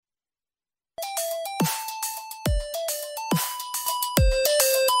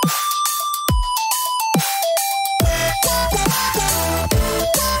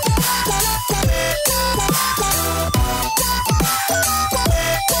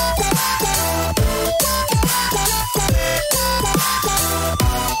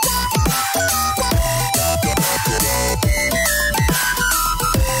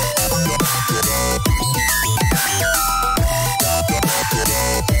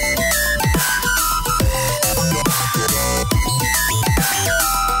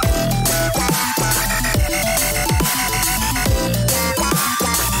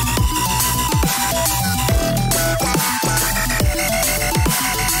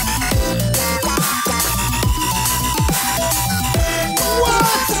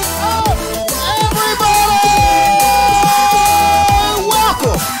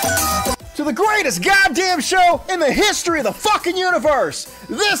greatest goddamn show in the history of the fucking universe.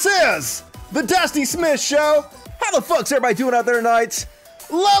 This is the Dusty Smith Show. How the fuck's everybody doing out there tonight?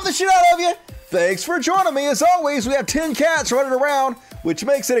 Love the shit out of you. Thanks for joining me. As always, we have 10 cats running around, which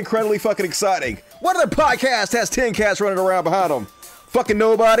makes it incredibly fucking exciting. What other podcast has 10 cats running around behind them? Fucking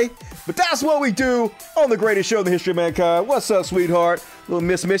nobody. But that's what we do on the greatest show in the history of mankind. What's up, sweetheart? Little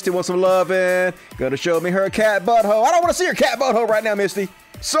Miss Misty wants some loving. Gonna show me her cat butthole. I don't want to see her cat butthole right now, Misty.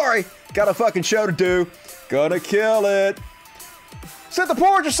 Sorry. Got a fucking show to do. Gonna kill it. Sit the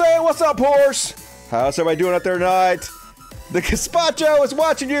Poors are saying, what's up, Poors? How's everybody doing out there tonight? The Gazpacho is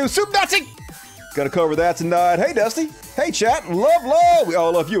watching you. Soup Dusty. Gonna cover that tonight. Hey, Dusty. Hey, chat. Love. We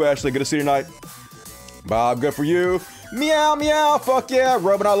all love you, Ashley. Good to see you tonight. Bob, good for you. Meow, meow. Fuck yeah.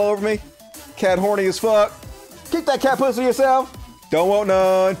 Rubbing all over me. Cat horny as fuck. Keep that cat pussy yourself. Don't want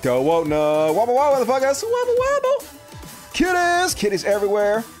none. Don't want none. Wobble, wobble, motherfuckers. Wobble, wobble. Kitties. Kitties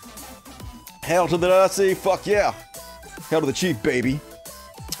everywhere. Hell to the Dusty. Fuck yeah. Hell to the chief, baby.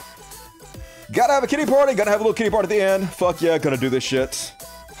 Gotta have a kitty party. Gotta have a little kitty party at the end. Fuck yeah. Gonna do this shit.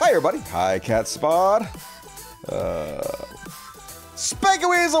 Hi, everybody. Hi, Cat Spot. Spanky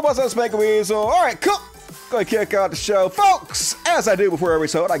Weasel. What's up, Spanky Weasel? All right, cool. Gonna kick out the show. Folks, as I do before every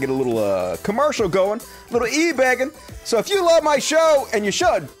episode, I get a little commercial going, a little e-begging. So if you love my show, and you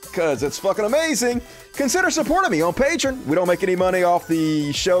should, because it's fucking amazing, consider supporting me on Patreon. We don't make any money off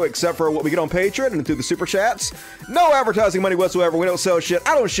the show except for what we get on Patreon and through the super chats. No advertising money whatsoever. We don't sell shit.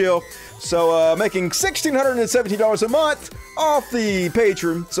 I don't shill. So making $1,617 a month off the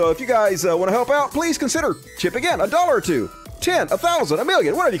Patreon. So if you guys want to help out, please consider chipping in $1 or $2, 10, 1,000, a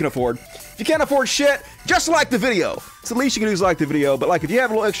million, whatever you can afford. If you can't afford shit, just like the video. It's the least you can do is like the video. But like if you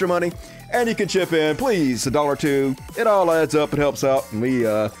have a little extra money and you can chip in, please, $1 or $2. It all adds up. It helps out. And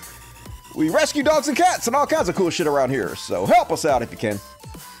we rescue dogs and cats and all kinds of cool shit around here. So help us out if you can.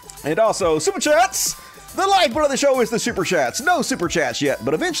 And also, super chats. The lifeblood of the show is the super chats. No super chats yet,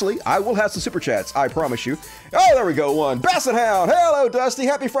 but eventually I will have some super chats. I promise you. Oh, there we go. One. Basset Hound. Hello, Dusty.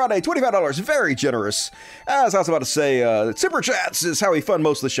 Happy Friday. $25. Very generous. As I was about to say, super chats is how we fund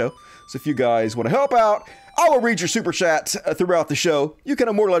most of the show. So if you guys want to help out, I will read your super chat throughout the show. You can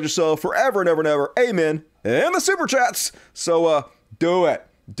immortalize yourself forever and ever and ever. Amen. And the super chats. So do it.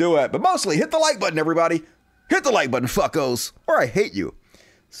 Do it. But mostly hit the like button, everybody. Hit the like button, fuckos. Or I hate you.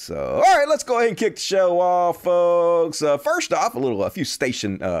 So, all right, let's go ahead and kick the show off, folks. First off, a few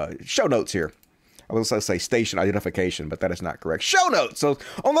station show notes here. I was going to say station identification, but that is not correct. Show notes. So,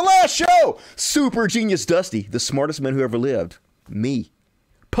 on the last show, Super Genius Dusty, the smartest man who ever lived, me,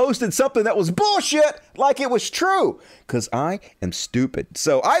 posted something that was bullshit like it was true, because I am stupid.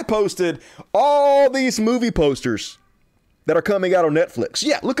 So, I posted all these movie posters that are coming out on Netflix.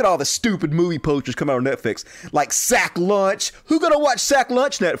 Yeah, look at all the stupid movie posters coming out on Netflix. Like Sack Lunch. Who gonna watch Sack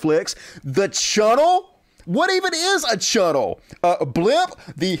Lunch, Netflix? The Channel? What even is a channel? Blimp?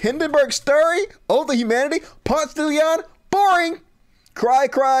 The Hindenburg Story? Oh, the Humanity? Ponce de Leon? Boring. Cry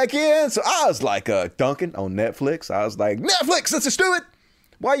again. So I was like, Duncan on Netflix. I was like, Netflix, this is stupid.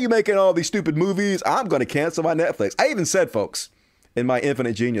 Why are you making all these stupid movies? I'm gonna cancel my Netflix. I even said, folks, in my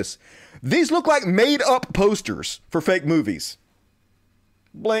infinite genius, these look like made-up posters for fake movies.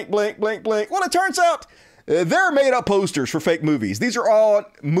 Blink, blink, blink, blink. Well, it turns out they're made-up posters for fake movies. These are all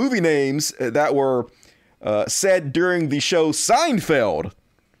movie names that were said during the show Seinfeld,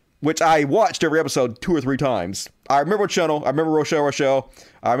 which I watched every episode 2 or 3 times. I remember Channel. I remember Rochelle.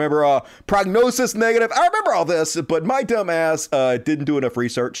 I remember Prognosis Negative. I remember all this, but my dumb ass didn't do enough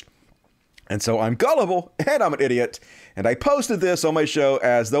research. And so I'm gullible, and I'm an idiot, and I posted this on my show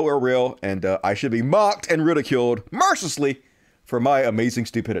as though it were real, and I should be mocked and ridiculed mercilessly for my amazing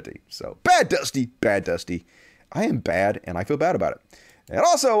stupidity. So, bad Dusty. I am bad, and I feel bad about it. And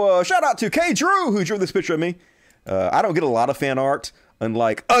also, shout out to K. Drew, who drew this picture of me. I don't get a lot of fan art,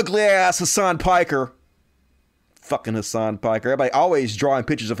 unlike ugly-ass Hassan Piker. Fucking Hassan Piker. Everybody always drawing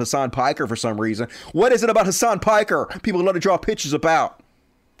pictures of Hassan Piker for some reason. What is it about Hassan Piker people love to draw pictures about?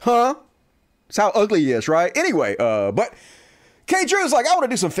 Huh? It's how ugly he is, right? Anyway, but K. Drew's like, I want to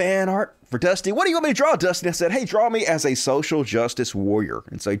do some fan art for Dusty. What do you want me to draw, Dusty? And I said, hey, draw me as a social justice warrior.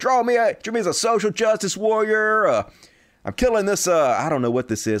 And so draw me as a social justice warrior. I'm killing this, I don't know what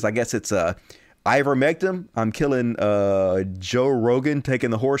this is. I guess it's ivermectin. I'm killing Joe Rogan taking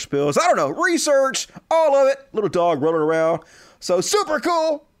the horse pills. I don't know. Research, all of it. Little dog rolling around. So super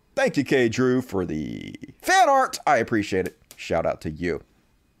cool. Thank you, K. Drew, for the fan art. I appreciate it. Shout out to you.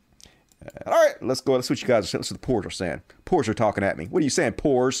 All right, let's go. Let's see what you guys are saying. Let's see what the Poors are saying. Poors are talking at me. What are you saying,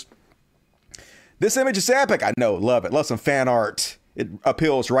 Poors? This image is epic. I know, love it. Love some fan art. It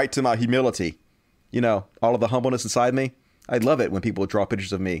appeals right to my humility. You know, all of the humbleness inside me. I love it when people draw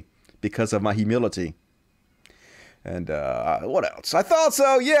pictures of me because of my humility. And what else? I thought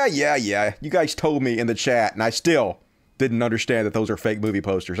so. Yeah. You guys told me in the chat, and I still didn't understand that those are fake movie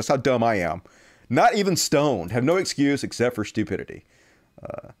posters. That's how dumb I am. Not even stoned. Have no excuse except for stupidity.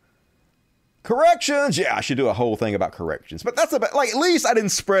 Corrections. Yeah, I should do a whole thing about corrections. But that's about, like, at least I didn't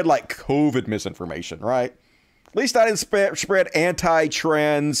spread, like, COVID misinformation, right? At least I didn't spread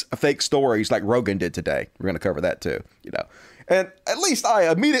anti-trans fake stories like Rogan did today. We're going to cover that too, you know. And at least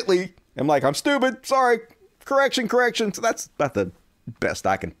I immediately am like, I'm stupid. Sorry. Correction. So that's about the best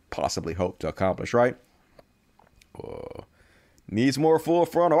I can possibly hope to accomplish, right? Needs more full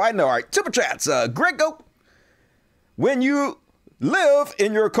frontal. I know. All right. Super chats. Grego. When you live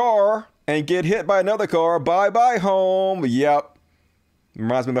in your car and get hit by another car, bye-bye home. Yep.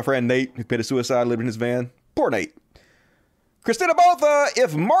 Reminds me of my friend Nate, who committed suicide living in his van. Poor Nate. Christina Botha,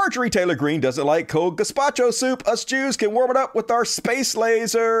 if Marjorie Taylor Greene doesn't like cold gazpacho soup, us Jews can warm it up with our space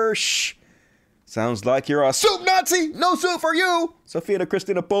laser. Shh. Sounds like you're a soup Nazi. No soup for you. Sophia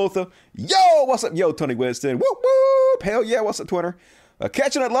Christina Botha. Yo, what's up? Yo, Tony Winston. Whoop, whoop. Hell yeah, what's up, Twitter?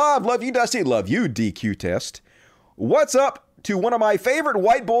 Catching it live. Love you, Dusty. Love you, DQ Test. What's up to one of my favorite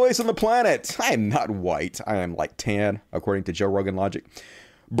white boys on the planet? I am not white. I am like tan, according to Joe Rogan logic.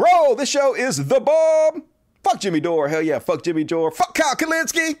 Bro, this show is the bomb. Fuck Jimmy Dore. Hell yeah, fuck Jimmy Dore. Fuck Kyle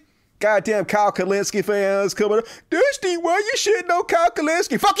Kalinske. Goddamn Kyle Kalinske fans coming up. Dusty, why you shitting on Kyle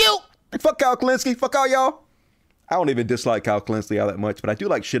Kalinske? Fuck you. Fuck Kyle Kalinske. Fuck all y'all. I don't even dislike Kyle Kalinske all that much, but I do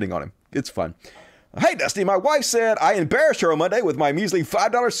like shitting on him. It's fun. Hey, Dusty, my wife said I embarrassed her on Monday with my measly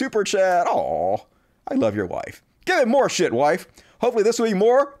 $5 super chat. Aw, I love your wife. Give it more shit, wife. Hopefully this will be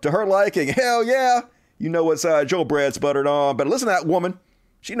more to her liking. Hell yeah. You know what side Joe Bread's buttered on. But listen to that woman.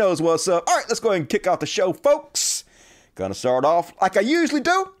 She knows what's up. All right, let's go ahead and kick off the show, folks. Gonna start off like I usually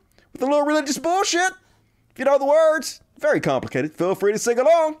do with a little religious bullshit. If you know the words, very complicated. Feel free to sing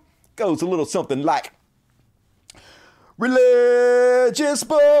along. Goes a little something like religious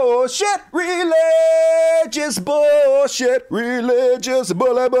bullshit, religious bullshit, religious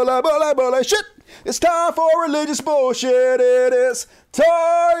bullshit. It's time for religious bullshit. It is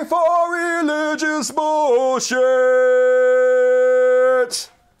time for religious bullshit.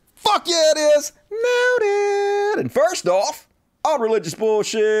 Fuck yeah, it is. Noted. And first off, on religious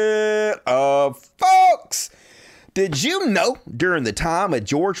bullshit, folks, did you know during the time of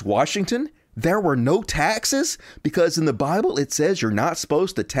George Washington, there were no taxes? Because in the Bible, it says you're not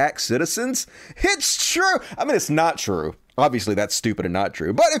supposed to tax citizens. It's true. I mean, it's not true. Obviously, that's stupid and not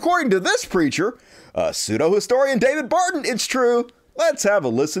true. But according to this preacher, pseudo-historian David Barton, it's true. Let's have a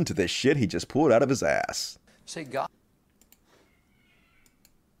listen to this shit he just pulled out of his ass. See,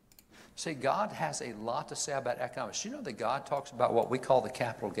 God has a lot to say about economics. You know that God talks about what we call the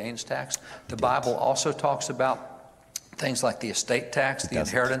capital gains tax? The Bible also talks about things like the estate tax, the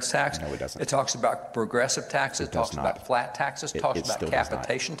inheritance tax. No, it doesn't. It talks about progressive taxes. It talks about flat taxes. It talks about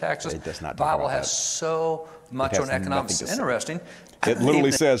capitation taxes. It does not. The Bible has so much on economics. It's interesting. It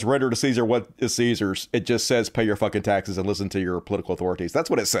literally says, render to Caesar what is Caesar's. It just says, pay your fucking taxes and listen to your political authorities. That's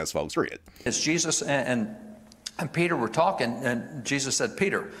what it says, folks. Read it. It's Jesus and Peter were talking, and Jesus said,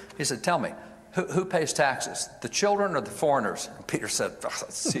 Peter, he said, tell me, who pays taxes, the children or the foreigners? And Peter said, oh,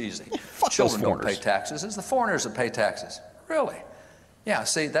 that's easy. Children don't pay taxes. It's the foreigners that pay taxes. Really? Yeah,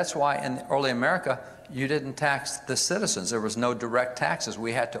 see, that's why in early America, you didn't tax the citizens. There was no direct taxes.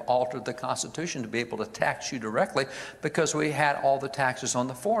 We had to alter the Constitution to be able to tax you directly because we had all the taxes on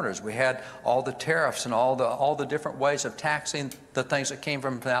the foreigners. We had all the tariffs and all the different ways of taxing the things that came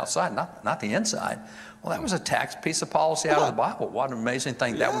from the outside, not the inside. Well, that was a tax piece of policy out of the Bible. What an amazing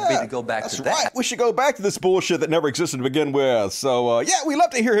thing that would be to go back to that. Right. We should go back to this bullshit that never existed to begin with. So, yeah, we'd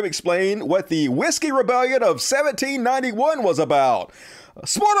love to hear him explain what the Whiskey Rebellion of 1791 was about.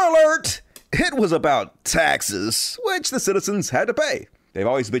 Spoiler alert, it was about taxes, which the citizens had to pay. They've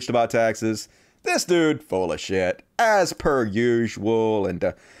always bitched about taxes. This dude, full of shit, as per usual. And,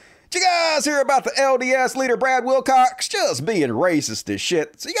 did you guys hear about the LDS leader Brad Wilcox just being racist as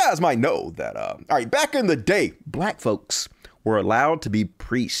shit? So you guys might know that, all right, back in the day, black folks were allowed to be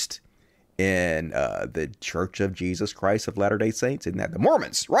priests in the Church of Jesus Christ of Latter-day Saints, and that the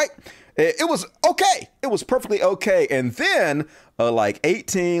Mormons, right? It was okay. It was perfectly okay. And then,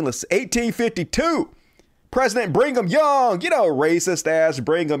 1852, President Brigham Young, you know, racist ass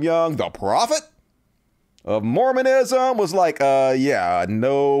Brigham Young, the prophet of Mormonism, was like, yeah,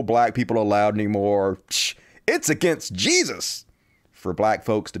 no black people allowed anymore. It's against Jesus for black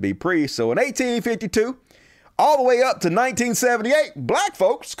folks to be priests. So in 1852, all the way up to 1978, black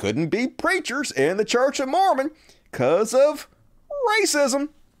folks couldn't be preachers in the Church of Mormon because of racism.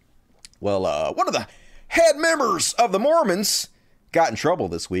 Well, one of the head members of the Mormons got in trouble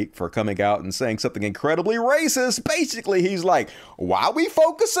this week for coming out and saying something incredibly racist. Basically, he's like, why are we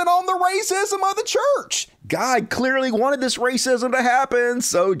focusing on the racism of the church? God clearly wanted this racism to happen,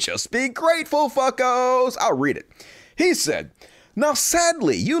 so just be grateful, fuckos. I'll read it. He said, now,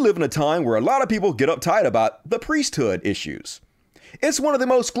 sadly, you live in a time where a lot of people get uptight about the priesthood issues. It's one of the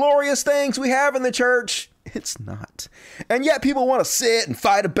most glorious things we have in the church. It's not. And yet people want to sit and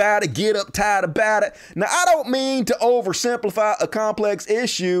fight about it, get uptight about it. Now, I don't mean to oversimplify a complex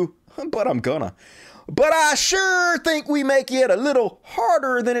issue, but I'm gonna. But I sure think we make it a little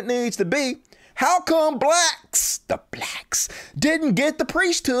harder than it needs to be. How come the blacks, didn't get the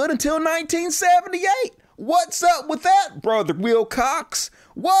priesthood until 1978? What's up with that, Brother Wilcox?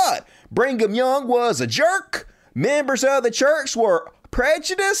 What? Brigham Young was a jerk? Members of the church were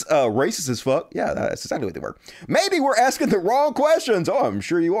prejudiced? Racist as fuck? Yeah, that's exactly what they were. Maybe we're asking the wrong questions. Oh, I'm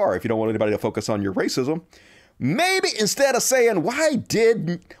sure you are if you don't want anybody to focus on your racism. Maybe instead of saying, why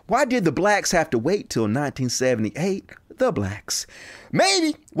did the blacks have to wait till 1978? The blacks.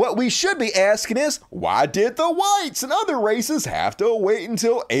 Maybe what we should be asking is, why did the whites and other races have to wait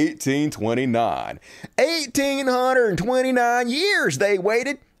until 1829? 1829 years they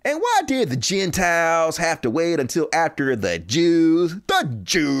waited. And why did the Gentiles have to wait until after the Jews? The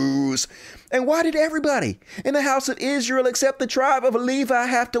Jews. And why did everybody in the house of Israel except the tribe of Levi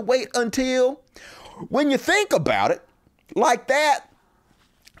have to wait until? When you think about it like that,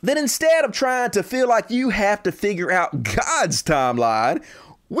 then instead of trying to feel like you have to figure out God's timeline,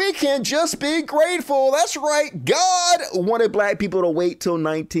 we can just be grateful. That's right. God wanted black people to wait till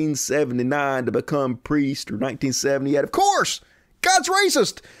 1979 to become priests, or 1978. Of course, God's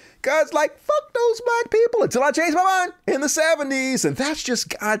racist. God's like, fuck those black people until I change my mind in the 70s. And that's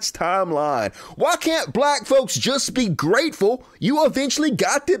just God's timeline. Why can't black folks just be grateful you eventually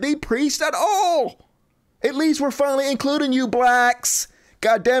got to be priests at all? At least we're finally including you blacks.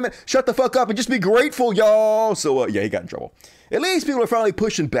 God damn it. Shut the fuck up and just be grateful, y'all. So, yeah, he got in trouble. At least people are finally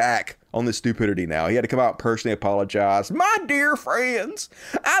pushing back on this stupidity now. He had to come out and personally apologize. My dear friends,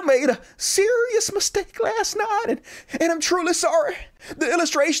 I made a serious mistake last night, and I'm truly sorry. The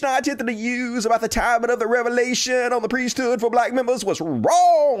illustration I attempted to use about the timing of the revelation on the priesthood for black members was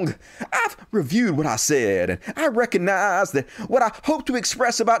wrong. I've reviewed what I said, and I recognize that what I hoped to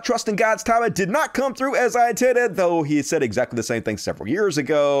express about trusting God's timing did not come through as I intended, though he said exactly the same thing several years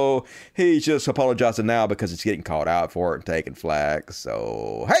ago. He's just apologizing now because he's getting called out for it and taking flack.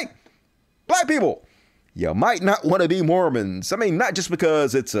 So, hey! Black people, you might not want to be Mormons. I mean, not just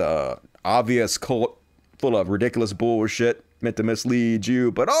because it's a obvious cult full of ridiculous bullshit meant to mislead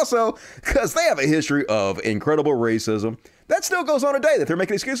you, but also because they have a history of incredible racism that still goes on today that they're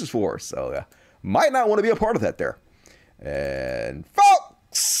making excuses for. So, might not want to be a part of that there. And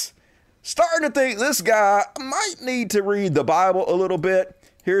folks, starting to think this guy might need to read the Bible a little bit.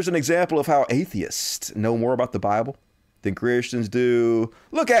 Here's an example of how atheists know more about the Bible than Christians do.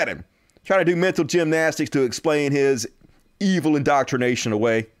 Look at him. Trying to do mental gymnastics to explain his evil indoctrination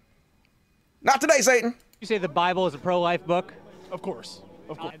away. Not today, Satan. You say the Bible is a pro-life book? Of course.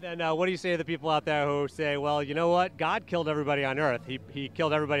 Of course. And then what do you say to the people out there who say, well, you know what? God killed everybody on earth. He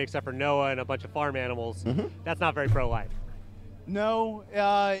killed everybody except for Noah and a bunch of farm animals. Mm-hmm. That's not very pro-life. No,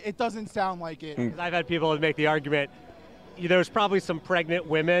 it doesn't sound like it. 'Cause I've had people make the argument, there's probably some pregnant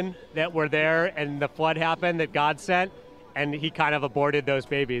women that were there and the flood happened that God sent, and he kind of aborted those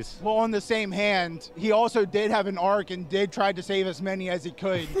babies. Well, on the same hand, he also did have an ark and did try to save as many as he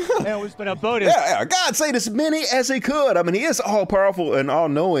could. And it was, but a boat is... Yeah, God saved as many as he could. I mean, he is all-powerful and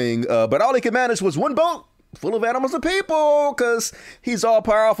all-knowing, but all he could manage was one boat full of animals and people, because he's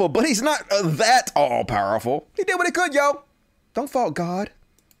all-powerful, but he's not that all-powerful. He did what he could, yo. Don't fault God.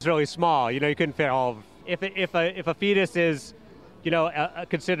 It's really small. You couldn't fit all of... If a fetus is...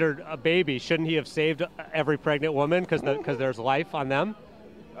 considered a baby, shouldn't he have saved every pregnant woman because there's life on them?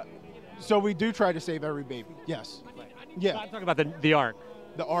 So we do try to save every baby, yes. Yeah. I'm talking about the ark.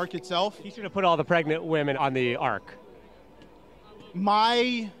 The ark itself? He should have put all the pregnant women on the ark.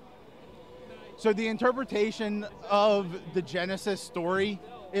 So the interpretation of the Genesis story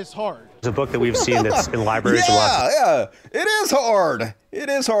is hard. It's a book that we've seen that's in libraries a lot. Yeah, it is hard. It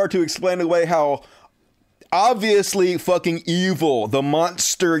is hard to explain away how obviously fucking evil the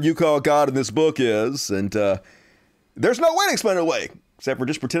monster you call God in this book is, and there's no way to explain it away except for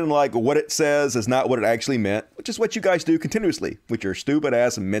just pretending like what it says is not what it actually meant, which is what you guys do continuously with your stupid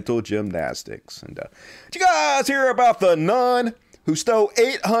ass mental gymnastics. And did you guys hear about the nun who stole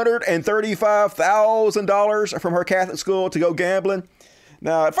 $835,000 from her Catholic school to go gambling?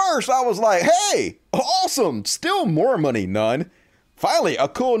 Now, at first I was like, hey, awesome, still more money, nun. Finally, a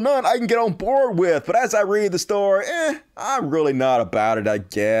cool nun I can get on board with. But as I read the story, I'm really not about it, I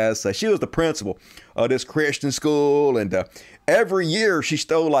guess. She was the principal of this Christian school, and every year she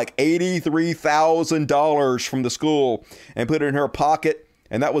stole like $83,000 from the school and put it in her pocket.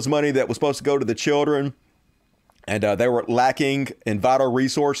 And that was money that was supposed to go to the children. And they were lacking in vital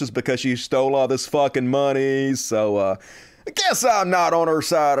resources because she stole all this fucking money. So I guess I'm not on her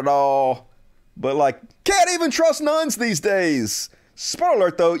side at all. But like, can't even trust nuns these days. Spoiler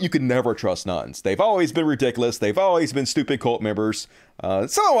alert, though, you can never trust nuns. They've always been ridiculous. They've always been stupid cult members.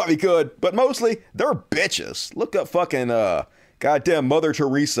 Some might be good, but mostly they're bitches. Look up fucking goddamn Mother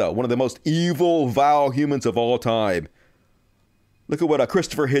Teresa, one of the most evil, vile humans of all time. Look at what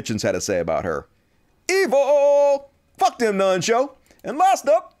Christopher Hitchens had to say about her. Evil! Fuck them nuns, yo. And last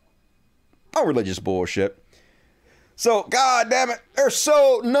up, our religious bullshit. So, god damn it, they're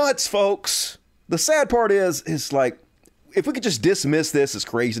so nuts, folks. The sad part is like, if we could just dismiss this as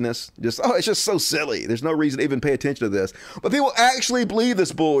craziness, it's just so silly. There's no reason to even pay attention to this. But people actually believe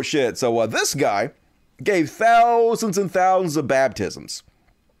this bullshit. So this guy gave thousands and thousands of baptisms.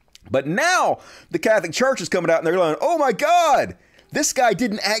 But now the Catholic Church is coming out and they're like, oh my God, this guy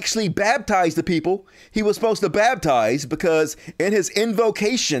didn't actually baptize the people he was supposed to baptize because in his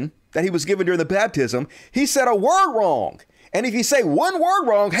invocation that he was given during the baptism, he said a word wrong. And if you say one word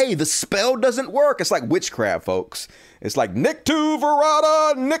wrong, hey, the spell doesn't work. It's like witchcraft, folks. It's like Nictu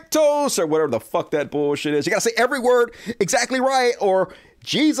Verata Nictos or whatever the fuck that bullshit is. You gotta say every word exactly right or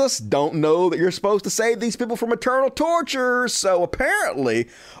Jesus don't know that you're supposed to save these people from eternal torture. So apparently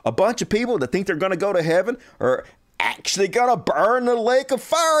a bunch of people that think they're gonna go to heaven are actually gonna burn in the lake of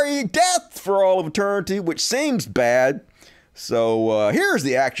fiery death for all of eternity, which seems bad. So here's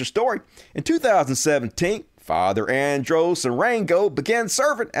the actual story. In 2017, Father Andros Arango began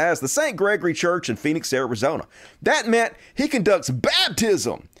serving as the St. Gregory Church in Phoenix, Arizona. That meant he conducts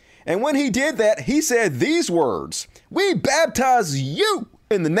baptism. And when he did that, he said these words, "We baptize you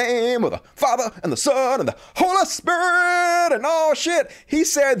in the name of the Father and the Son and the Holy Spirit," and all shit. He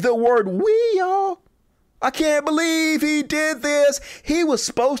said the word "we," y'all. I can't believe he did this. He was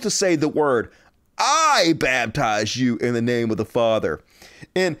supposed to say the word "I baptize you in the name of the Father."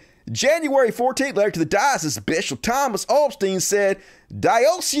 In January 14th, letter to the diocese, Bishop Thomas Alpstein said,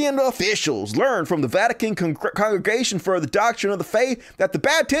 diocesan officials learned from the Vatican Congregation for the Doctrine of the Faith that the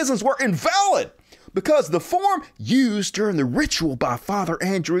baptisms were invalid because the form used during the ritual by Father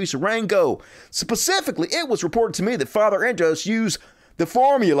Andros Arango. Specifically, it was reported to me that Father Andros used the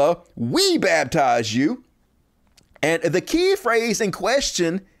formula, "we baptize you," and the key phrase in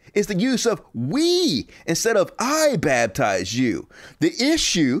question is the use of "we" instead of "I baptize you." The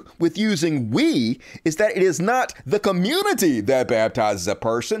issue with using "we" is that it is not the community that baptizes a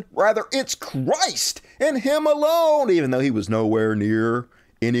person. Rather, it's Christ and him alone, even though he was nowhere near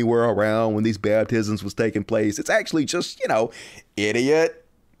anywhere around when these baptisms was taking place. It's actually just, idiot,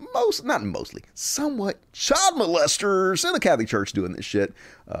 somewhat child molesters in the Catholic Church doing this shit.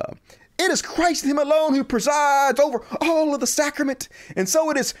 It is Christ and him alone who presides over all of the sacrament. And so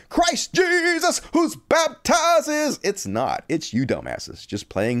it is Christ Jesus who baptizes. It's not. It's you dumbasses just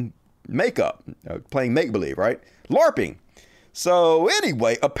playing playing make-believe, right? LARPing. So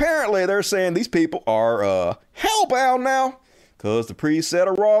anyway, apparently they're saying these people are hellbound now because the priest said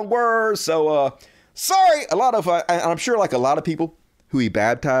a wrong word. So sorry, I'm sure like a lot of people who he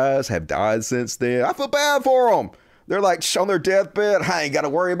baptized have died since then. I feel bad for them. They're like on their deathbed. I ain't got to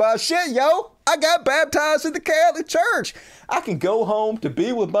worry about shit, yo. I got baptized in the Catholic Church. I can go home to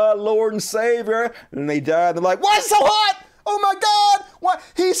be with my Lord and Savior. And they died. They're like, why is it so hot? Oh my God. What?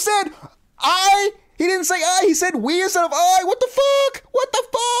 He said I. He didn't say I. He said we instead of I. What the fuck? What the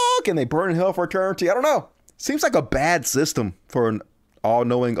fuck? And they burn in hell for eternity. I don't know. Seems like a bad system for an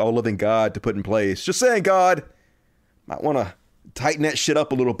all-knowing, all-living God to put in place. Just saying, God. Might want to tighten that shit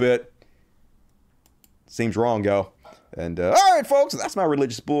up a little bit. Seems wrong, yo. And all right, folks, that's my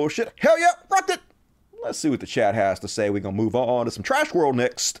religious bullshit. Hell yeah, rocked it. Let's see what the chat has to say. We're going to move on to some Trash World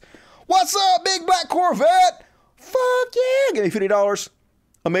next. What's up, Big Black Corvette? Fuck yeah. Give me $50.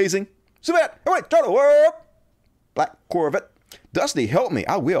 Amazing. See that? All right, turn the world. Black Corvette. Dusty, help me.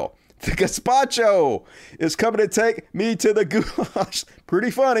 I will. The gazpacho is coming to take me to the goulash.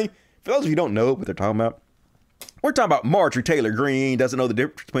 Pretty funny. For those of you who don't know what they're talking about, we're talking about Marjorie Taylor Greene. Doesn't know the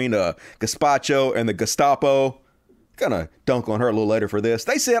difference between the gazpacho and the Gestapo. Gonna dunk on her a little later for this.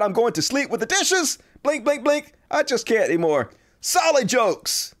 They said I'm going to sleep with the dishes. Blink, blink, blink. I just can't anymore. Solid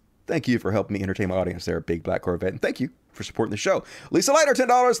jokes. Thank you for helping me entertain my audience there, Big Black Corvette. And thank you for supporting the show. Lisa Leiter,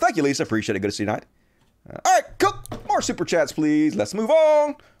 $10. Thank you, Lisa. Appreciate it. Good to see you tonight. All right, cool. More super chats, please. Let's move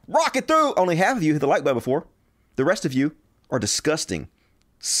on. Rock it through. Only half of you hit the like button before. The rest of you are disgusting,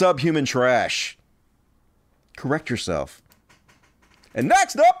 subhuman trash. Correct yourself. And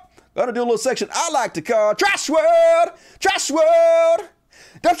next up, gonna do a little section I like to call Trash World! Trash World!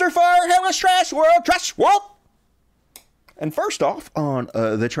 Dumpster fire, hellish trash world, trash world! And first off, on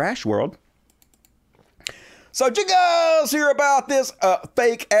the Trash World. So you guys hear about this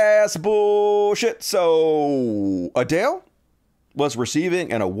fake ass bullshit. So Adele was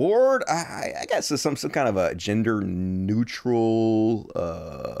receiving an award. I guess it's some kind of a gender neutral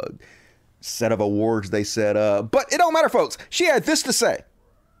set of awards they said. But it don't matter, folks. She had this to say.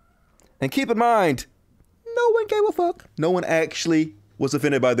 And keep in mind, no one gave a fuck. No one actually was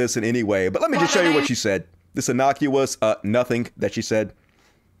offended by this in any way. But let me just show you what she said. This innocuous nothing that she said.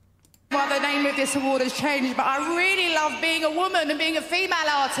 Well, the name of this award has changed, but I really love being a woman and being a female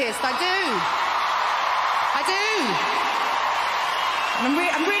artist. I do. And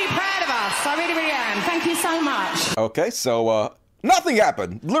I'm really proud of us. I really, really am. Thank you so much. Okay, so nothing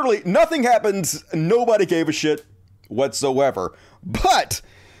happened. Literally nothing happened. Nobody gave a shit whatsoever. But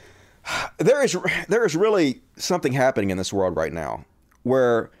there is really something happening in this world right now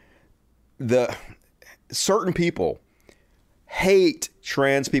where the certain people hate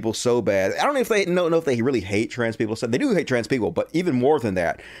trans people so bad. I don't know if they know if they really hate trans people. So they do hate trans people, but even more than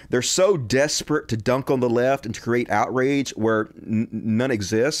that, they're so desperate to dunk on the left and to create outrage where none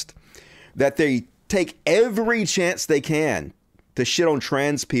exist that they take every chance they can to shit on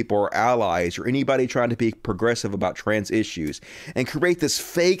trans people or allies or anybody trying to be progressive about trans issues and create this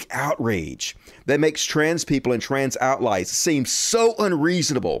fake outrage that makes trans people and trans allies seem so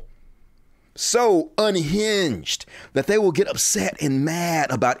unreasonable, so unhinged that they will get upset and mad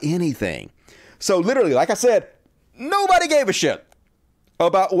about anything. So literally, like I said, nobody gave a shit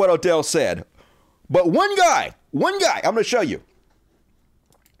about what Odell said. But one guy, I'm going to show you,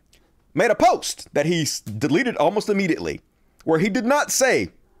 made a post that he deleted almost immediately where he did not say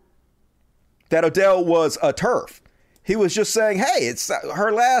that Odell was a TERF. He was just saying, hey, it's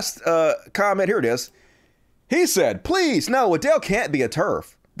her last comment. Here it is. He said, please, no, Odell can't be a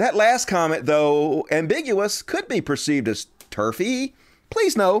TERF. That last comment, though ambiguous, could be perceived as turfy.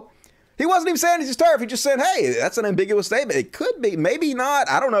 Please no. He wasn't even saying he's TERF. He just said, hey, that's an ambiguous statement. It could be, maybe not.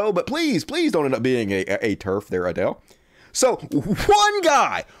 I don't know. But please don't end up being a TERF there, Adele. So one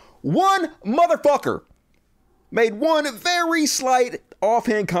guy, one motherfucker made one very slight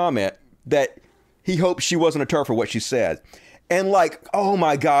offhand comment that he hoped she wasn't a TERF for what she said. And like, oh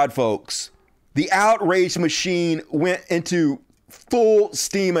my God, folks, the outrage machine went into full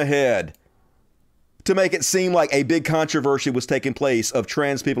steam ahead to make it seem like a big controversy was taking place of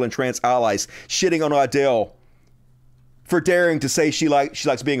trans people and trans allies shitting on Adele for daring to say she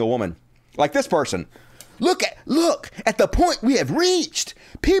likes being a woman. Like this person. Look at the point we have reached.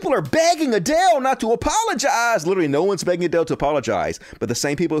 People are begging Adele not to apologize. Literally, no one's begging Adele to apologize. But the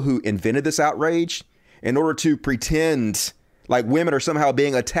same people who invented this outrage in order to pretend like women are somehow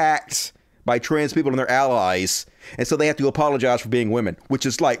being attacked by trans people and their allies. And so they have to apologize for being women, which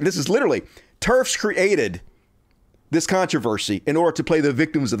is like, this is literally, TERFs created this controversy in order to play the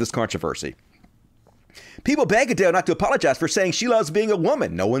victims of this controversy. People beg Adele not to apologize for saying she loves being a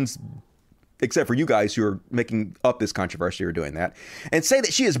woman. No one's, except for you guys who are making up this controversy or doing that, and say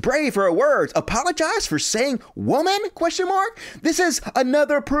that she is brave for her words. Apologize for saying woman? ? This is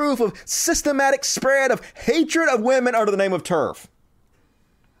another proof of systematic spread of hatred of women under the name of TERF.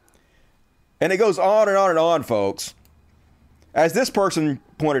 And it goes on and on and on, folks. As this person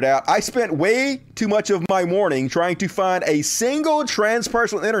pointed out, I spent way too much of my morning trying to find a single trans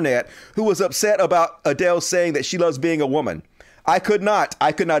person on the internet who was upset about Adele saying that she loves being a woman. I could not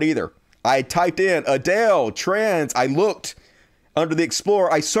either. I typed in Adele, trans. I looked under the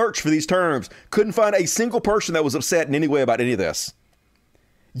Explorer. I searched for these terms. Couldn't find a single person that was upset in any way about any of this.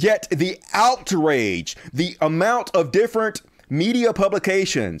 Yet the outrage, the amount of different media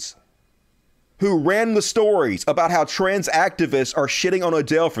publications who ran the stories about how trans activists are shitting on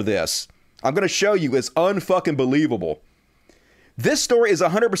Adele for this, I'm going to show you, is unfucking believable. This story is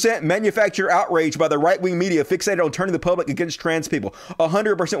 100% manufactured outrage by the right-wing media fixated on turning the public against trans people.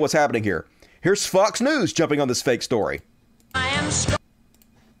 100% what's happening here. Here's Fox News jumping on this fake story. I am strong.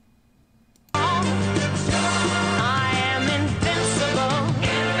 I am invincible.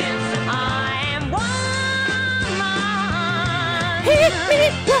 I am woman.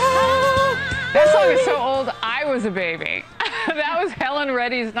 That song is so old, I was a baby. That was Helen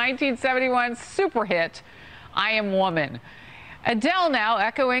Reddy's 1971 super hit, I Am Woman. Adele now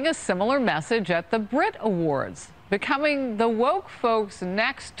echoing a similar message at the Brit Awards, becoming the woke folks'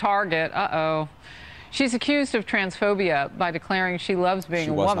 next target. She's accused of transphobia by declaring she loves being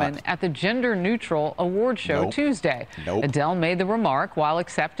a woman at the gender-neutral award show Tuesday. Adele made the remark while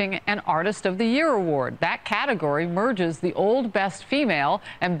accepting an Artist of the Year award. That category merges the old Best Female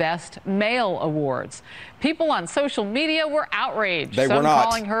and Best Male awards. People on social media were outraged. Some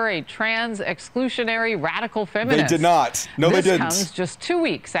calling her a trans-exclusionary radical feminist. They did not. No, they didn't. This comes just 2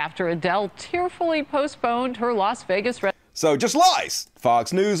 weeks after Adele tearfully postponed her Las Vegas. So just lies.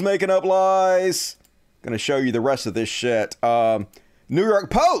 Fox News making up lies. Gonna show you the rest of this shit. New York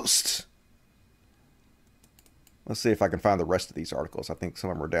Post. Let's see if I can find the rest of these articles. I think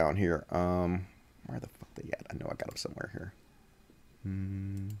some of them are down here. Where the fuck they at? I know I got them somewhere here.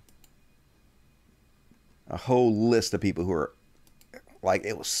 A whole list of people who are like,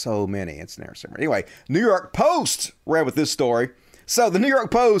 it was so many. It's there somewhere. Anyway, New York Post ran with this story. So the New York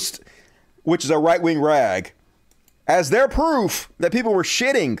Post, which is a right-wing rag, as their proof that people were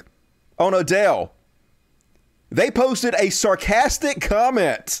shitting on Adele, they posted a sarcastic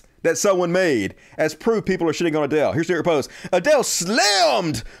comment that someone made as proof people are shitting on Adele. Here's the New York Post. Adele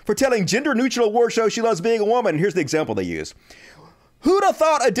slammed for telling gender-neutral award show she loves being a woman. Here's the example they use. Who'd have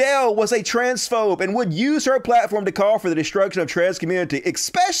thought Adele was a transphobe and would use her platform to call for the destruction of trans community,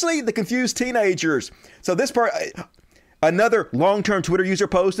 especially the confused teenagers? So this part, another long-term Twitter user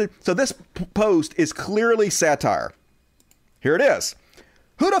posted. So this post is clearly satire. Here it is.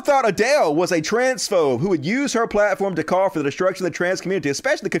 Who'd have thought Adele was a transphobe who would use her platform to call for the destruction of the trans community,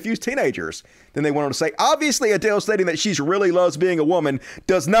 especially the confused teenagers? Then they went on to say, obviously Adele stating that she really loves being a woman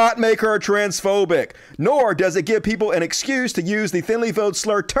does not make her transphobic, nor does it give people an excuse to use the thinly veiled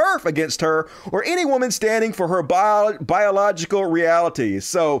slur TERF against her or any woman standing for her biological realities.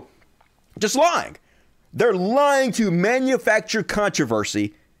 So, just lying. They're lying to manufacture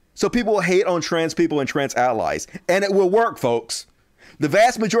controversy so people will hate on trans people and trans allies. And it will work, folks. The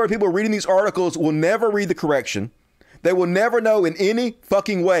vast majority of people reading these articles will never read the correction. They will never know in any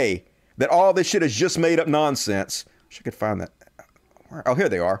fucking way that all this shit is just made up nonsense. Wish I could find that. Oh, here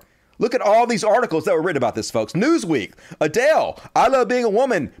they are. Look at all these articles that were written about this, folks. Newsweek, Adele, I love being a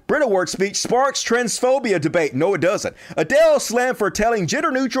woman. Brit Award speech sparks transphobia debate. No, it doesn't. Adele slammed for telling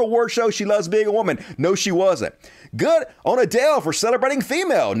gender-neutral award show she loves being a woman. No, she wasn't. Good on Adele for celebrating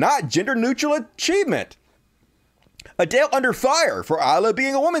female, not gender-neutral achievement. Adele under fire for I love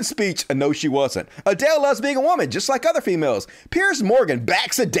being a woman speech. No, she wasn't. Adele loves being a woman, just like other females. Piers Morgan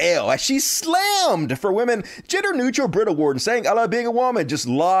backs Adele as she slammed for women gender-neutral Brit Award and saying I love being a woman. Just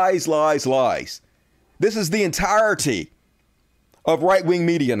lies, lies, lies. This is the entirety of right-wing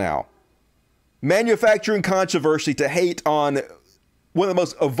media now. Manufacturing controversy to hate on one of the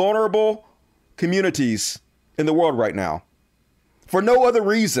most vulnerable communities in the world right now. For no other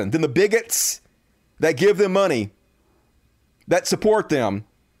reason than the bigots that give them money, that support them,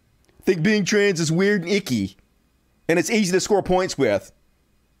 think being trans is weird and icky, and it's easy to score points with,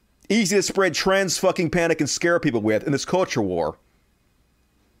 easy to spread trans fucking panic and scare people with in this culture war.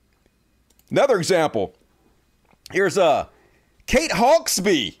 Another example, here's Kate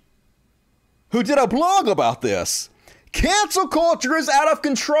Hawkesby, who did a blog about this. Cancel culture is out of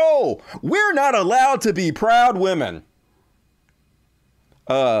control. We're not allowed to be proud women.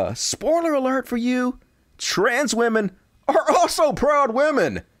 Spoiler alert for you, trans women are also proud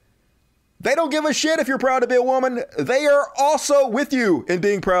women. They don't give a shit if you're proud to be a woman. They are also with you in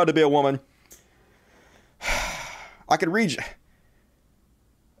being proud to be a woman. I could read you.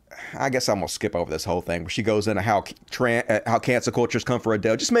 I guess I'm going to skip over this whole thing where she goes into how cancel culture's come for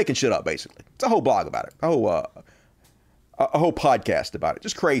Adele. Just making shit up, basically. It's a whole blog about it. A whole podcast about it.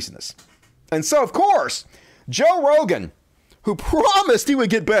 Just craziness. And so, of course, Joe Rogan, who promised he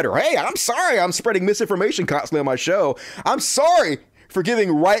would get better. Hey, I'm sorry I'm spreading misinformation constantly on my show. I'm sorry for giving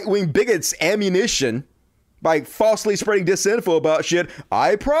right-wing bigots ammunition by falsely spreading disinfo about shit.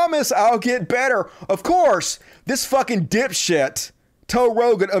 I promise I'll get better. Of course, this fucking dipshit, Joe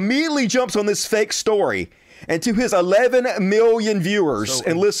Rogan, immediately jumps on this fake story and to his 11 million viewers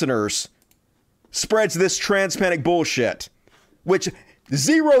and listeners spreads this trans panic bullshit, which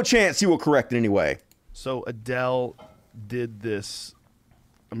zero chance he will correct in any way. So Adele did this,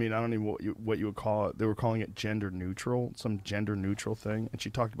 I mean, I don't know what you would call it. They were calling it gender neutral, some gender neutral thing. And she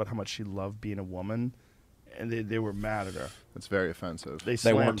talked about how much she loved being a woman. And they were mad at her. That's very offensive. They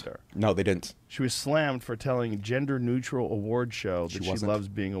slammed her. No, they didn't. She was slammed for telling gender neutral award show that she loves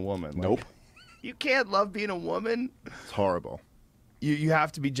being a woman. Nope. Like, you can't love being a woman. It's horrible. You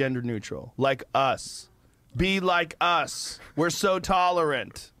have to be gender neutral. Like us. Be like us. We're so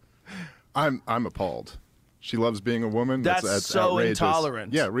tolerant. I'm appalled. She loves being a woman. That's so outrageous.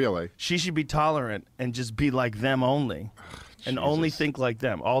 intolerant. Yeah, really. She should be tolerant and just be like them only. And only think like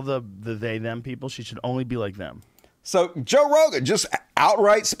them. All the they, them people, she should only be like them. So Joe Rogan just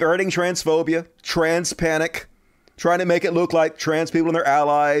outright spreading transphobia, trans panic, trying to make it look like trans people and their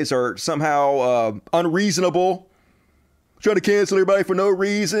allies are somehow unreasonable, trying to cancel everybody for no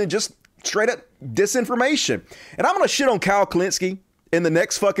reason, just straight up disinformation. And I'm going to shit on Kyle Kulinski in the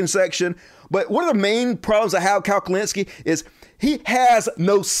next fucking section. But one of the main problems I have with Kyle Kulinski is he has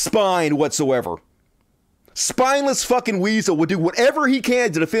no spine whatsoever. Spineless fucking weasel will do whatever he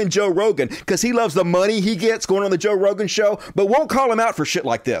can to defend Joe Rogan because he loves the money he gets going on the Joe Rogan show, but won't call him out for shit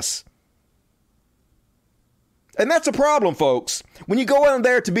like this. And that's a problem, folks. When you go on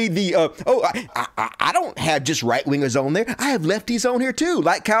there to be the, I don't have just right-wingers on there. I have lefties on here too,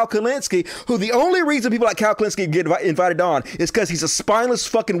 like Kyle Kulinski, who the only reason people like Kyle Kulinski get invited on is because he's a spineless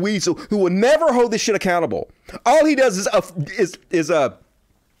fucking weasel who will never hold this shit accountable. All he does is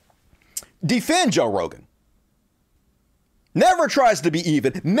defend Joe Rogan. Never tries to be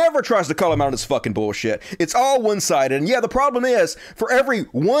even, never tries to call him out on his fucking bullshit. It's all one-sided. And yeah, the problem is, for every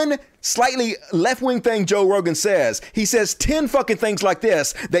one slightly left-wing thing Joe Rogan says, he says 10 fucking things like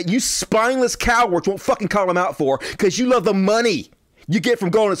this that you spineless cowards won't fucking call him out for because you love the money you get from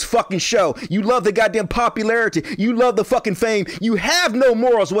going on his fucking show. You love the goddamn popularity. You love the fucking fame. You have no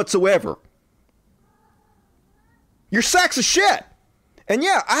morals whatsoever. You're sacks of shit. And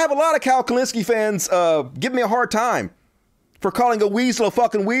yeah, I have a lot of Kyle Kulinski fans give me a hard time for calling a weasel a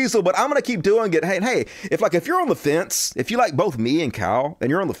fucking weasel, but I'm going to keep doing it. Hey, if you're on the fence, if you like both me and Cal, and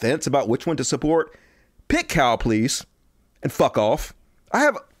you're on the fence about which one to support, pick Cal, please, and fuck off. I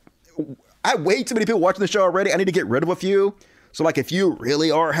have way too many people watching the show already. I need to get rid of a few. So, like, if you really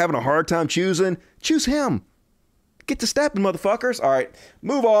are having a hard time choosing, choose him. Get to stepping, motherfuckers. All right,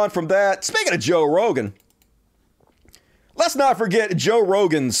 move on from that. Speaking of Joe Rogan, let's not forget Joe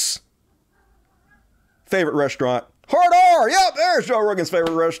Rogan's favorite restaurant. Hard R. Yep, there's Joe Rogan's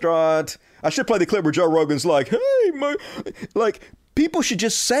favorite restaurant. I should play the clip where Joe Rogan's like, hey, people should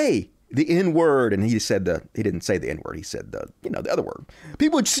just say the N-word. And he didn't say the N-word. He said the other word.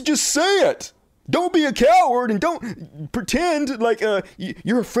 People should just say it. Don't be a coward and don't pretend like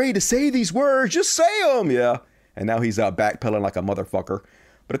you're afraid to say these words. Just say them. Yeah. And now he's backpedaling like a motherfucker.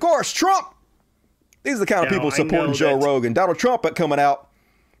 But of course, Trump. These are the kind of people supporting Joe Rogan. Donald Trump coming out.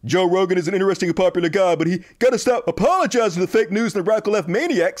 Joe Rogan is an interesting and popular guy, but he got to stop apologizing to the fake news and the radical left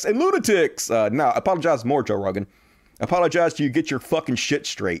maniacs and lunatics. No, apologize more, Joe Rogan. Apologize till you get your fucking shit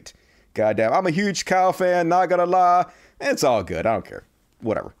straight. Goddamn, I'm a huge Kyle fan, not gonna lie. It's all good. I don't care.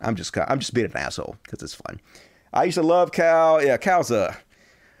 Whatever. I'm just being an asshole because it's fun. I used to love Cal. Yeah, Cal's Let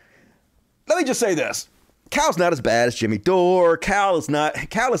me just say this. Cal's not as bad as Jimmy Dore. Cal is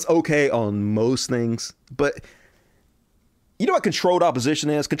okay on most things, but you know what controlled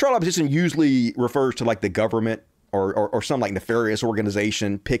opposition is? Controlled opposition usually refers to like the government or some like nefarious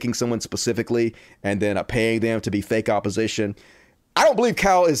organization picking someone specifically and then paying them to be fake opposition. I don't believe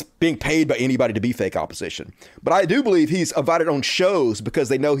Kyle is being paid by anybody to be fake opposition, but I do believe he's invited on shows because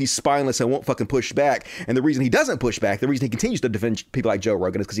they know he's spineless and won't fucking push back. And the reason he doesn't push back, the reason he continues to defend people like Joe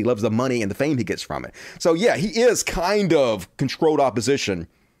Rogan is because he loves the money and the fame he gets from it. So yeah, he is kind of controlled opposition.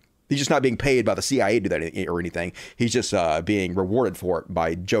 He's just not being paid by the CIA to do that or anything. He's just being rewarded for it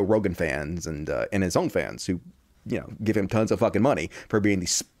by Joe Rogan fans and his own fans who, give him tons of fucking money for being the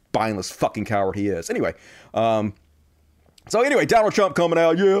spineless fucking coward he is. Anyway, Donald Trump coming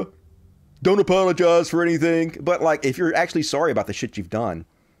out, yeah, don't apologize for anything. But like, if you're actually sorry about the shit you've done,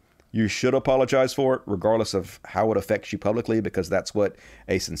 you should apologize for it, regardless of how it affects you publicly, because that's what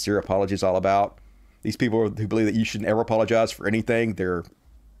a sincere apology is all about. These people who believe that you shouldn't ever apologize for anything, they're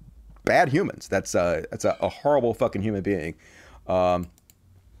bad humans. That's a horrible fucking human being. And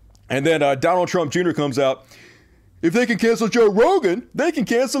then Donald Trump Jr. comes out. If they can cancel Joe Rogan, they can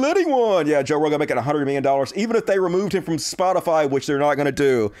cancel anyone. Yeah, Joe Rogan making $100 million. Even if they removed him from Spotify, which they're not going to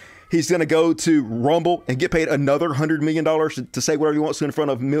do, he's going to go to Rumble and get paid another $100 million to say whatever he wants to in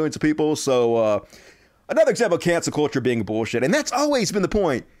front of millions of people. So another example of cancel culture being bullshit. And that's always been the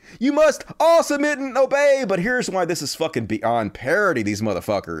point. You must all submit and obey. But here's why this is fucking beyond parody, these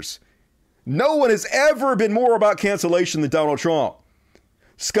motherfuckers. No one has ever been more about cancellation than Donald Trump.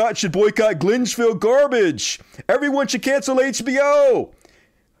 Scott should boycott Glennsville garbage. Everyone should cancel HBO.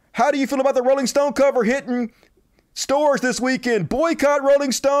 How do you feel about the Rolling Stone cover hitting stores this weekend? Boycott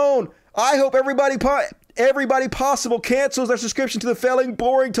Rolling Stone. I hope everybody possible cancels their subscription to the failing,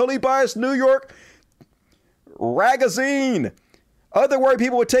 boring, totally biased New York Ragazine. Other worried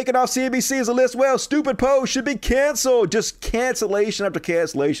people were taken off CNBC as a list. Well, stupid post should be canceled. Just cancellation after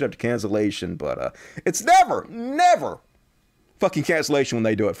cancellation after cancellation. But it's never fucking cancellation when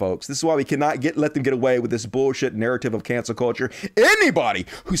they do it, folks. This is why we cannot let them get away with this bullshit narrative of cancel culture. Anybody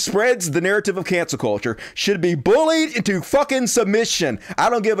who spreads the narrative of cancel culture should be bullied into fucking submission. I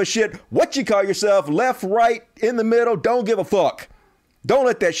don't give a shit what you call yourself, left, right, in the middle. Don't give a fuck. Don't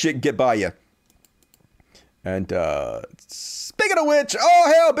let that shit get by you. And speaking of which,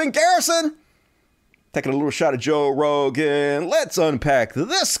 oh hell, Ben Garrison. Taking a little shot at Joe Rogan. Let's unpack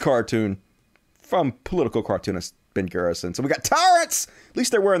this cartoon from political cartoonist Ben Garrison. So we got tyrants. At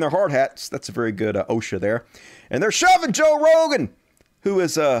least they're wearing their hard hats. That's a very good OSHA there. And they're shoving Joe Rogan, who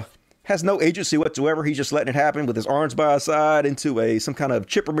is has no agency whatsoever. He's just letting it happen with his arms by his side into some kind of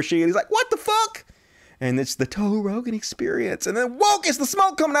chipper machine. He's like, what the fuck? And it's the Joe Rogan experience. And then woke is the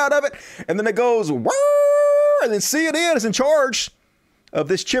smoke coming out of it. And then it goes, whirr, and then CNN is in charge of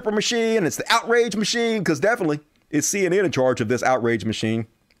this chipper machine. And it's the outrage machine, because definitely it's CNN in charge of this outrage machine.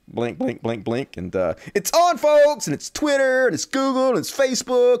 Blink, blink, blink, blink. And it's on, folks. And it's Twitter, and it's Google, and it's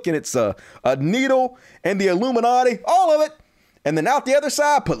Facebook, and it's a needle, and the Illuminati, all of it. And then out the other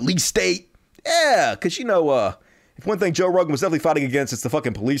side, police state. Yeah, because, if one thing Joe Rogan was definitely fighting against, it's the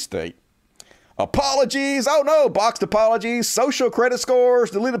fucking police state. Apologies. Oh, no. Boxed apologies. Social credit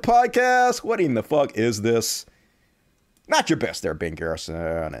scores. Deleted podcasts. What in the fuck is this? Not your best there, Ben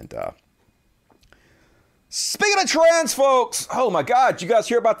Garrison. And speaking of trans folks, oh my God, you guys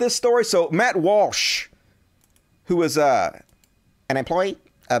hear about this story? So Matt Walsh, who is an employee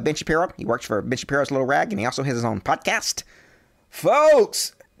of Ben Shapiro. He works for Ben Shapiro's Little Rag, and he also has his own podcast.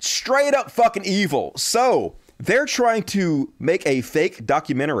 Folks, straight up fucking evil. So they're trying to make a fake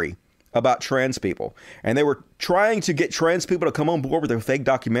documentary about trans people. And they were trying to get trans people to come on board with their fake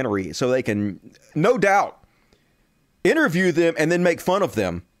documentary so they can, no doubt, interview them and then make fun of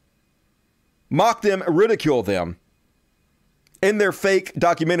them, mock them, ridicule them in their fake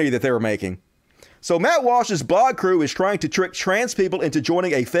documentary that they were making. So Matt Walsh's blog crew is trying to trick trans people into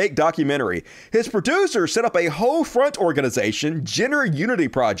joining a fake documentary. His producer set up a whole front organization, Gender Unity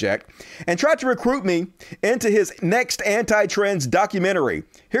Project, and tried to recruit me into his next anti-trans documentary.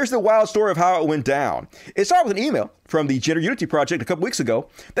 Here's the wild story of how it went down. It started with an email from the Gender Unity Project a couple weeks ago.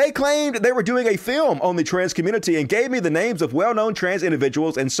 They claimed they were doing a film on the trans community and gave me the names of well-known trans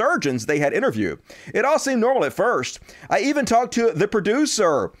individuals and surgeons they had interviewed. It all seemed normal at first. I even talked to the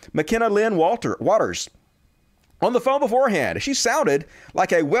producer, McKenna Lynn Waters, on the phone beforehand. She sounded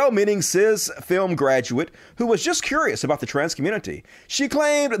like a well-meaning cis film graduate who was just curious about the trans community. She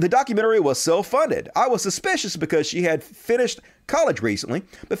claimed the documentary was self-funded. I was suspicious because she had finished college recently,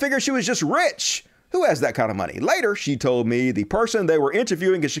 but figured she was just rich. Who has that kind of money? Later, she told me the person they were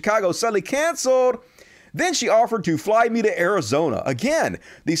interviewing in Chicago suddenly canceled. Then she offered to fly me to Arizona. Again,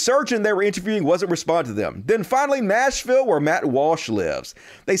 the surgeon they were interviewing wasn't responding to them. Then finally, Nashville, where Matt Walsh lives.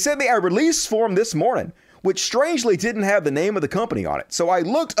 They sent me a release form this morning, which strangely didn't have the name of the company on it. So I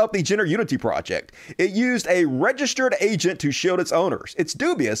looked up the Gender Unity Project. It used a registered agent to shield its owners. It's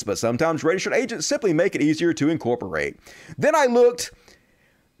dubious, but sometimes registered agents simply make it easier to incorporate. Then I looked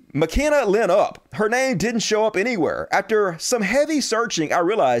McKenna Lynn up. Her name didn't show up anywhere. After some heavy searching, I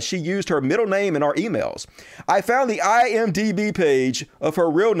realized she used her middle name in our emails. I found the IMDb page of her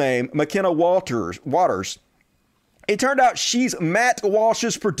real name, McKenna Waters. It turned out she's Matt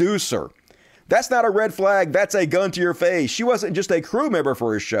Walsh's producer. That's not a red flag. That's a gun to your face. She wasn't just a crew member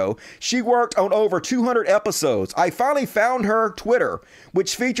for his show. She worked on over 200 episodes. I finally found her Twitter,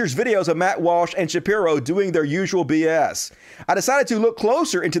 which features videos of Matt Walsh and Shapiro doing their usual BS. I decided to look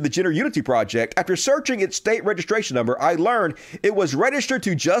closer into the Gender Unity Project. After searching its state registration number, I learned it was registered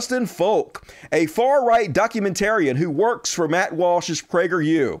to Justin Folk, a far-right documentarian who works for Matt Walsh's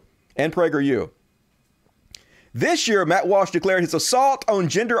PragerU. This year, Matt Walsh declared his assault on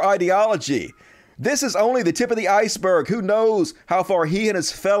gender ideology. This is only the tip of the iceberg. Who knows how far he and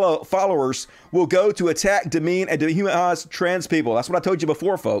his fellow followers will go to attack, demean, and dehumanize trans people. That's what I told you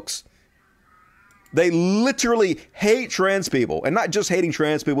before, folks. They literally hate trans people. And not just hating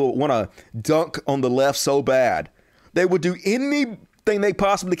trans people, want to dunk on the left so bad. They would do anything they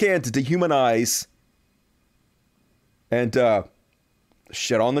possibly can to dehumanize and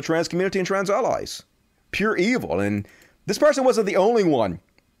shit on the trans community and trans allies. Pure evil. And this person wasn't the only one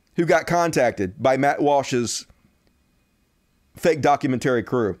who got contacted by Matt Walsh's fake documentary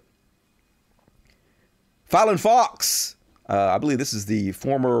crew. Fallon Fox, I believe this is the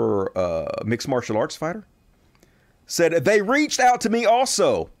former mixed martial arts fighter, said they reached out to me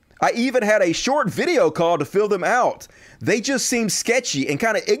also. I even had a short video call to fill them out. They just seemed sketchy and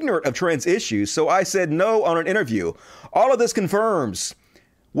kind of ignorant of trans issues, so I said no on an interview. All of this confirms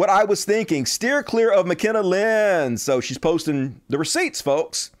what I was thinking. Steer clear of McKenna Lynn. So she's posting the receipts,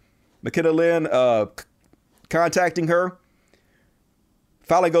 folks. McKenna Lynn contacting her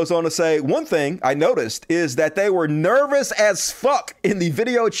Fallon goes on to say, one thing I noticed is that they were nervous as fuck in the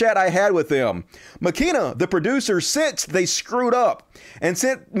video chat I had with them. Makina, the producer, sensed they screwed up and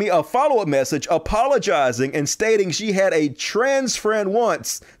sent me a follow-up message apologizing and stating she had a trans friend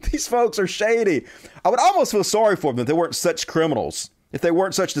once. These folks are shady. I would almost feel sorry for them if they weren't such criminals, if they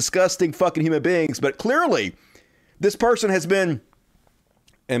weren't such disgusting fucking human beings. But clearly, this person has been,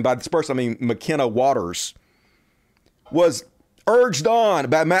 and by this person I mean McKenna Waters, was urged on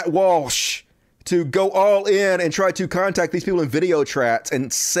by Matt Walsh to go all in and try to contact these people in video chats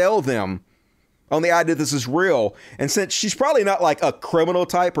and sell them on the idea this is real. And since she's probably not like a criminal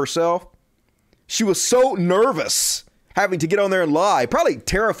type herself, she was so nervous having to get on there and lie, probably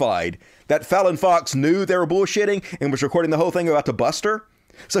terrified that Fallon Fox knew they were bullshitting and was recording the whole thing about to bust her.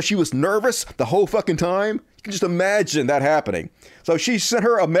 So she was nervous the whole fucking time. You can just imagine that happening. So she sent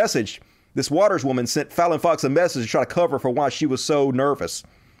her a message. This Waters woman sent Fallon Fox a message to try to cover for why she was so nervous.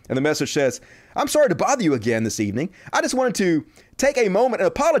 And the message says, I'm sorry to bother you again this evening. I just wanted to take a moment and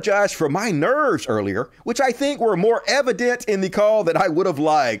apologize for my nerves earlier, which I think were more evident in the call than I would have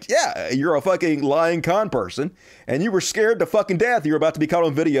liked. Yeah, you're a fucking lying con person, and you were scared to fucking death you were about to be caught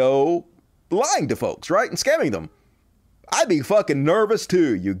on video lying to folks, right? And scamming them. I'd be fucking nervous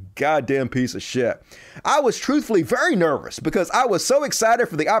too, you goddamn piece of shit. I was truthfully very nervous because I was so excited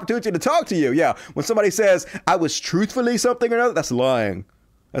for the opportunity to talk to you. Yeah, when somebody says I was truthfully something or another, that's lying.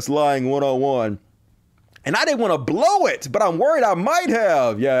 That's lying 101. And I didn't want to blow it, but I'm worried I might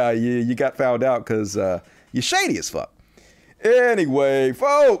have. Yeah, you got found out because you're shady as fuck. Anyway,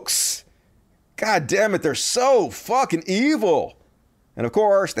 folks, god damn it, they're so fucking evil. And of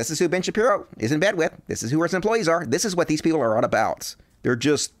course, this is who Ben Shapiro is in bed with. This is who his employees are. This is what these people are on about. They're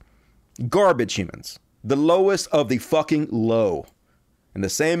just garbage humans. The lowest of the fucking low. And the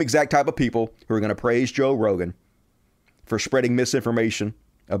same exact type of people who are going to praise Joe Rogan for spreading misinformation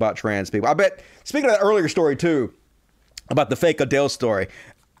about trans people. I bet, speaking of that earlier story too, about the fake Adele story,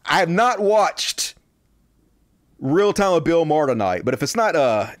 I have not watched Real Time with Bill Maher tonight, but if it's not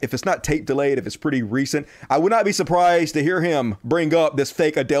tape delayed, if it's pretty recent, I would not be surprised to hear him bring up this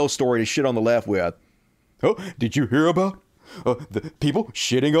fake Adele story to shit on the left with. Oh, did you hear about the people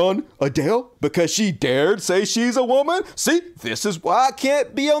shitting on Adele because she dared say she's a woman? See, this is why I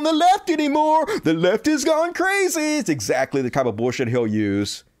can't be on the left anymore. The left has gone crazy. It's exactly the type of bullshit he'll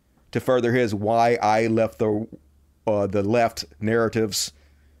use to further his why I left the left narratives.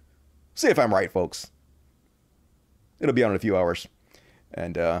 See if I'm right, folks. It'll be on in a few hours.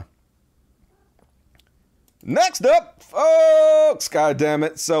 And next up, folks, god damn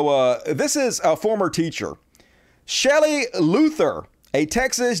it. So this is a former teacher, Shelley Luther, a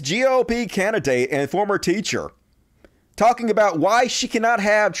Texas GOP candidate and former teacher, talking about why she cannot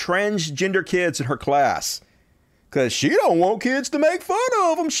have transgender kids in her class. Because she don't want kids to make fun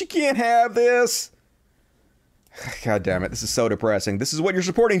of them. She can't have this. God damn it. This is so depressing. This is what you're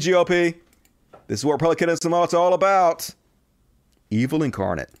supporting, GOP. This is what Republicanism is all about. Evil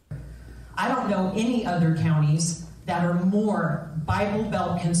incarnate. I don't know any other counties that are more Bible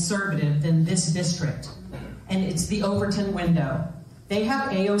Belt conservative than this district. And it's the Overton window. They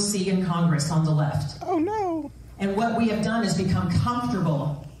have AOC in Congress on the left. Oh, no. And what we have done is become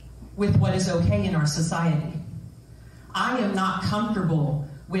comfortable with what is okay in our society. I am not comfortable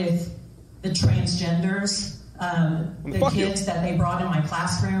with the transgenders, the kids that they brought in my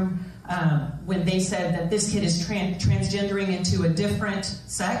classroom. When they said that this kid is transgendering into a different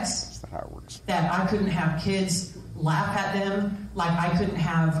sex, that's not how it works. That I couldn't have kids laugh at them like I couldn't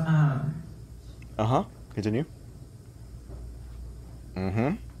have... Continue.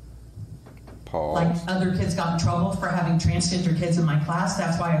 Pause. Like other kids got in trouble for having transgender kids in my class.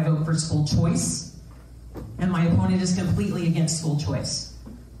 That's why I vote for school choice. And my opponent is completely against school choice.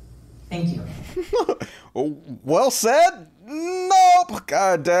 Thank you. Well said. Nope.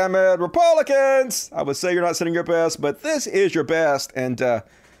 God damn it. Republicans. I would say you're not sending your best, but this is your best. And to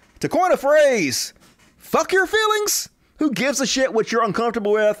coin a phrase, fuck your feelings. Who gives a shit what you're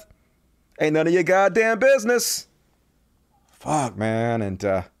uncomfortable with? Ain't none of your goddamn business. Fuck, man. And,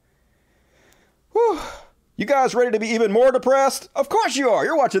 you guys ready to be even more depressed? Of course you are.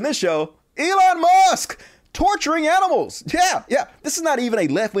 You're watching this show. Elon Musk torturing animals. Yeah. This is not even a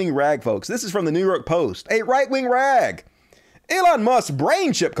left-wing rag, folks. This is from the New York Post, a right-wing rag. Elon Musk's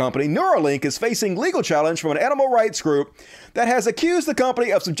brain chip company, Neuralink, is facing legal challenge from an animal rights group that has accused the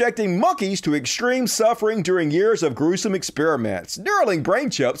company of subjecting monkeys to extreme suffering during years of gruesome experiments. Neuralink brain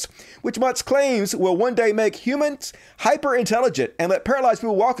chips, which Musk claims will one day make humans hyper-intelligent and let paralyzed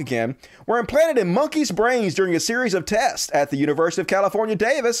people walk again, were implanted in monkeys' brains during a series of tests at the University of California,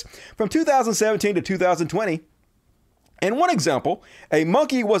 Davis from 2017 to 2020. In one example, a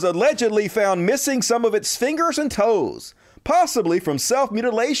monkey was allegedly found missing some of its fingers and toes, possibly from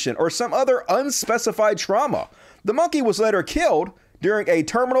self-mutilation or some other unspecified trauma. The monkey was later killed during a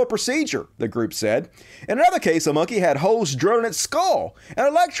terminal procedure, the group said. In another case, a monkey had holes drilled in its skull and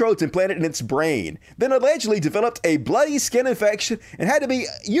electrodes implanted in its brain, then allegedly developed a bloody skin infection and had to be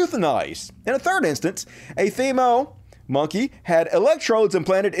euthanized. In a third instance, a female monkey had electrodes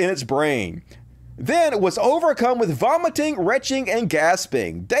implanted in its brain, then was overcome with vomiting, retching, and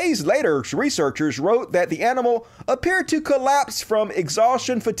gasping. Days later, researchers wrote that the animal appeared to collapse from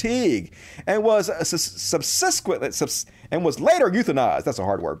exhaustion fatigue and was later euthanized. That's a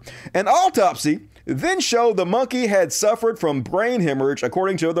hard word. An autopsy then showed the monkey had suffered from brain hemorrhage,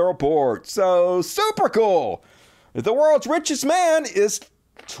 according to the report. So, super cool. The world's richest man is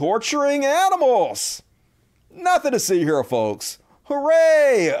torturing animals. Nothing to see here, folks.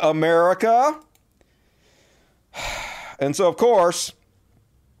 Hooray, America. And so, of course,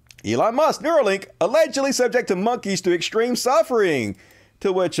 Elon Musk, Neuralink, allegedly subject to monkeys to extreme suffering.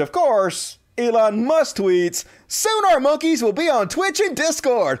 To which, of course, Elon Musk tweets, "Soon our monkeys will be on Twitch and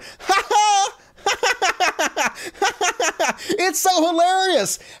Discord." It's so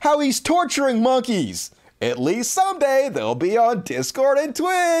hilarious how he's torturing monkeys. At least someday they'll be on Discord and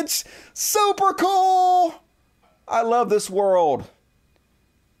Twitch. Super cool. I love this world.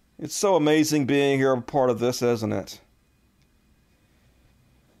 It's so amazing being here, a part of this, isn't it?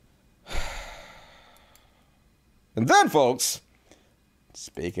 And then, folks,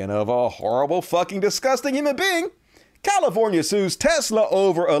 speaking of a horrible, fucking disgusting human being, California sues Tesla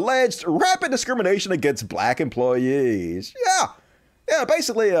over alleged rapid discrimination against black employees. Yeah,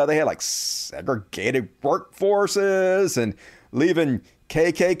 basically, they had like segregated workforces and leaving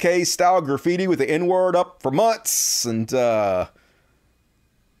KKK-style graffiti with the N-word up for months and,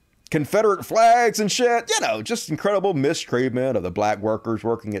 Confederate flags and shit, just incredible mistreatment of the black workers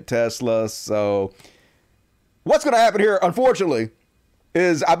working at Tesla. So what's going to happen here, unfortunately,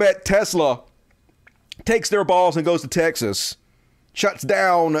 is I bet Tesla takes their balls and goes to Texas, shuts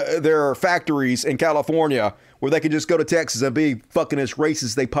down their factories in California where they can just go to Texas and be fucking as racist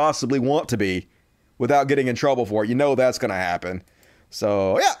as they possibly want to be without getting in trouble for it. That's going to happen.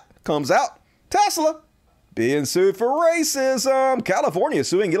 So yeah, comes out. Tesla being sued for racism. California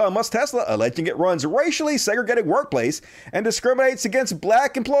suing Elon Musk Tesla, alleging it runs a racially segregated workplace and discriminates against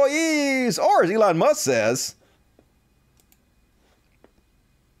black employees. Or as Elon Musk says,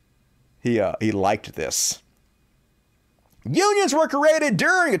 he liked this. Unions were created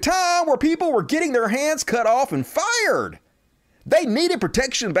during a time where people were getting their hands cut off and fired. They needed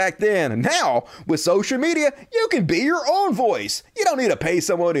protection back then, and now, with social media, you can be your own voice. You don't need to pay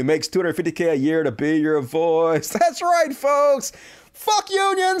someone who makes $250K a year to be your voice. That's right, folks. Fuck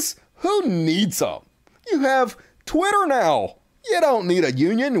unions. Who needs them? You have Twitter now. You don't need a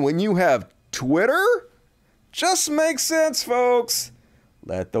union when you have Twitter. Just makes sense, folks.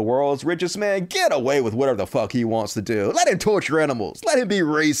 Let the world's richest man get away with whatever the fuck he wants to do. Let him torture animals. Let him be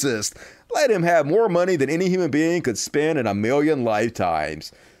racist. Let him have more money than any human being could spend in a million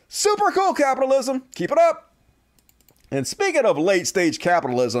lifetimes. Super cool capitalism. Keep it up. And speaking of late stage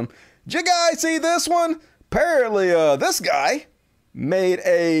capitalism, did you guys see this one? Apparently, this guy made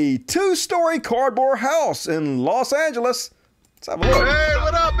a 2-story cardboard house in Los Angeles. Let's have a look. Hey,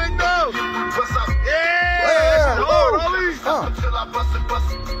 what up, big dog? What's up? Yeah,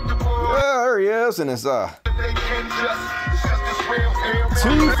 there he is, and it's 2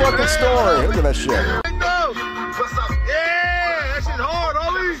 fucking story. Look at that shit. Big dog. What's up? Yeah, that shit's hard,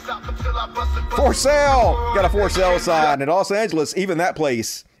 homie. For sale. Got a for sale sign in Los Angeles. Even that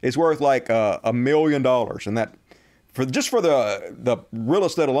place is worth like $1 million, and that for the real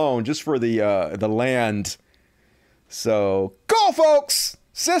estate alone, just for the land. So cool, folks.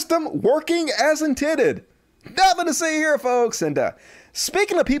 System working as intended. Nothing to see here, folks. And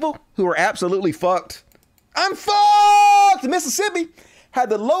speaking of people who are absolutely fucked, I'm fucked. Mississippi had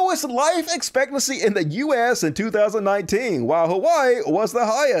the lowest life expectancy in the U.S. in 2019, while Hawaii was the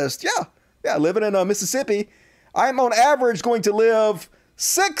highest. Yeah, living in Mississippi, I'm on average going to live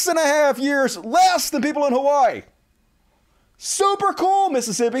 6.5 years less than people in Hawaii. Super cool,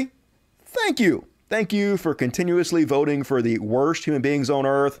 Mississippi. Thank you. Thank you for continuously voting for the worst human beings on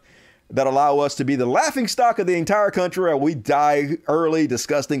earth that allow us to be the laughingstock of the entire country while we die early,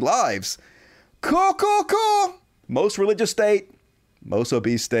 disgusting lives. Cool, cool, cool. Most religious state, most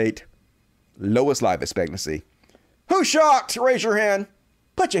obese state, lowest life expectancy. Who's shocked? Raise your hand.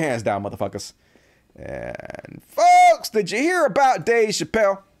 Put your hands down, motherfuckers. And folks, did you hear about Dave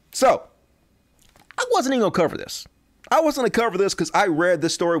Chappelle? So, I wasn't even going to cover this. I wasn't going to cover this because I read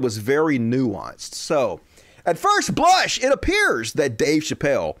this story was very nuanced. So, At first blush, it appears that Dave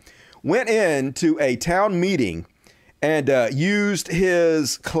Chappelle went into a town meeting and used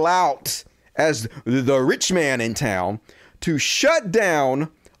his clout as the rich man in town to shut down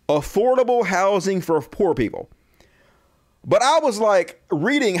affordable housing for poor people. But I was like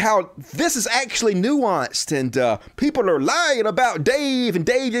reading how this is actually nuanced and people are lying about Dave and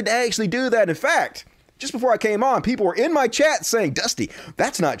Dave didn't actually do that. In fact, just before I came on, people were in my chat saying, Dusty,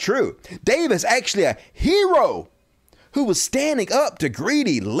 that's not true. Dave is actually a hero who was standing up to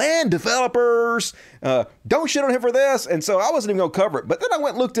greedy land developers. Don't shit on him for this. And so I wasn't even going to cover it. But then I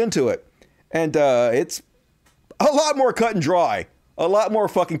went and looked into it. And it's a lot more cut and dry. A lot more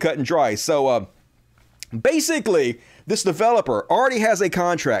fucking cut and dry. So basically, this developer already has a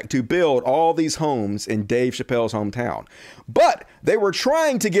contract to build all these homes in Dave Chappelle's hometown. But they were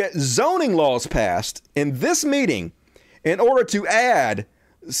trying to get zoning laws passed in this meeting in order to add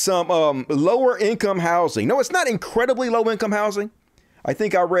some lower income housing. No, it's not incredibly low income housing. I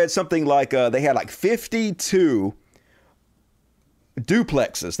think I read something like they had like 52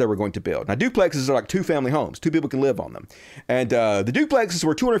 duplexes they were going to build. Now, duplexes are like 2 family homes. 2 people can live on them. And the duplexes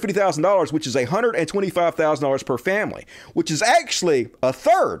were $250,000, which is $125,000 per family, which is actually a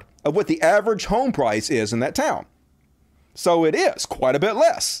third of what the average home price is in that town. So it is quite a bit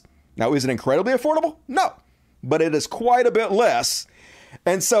less. Now, is it incredibly affordable? No, but it is quite a bit less.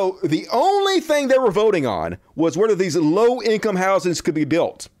 And so the only thing they were voting on was whether these low income housings could be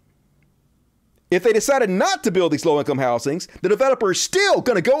built. If they decided not to build these low-income housings, the developer is still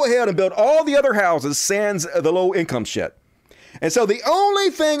going to go ahead and build all the other houses sans the low-income shit. And so the only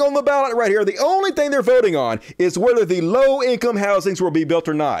thing on the ballot right here, the only thing they're voting on is whether the low-income housings will be built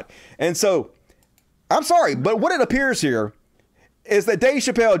or not. And so, I'm sorry, but what it appears here is that Dave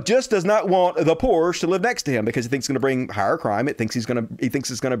Chappelle just does not want the poor to live next to him because he thinks it's going to bring higher crime. He thinks it's going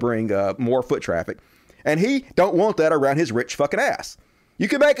to bring more foot traffic. And he don't want that around his rich fucking ass. You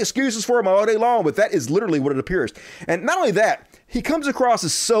can make excuses for him all day long, but that is literally what it appears. And not only that, he comes across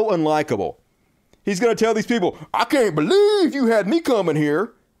as so unlikable. He's going to tell these people, I can't believe you had me coming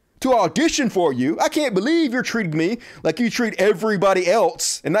here to audition for you. I can't believe you're treating me like you treat everybody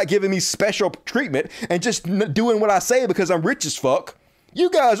else and not giving me special treatment and just doing what I say because I'm rich as fuck. You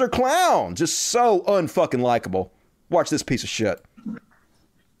guys are clowns. Just so unfucking likable. Watch this piece of shit.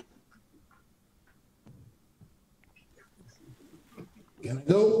 Can I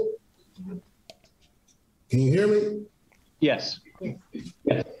go? Can you hear me? Yes.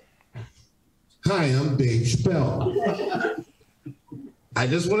 Yes. Hi, I'm Dave Chappelle. I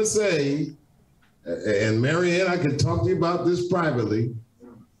just want to say, and Marianne, I can talk to you about this privately.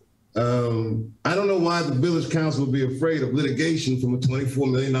 I don't know why the Village Council would be afraid of litigation from a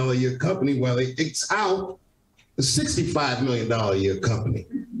 $24 million a year company while they X out a $65 million a year company.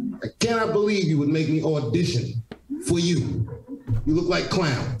 I cannot believe you would make me audition for you. You look like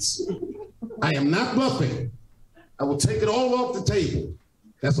clowns. I am not bluffing. I will take it all off the table.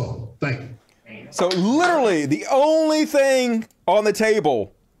 That's all. Thank you. So literally the only thing on the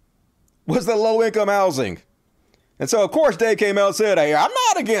table was the low income housing. And so of course Dave came out and said, hey, I'm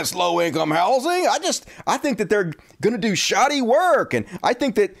not against low income housing. I think that they're going to do shoddy work. And I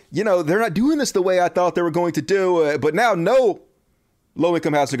think that, they're not doing this the way I thought they were going to do. But now no low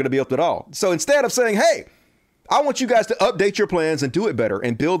income housing are going to be built at all. So instead of saying, hey, I want you guys to update your plans and do it better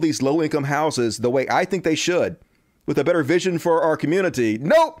and build these low-income houses the way I think they should with a better vision for our community.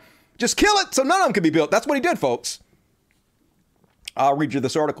 Nope. Just kill it so none of them can be built. That's what he did, folks. I'll read you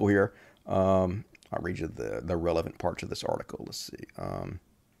this article here. I'll read you the relevant parts of this article. Let's see.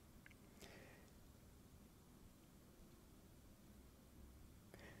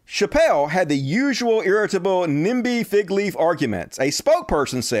 Chappelle had the usual irritable NIMBY fig leaf arguments. A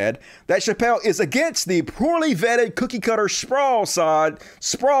spokesperson said that Chappelle is against the poorly vetted cookie-cutter sprawl-style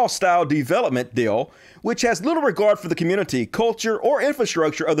development deal, which has little regard for the community, culture, or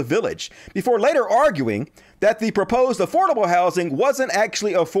infrastructure of the village, before later arguing that the proposed affordable housing wasn't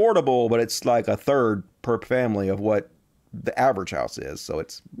actually affordable, but it's like a third per family of what the average house is, so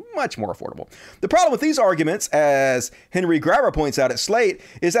it's much more affordable. The problem with these arguments, as Henry Grabber points out at Slate,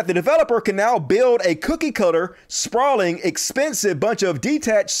 is that the developer can now build a cookie-cutter, sprawling, expensive bunch of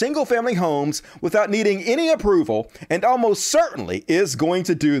detached single-family homes without needing any approval, and almost certainly is going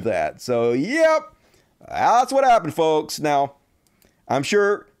to do that. So, yep, that's what happened, folks. Now, I'm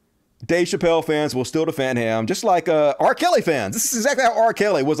sure Dave Chappelle fans will still defend him, just like R. Kelly fans. This is exactly how R.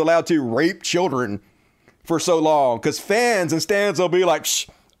 Kelly was allowed to rape children for so long, because fans and stands will be like, shh,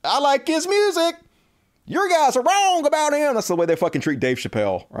 I like his music. You guys are wrong about him. That's the way they fucking treat Dave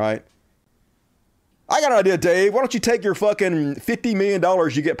Chappelle, right? I got an idea, Dave. Why don't you take your fucking $50 million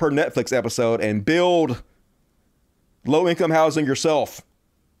you get per Netflix episode and build low-income housing yourself.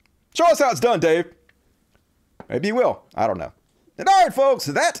 Show us how it's done, Dave. Maybe you will. I don't know. And all right, folks,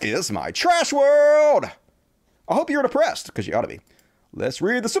 that is my trash world. I hope you're depressed, because you ought to be. Let's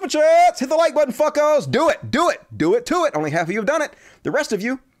read the super chats. Hit the like button, fuckos. Do it. Do it. Do it to it. Only half of you have done it. The rest of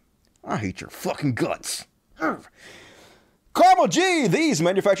you, I hate your fucking guts. Carmel G, these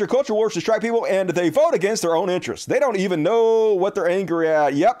manufactured culture wars distract people and they vote against their own interests. They don't even know what they're angry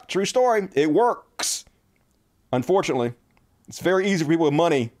at. Yep, true story. It works. Unfortunately, it's very easy for people with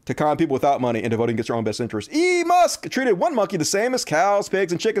money to con people without money into voting against their own best interests. E. Musk treated one monkey the same as cows,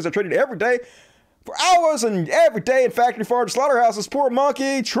 pigs, and chickens are treated every day for hours and every day in factory farms, slaughterhouses. Poor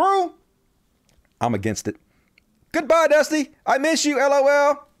monkey. True. I'm against it. Goodbye, Dusty. I miss you,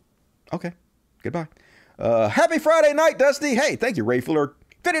 LOL. Okay, goodbye. Happy Friday night, Dusty. Hey, thank you, Ray Fuller.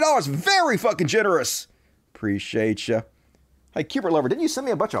 $50, very fucking generous. Appreciate you. Hey, Cupid Lover, didn't you send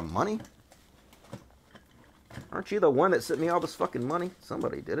me a bunch of money? Aren't you the one that sent me all this fucking money?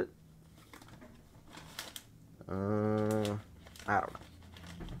 Somebody did it. I don't know.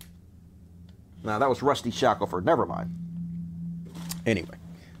 No, that was Rusty Shackelford. Never mind. Anyway.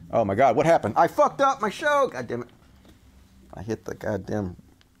 Oh my God, what happened? I fucked up my show. God damn it. I hit the goddamn...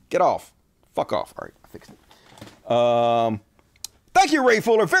 Get off. Fuck off. All right, I fixed it. Thank you, Ray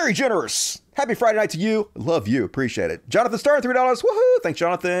Fuller. Very generous. Happy Friday night to you. Love you. Appreciate it. Jonathan Starr, $3. Woohoo. Thanks,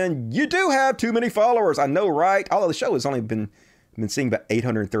 Jonathan. You do have too many followers. I know, right? Although the show has only been seeing about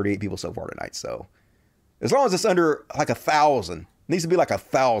 838 people so far tonight. So as long as it's under like 1,000, it needs to be like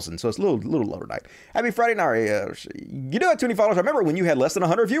 1,000. So it's a little low tonight. Happy Friday night. You do have too many followers. I remember when you had less than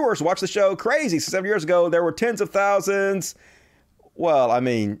 100 viewers watch the show. Crazy. 7 years ago, there were tens of thousands. Well, I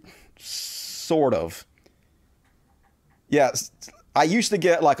mean... Sort of. Yeah, I used to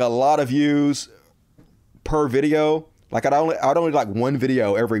get like a lot of views per video. Like I'd only like one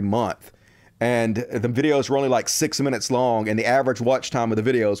video every month. And the videos were only like 6 minutes long. And the average watch time of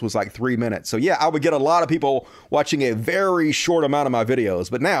the videos was like 3 minutes. So yeah, I would get a lot of people watching a very short amount of my videos.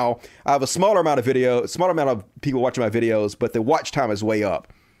 But now I have a smaller amount of people watching my videos, but the watch time is way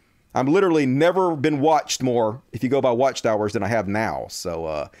up. I've literally never been watched more, if you go by watch hours, than I have now.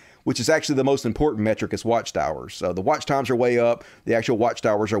 So, which is actually the most important metric is watch hours. So the watch times are way up. The actual watch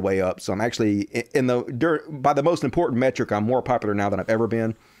hours are way up. So I'm actually by the most important metric, I'm more popular now than I've ever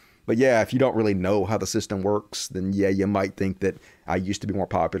been. But yeah, if you don't really know how the system works, then yeah, you might think that I used to be more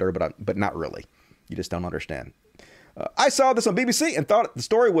popular, but not really. You just don't understand. I saw this on BBC and thought the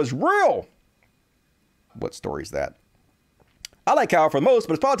story was real. What story is that? I like Kyle for the most,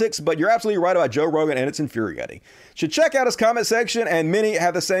 but it's politics, but you're absolutely right about Joe Rogan, and it's infuriating. Should check out his comment section, and many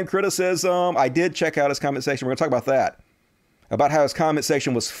have the same criticism. I did check out his comment section. We're going to talk about that. About how his comment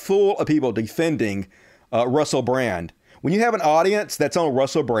section was full of people defending Russell Brand. When you have an audience that's on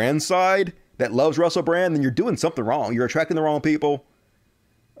Russell Brand's side, that loves Russell Brand, then you're doing something wrong. You're attracting the wrong people.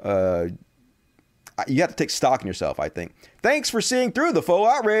 You have to take stock in yourself, I think. Thanks for seeing through the faux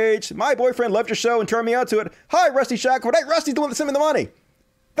outrage. My boyfriend loved your show and turned me on to it. Hi, Rusty Shackelford. Hey, Rusty's the one that sent me the money.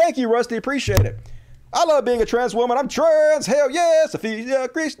 Thank you, Rusty. Appreciate it. I love being a trans woman. I'm trans. Hell yes. Being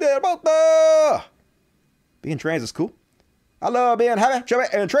trans is cool. I love being happy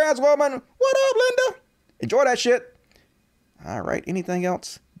and trans woman. What up, Linda? Enjoy that shit. All right. Anything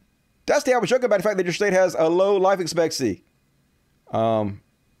else? Dusty, I was joking about the fact that your state has a low life expectancy.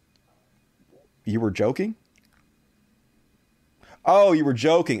 You were joking? Oh, you were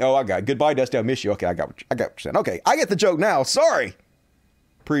joking. Oh, I got it. Goodbye, Dusty. I miss you. Okay, I got what you're saying. Okay, I get the joke now. Sorry.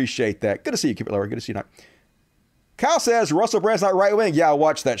 Appreciate that. Good to see you, Cupid Lover. Good to see you tonight. Kyle says Russell Brand's not right wing. Yeah, I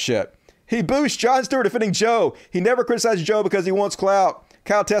watched that shit. He boosts Jon Stewart defending Joe. He never criticizes Joe because he wants clout.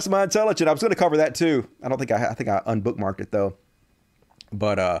 Kyle tests my intelligence. I was going to cover that too. I think I unbookmarked it though.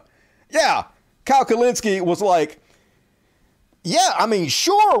 But yeah, Kyle Kulinski was like, yeah, I mean,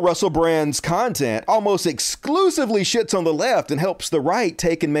 sure, Russell Brand's content almost exclusively shits on the left and helps the right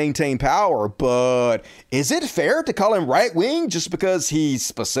take and maintain power, but is it fair to call him right-wing just because he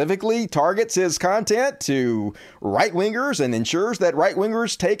specifically targets his content to right-wingers and ensures that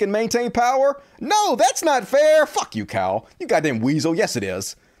right-wingers take and maintain power? No, that's not fair. Fuck you, Kyle. You goddamn weasel. Yes, it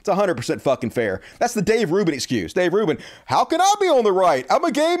is. It's 100% fucking fair. That's the Dave Rubin excuse. Dave Rubin, how can I be on the right? I'm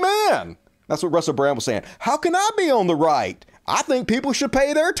a gay man. That's what Russell Brand was saying. How can I be on the right? I think people should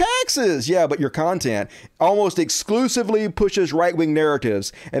pay their taxes. Yeah, but your content almost exclusively pushes right-wing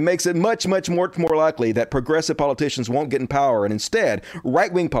narratives and makes it much, much more likely that progressive politicians won't get in power. And instead,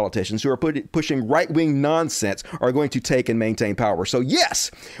 right-wing politicians who are pushing right-wing nonsense are going to take and maintain power. So yes,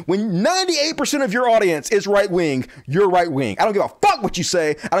 when 98% of your audience is right-wing, you're right-wing. I don't give a fuck what you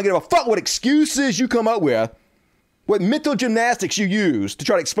say. I don't give a fuck what excuses you come up with, what mental gymnastics you use to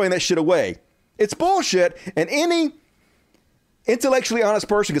try to explain that shit away. It's bullshit, and any intellectually honest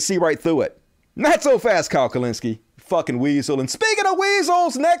person could see right through it. Not so fast, Kyle Kulinski. Fucking weasel. And speaking of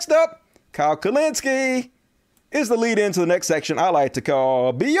weasels, next up, Kyle Kulinski is the lead into the next section I like to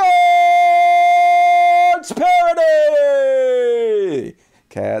call Beyond Parody.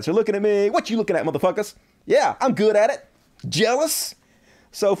 Cats are looking at me. What you looking at, motherfuckers? Yeah, I'm good at it. Jealous?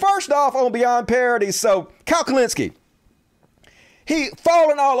 So first off on Beyond Parody, so Kyle Kulinski, he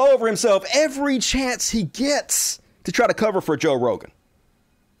falling all over himself every chance he gets to try to cover for Joe Rogan.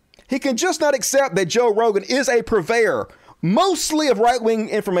 He can just not accept that Joe Rogan is a purveyor, mostly of right-wing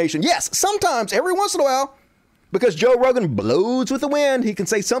information. Yes, sometimes, every once in a while, because Joe Rogan blows with the wind, he can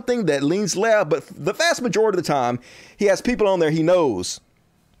say something that leans left, but the vast majority of the time, he has people on there he knows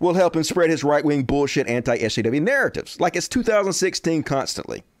will help him spread his right-wing bullshit anti-SJW narratives, like it's 2016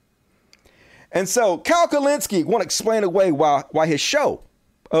 constantly. And so Kyle Kulinski want to explain away why his show,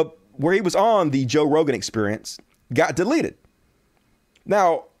 where he was on the Joe Rogan Experience, got deleted.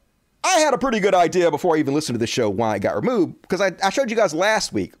 Now, I had a pretty good idea before I even listened to the show why it got removed, because I showed you guys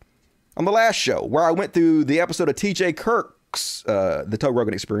last week on the last show where I went through the episode of TJ Kirk's the Joe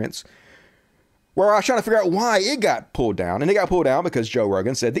Rogan Experience, where I was trying to figure out why it got pulled down. And it got pulled down because Joe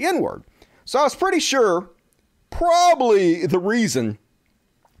Rogan said the N-word. So I was pretty sure probably the reason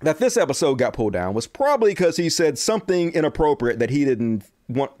that this episode got pulled down was probably because he said something inappropriate that he didn't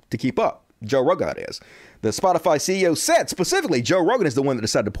want to keep up. Joe Rogan, that is. The Spotify CEO said specifically Joe Rogan is the one that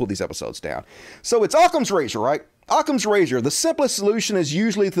decided to pull these episodes down. So it's Occam's razor, right? Occam's razor. The simplest solution is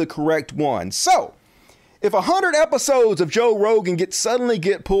usually the correct one. So if 100 episodes of Joe Rogan suddenly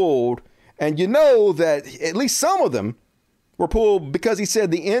get pulled, and you know that at least some of them were pulled because he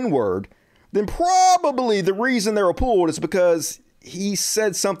said the N-word, then probably the reason they were pulled is because he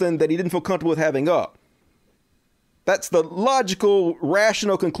said something that he didn't feel comfortable with having up. That's the logical,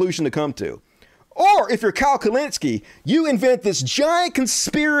 rational conclusion to come to. Or if you're Kyle Kulinski, you invent this giant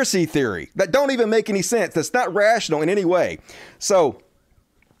conspiracy theory that don't even make any sense, that's not rational in any way. So,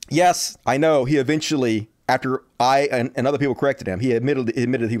 yes, I know he eventually, after I and other people corrected him, he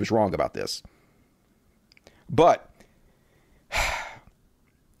admitted he was wrong about this. But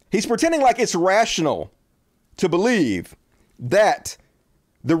he's pretending like it's rational to believe that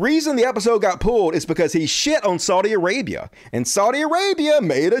the reason the episode got pulled is because he shit on Saudi Arabia. And Saudi Arabia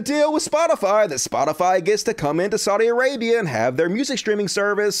made a deal with Spotify that Spotify gets to come into Saudi Arabia and have their music streaming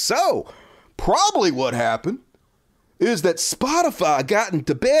service. So probably what happened is that Spotify got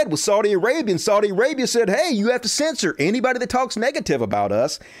into bed with Saudi Arabia, and Saudi Arabia said, hey, you have to censor anybody that talks negative about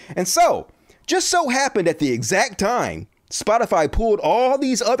us. And so just so happened at the exact time Spotify pulled all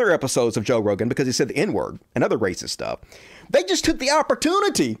these other episodes of Joe Rogan because he said the N-word and other racist stuff. They just took the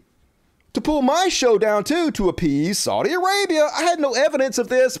opportunity to pull my show down too, to appease Saudi Arabia. I had no evidence of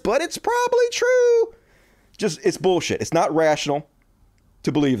this, but it's probably true. It's bullshit. It's not rational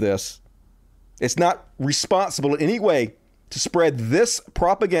to believe this. It's not responsible in any way to spread this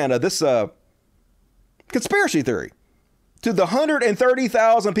propaganda, this conspiracy theory to the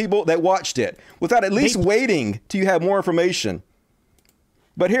 130,000 people that watched it without at least waiting till you have more information.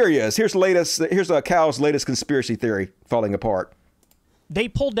 But here he is. Here's Cal's latest conspiracy theory falling apart. They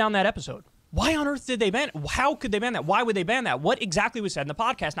pulled down that episode. Why on earth did they ban it? How could they ban that? Why would they ban that? What exactly was said in the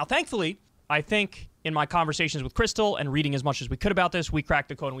podcast? Now, thankfully, I think in my conversations with Crystal and reading as much as we could about this, we cracked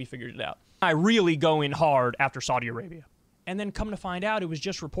the code and we figured it out. I really go in hard after Saudi Arabia. And then come to find out, it was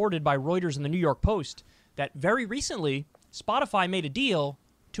just reported by Reuters and the New York Post that very recently, Spotify made a deal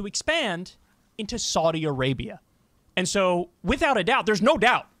to expand into Saudi Arabia. And so, without a doubt, there's no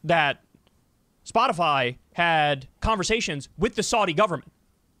doubt that Spotify had conversations with the Saudi government.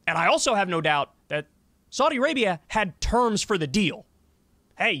 And I also have no doubt that Saudi Arabia had terms for the deal.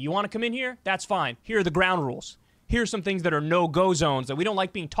 Hey, you want to come in here? That's fine. Here are the ground rules. Here's some things that are no-go zones that we don't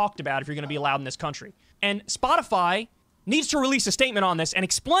like being talked about if you're going to be allowed in this country. And Spotify needs to release a statement on this and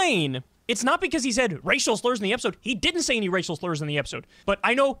explain it's not because he said racial slurs in the episode. He didn't say any racial slurs in the episode. But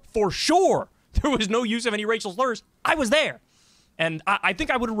I know for sure there was no use of any racial slurs. I was there. And I think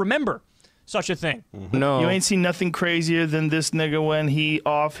I would remember such a thing. No. You ain't seen nothing crazier than this nigga when he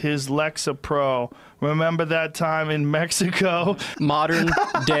off his Lexapro. Remember that time in Mexico? Modern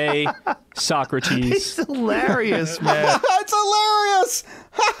day Socrates. It's hilarious, man. It's hilarious.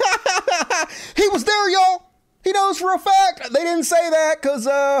 He was there, y'all. He knows for a fact. They didn't say that because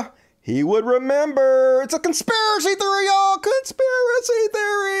he would remember. It's a conspiracy theory, y'all. Conspiracy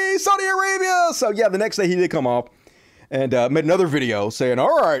theory. Saudi Arabia. So, yeah, the next day he did come off and made another video saying,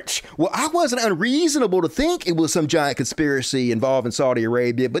 all right, well, I wasn't unreasonable to think it was some giant conspiracy involving Saudi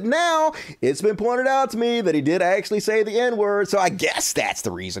Arabia, but now it's been pointed out to me that he did actually say the N-word, so I guess that's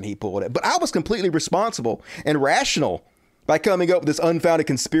the reason he pulled it. But I was completely responsible and rational by coming up with this unfounded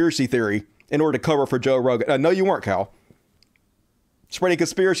conspiracy theory in order to cover for Joe Rogan. No, you weren't, Cal. Spreading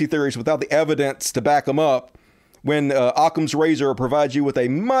conspiracy theories without the evidence to back them up when Occam's razor provides you with a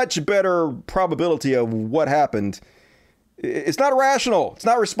much better probability of what happened. It's not rational. It's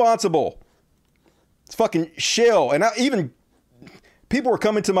not responsible. It's fucking shill. And even people were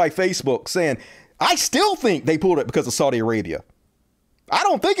coming to my Facebook saying, I still think they pulled it because of Saudi Arabia. I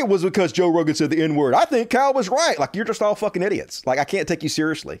don't think it was because Joe Rogan said the N-word. I think Cal was right. Like, you're just all fucking idiots. Like, I can't take you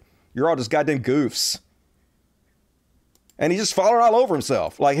seriously. You're all just goddamn goofs. And he's just falling all over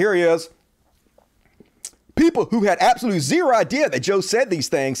himself. Like, here he is. People who had absolutely zero idea that Joe said these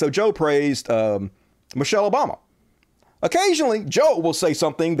things. So Joe praised Michelle Obama. Occasionally, Joe will say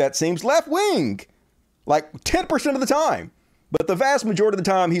something that seems left-wing, like 10% of the time. But the vast majority of the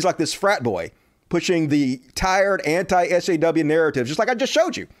time, he's like this frat boy pushing the tired anti-SAW narrative, just like I just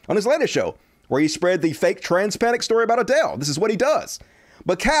showed you on his latest show, where he spread the fake trans panic story about Adele. This is what he does.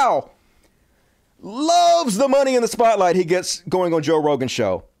 But Cal loves the money in the spotlight he gets going on Joe Rogan's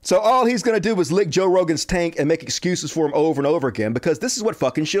show. So all he's going to do is lick Joe Rogan's tank and make excuses for him over and over again, because this is what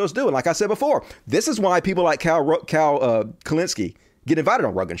fucking shills do. And like I said before, this is why people like Cal Kalinske get invited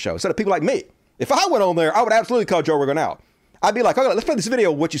on Rogan's show instead of people like me. If I went on there, I would absolutely call Joe Rogan out. I'd be like, okay, let's play this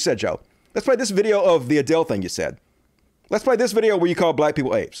video of what you said, Joe. Let's play this video of the Adele thing you said. Let's play this video where you call black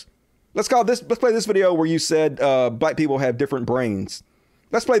people apes. Let's play this video where you said black people have different brains.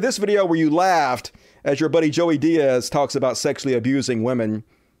 Let's play this video where you laughed as your buddy Joey Diaz talks about sexually abusing women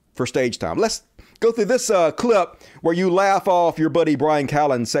for stage time. Let's go through this clip where you laugh off your buddy Brian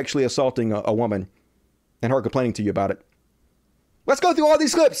Callen sexually assaulting a woman and her complaining to you about it. Let's go through all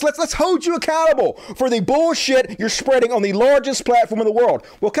these clips. Let's hold you accountable for the bullshit you're spreading on the largest platform in the world.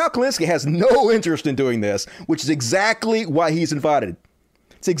 Well, Cal Kalinske has no interest in doing this, which is exactly why he's invited.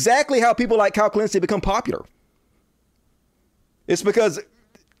 It's exactly how people like Cal Kalinske become popular. It's because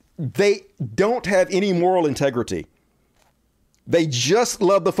they don't have any moral integrity. They just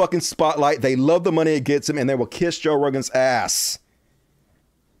love the fucking spotlight. They love the money it gets them, and they will kiss Joe Rogan's ass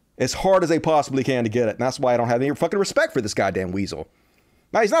as hard as they possibly can to get it. And that's why I don't have any fucking respect for this goddamn weasel.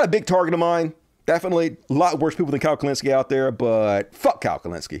 Now, he's not a big target of mine. Definitely a lot worse people than Cal Kalinske out there, but fuck Cal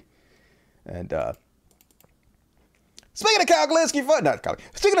Kalinske. And speaking of Cal Kalinske,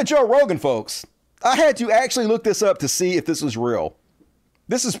 speaking of Joe Rogan, folks, I had to actually look this up to see if this was real.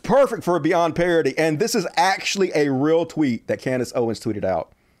 This is perfect for a Beyond Parody, and this is actually a real tweet that Candace Owens tweeted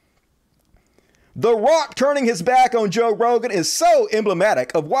out. The Rock turning his back on Joe Rogan is so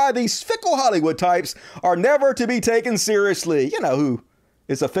emblematic of why these fickle Hollywood types are never to be taken seriously. You know who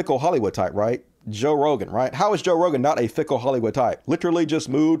is a fickle Hollywood type, right? Joe Rogan, right? How is Joe Rogan not a fickle Hollywood type? Literally just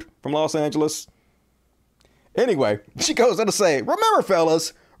moved from Los Angeles. Anyway, she goes on to say, remember,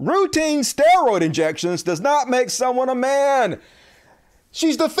 fellas, routine steroid injections does not make someone a man.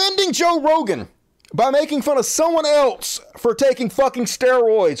 She's defending Joe Rogan by making fun of someone else for taking fucking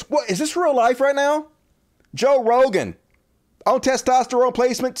steroids. What, is this real life right now? Joe Rogan on testosterone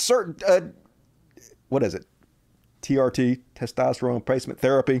placement, what is it? TRT, testosterone replacement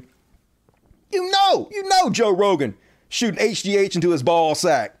therapy. You know Joe Rogan shooting HGH into his ball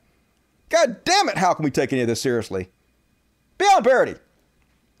sack. God damn it, how can we take any of this seriously? Beyond Parody.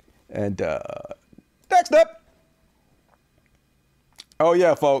 And next up. Oh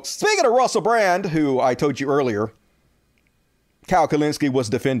yeah, folks. Speaking of Russell Brand, who I told you earlier, Cal Kalinske was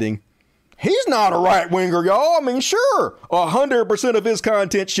defending. He's not a right-winger, y'all. I mean, sure, 100% of his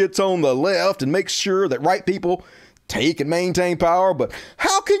content shits on the left and makes sure that right people take and maintain power, but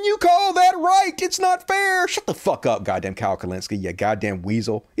how can you call that right? It's not fair. Shut the fuck up, goddamn Cal Kalinske, you goddamn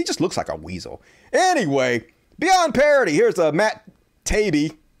weasel. He just looks like a weasel. Anyway, Beyond Parody. Here's a Matt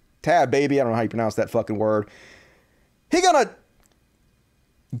Taibbi. Tab baby, I don't know how you pronounce that fucking word. He gonna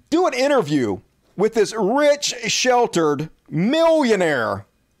do an interview with this rich, sheltered millionaire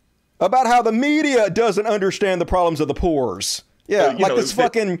about how the media doesn't understand the problems of the poors. Yeah, like this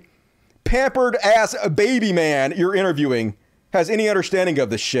fucking pampered ass baby man you're interviewing has any understanding of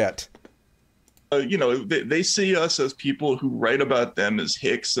this shit. They see us as people who write about them as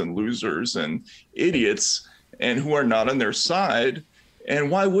hicks and losers and idiots and who are not on their side.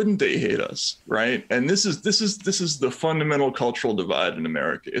 And why wouldn't they hate us, right? And this is the fundamental cultural divide in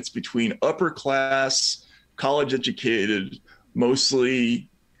America. It's between upper class, college educated, mostly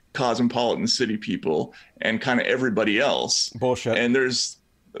cosmopolitan city people, and kind of everybody else. Bullshit. And there's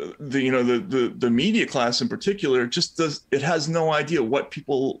the media class in particular it has no idea what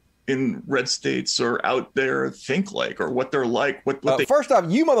people in red states or out there think like, or what they're like. First off,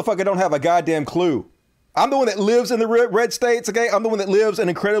 you motherfucker don't have a goddamn clue. I'm the one that lives in the red states, okay? I'm the one that lives in an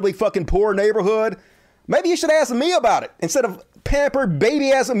incredibly fucking poor neighborhood. Maybe you should ask me about it instead of pampered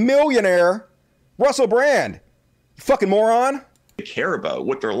baby-ass millionaire Russell Brand. You fucking moron. They care about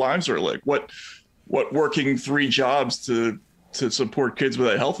what their lives are like, what working 3 jobs to support kids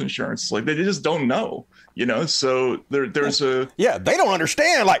without health insurance. Like, they just don't know, you know? So there's a... Yeah, they don't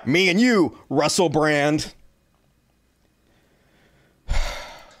understand, like me and you, Russell Brand.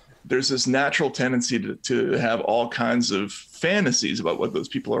 There's this natural tendency to have all kinds of fantasies about what those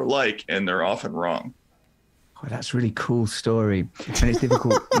people are like, and they're often wrong. Oh, that's a really cool story. And it's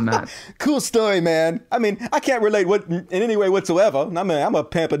difficult, Matt. Cool story, man. I mean, I can't relate in any way whatsoever. I mean, I'm a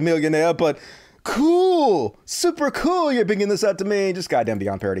pampered millionaire, but cool. Super cool you're bringing this up to me. Just goddamn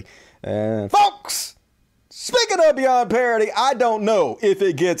Beyond Parody. Folks, speaking of Beyond Parody, I don't know if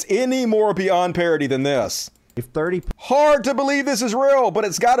it gets any more Beyond Parody than this. Hard to believe this is real, but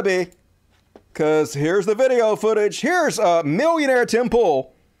it's got to be. Because here's the video footage. Here's millionaire Tim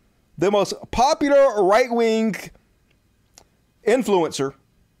Pool, the most popular right-wing influencer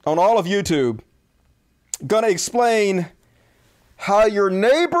on all of YouTube, gonna explain how your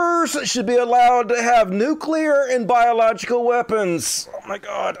neighbors should be allowed to have nuclear and biological weapons. Oh my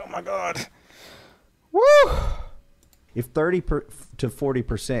God, oh my God. Woo! If 30 to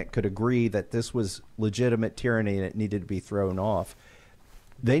 40% could agree that this was legitimate tyranny and it needed to be thrown off,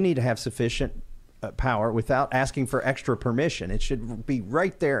 they need to have sufficient power without asking for extra permission. It should be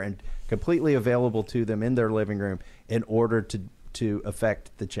right there and completely available to them in their living room in order to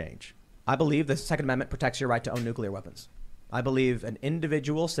affect the change. I believe the Second Amendment protects your right to own nuclear weapons. I believe an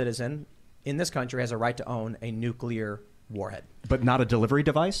individual citizen in this country has a right to own a nuclear warhead. But not a delivery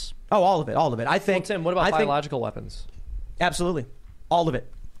device? Oh, all of it, all of it. I think. Well, Tim, what about biological weapons? Absolutely. All of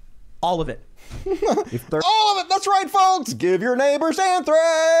it. All of it. All of it. That's right, folks. Give your neighbors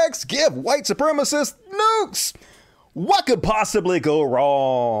anthrax. Give white supremacists nukes. What could possibly go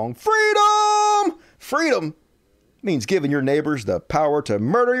wrong? Freedom. Freedom means giving your neighbors the power to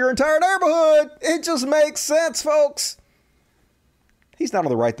murder your entire neighborhood. It just makes sense, folks. He's not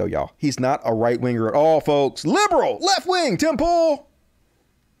on the right, though, y'all. He's not a right-winger at all, folks. Liberal, left-wing, Tim Pool.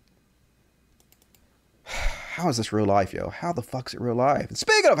 How is this real life, yo? How the fuck's it real life? And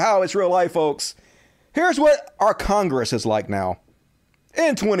speaking of how it's real life, folks, here's what our Congress is like now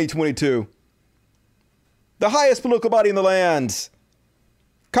in 2022. The highest political body in the land,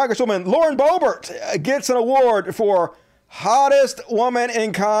 Congresswoman Lauren Boebert, gets an award for hottest woman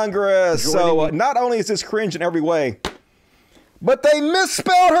in Congress. So not only is this cringe in every way, but they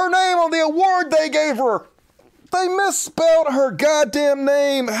misspelled her name on the award they gave her. They misspelled her goddamn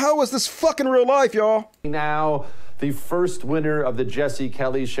name. How is this fucking real life, y'all? Now, the first winner of the Jesse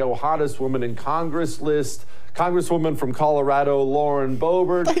Kelly Show Hottest Woman in Congress list, Congresswoman from Colorado, Lauren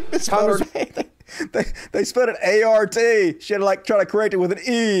Boebert. They spelled it A-R-T. She had to like try to correct it with an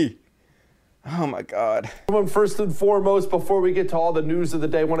E. Oh my God. First and foremost, before we get to all the news of the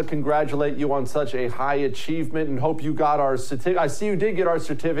day, I want to congratulate you on such a high achievement and hope you got our certificate. I see you did get our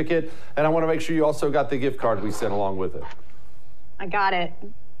certificate, and I want to make sure you also got the gift card we sent along with it. I got it.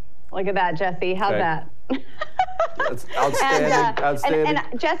 Look at that, Jesse. How's that? That's outstanding. Outstanding.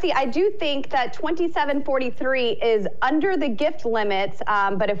 And Jesse, I do think that 2743 is under the gift limits,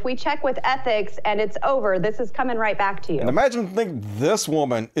 but if we check with ethics and it's over, this is coming right back to you. And imagine thinking this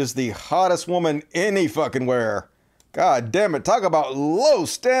woman is the hottest woman any fucking where. God damn it. Talk about low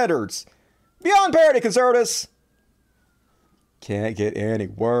standards. Beyond Parody, conservatives. Can't get any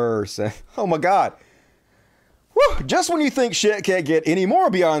worse. Oh my God. Whew, just when you think shit can't get any more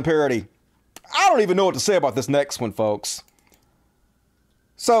beyond parody, I don't even know what to say about this next one, folks.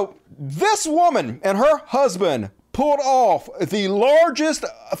 So, this woman and her husband pulled off the largest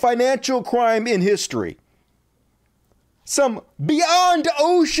financial crime in history. Some beyond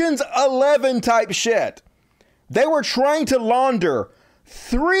Ocean's 11 type shit. They were trying to launder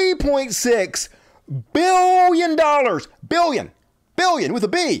 $3.6 billion, billion with a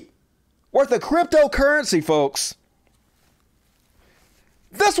B, worth of cryptocurrency, folks.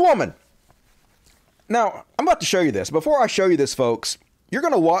 This woman. Now, I'm about to show you this. Before I show you this, folks, you're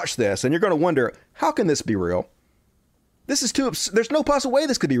going to watch this and you're going to wonder, how can this be real? This is too, there's no possible way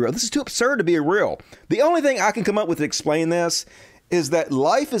this could be real. This is too absurd to be real. The only thing I can come up with to explain this is that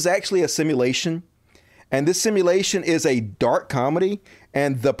life is actually a simulation. And this simulation is a dark comedy.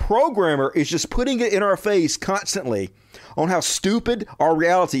 And the programmer is just putting it in our face constantly on how stupid our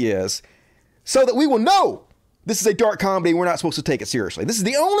reality is, so that we will know this is a dark comedy and we're not supposed to take it seriously. This is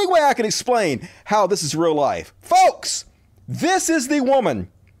the only way I can explain how this is real life. Folks, this is the woman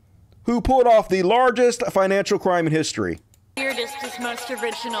who pulled off the largest financial crime in history. Weirdest is most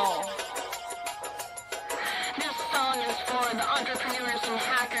original. This song is for the entrepreneurs and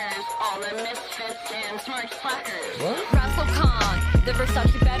hackers, all the misfits. What? Russell Khan, the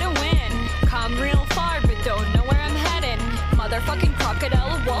Versace better win. Come real far, but don't know where I'm heading. Motherfucking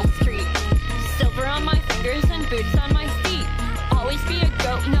crocodile of Wall Street. Silver on my fingers and boots on my feet. Always be a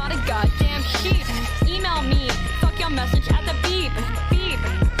goat, not a goddamn sheep. Email me, fuck your message at the beep. Beep,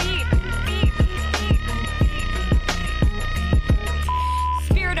 beep, beep, beep.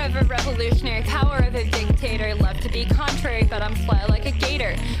 Spirit of a revolutionary, power of a dictator. Love to be contrary, but I'm fly like a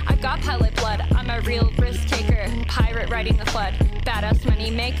gator. I've got pilot blood, I'm a real risk taker. Pirate riding the flood, badass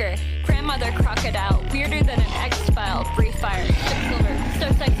money maker. Grandmother crocodile, weirder than an X-File. Brief fire, ship silver,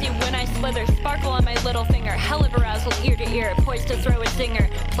 so sexy when I slither. Sparkle on my little finger, hell of arousal ear to ear. Poised to throw a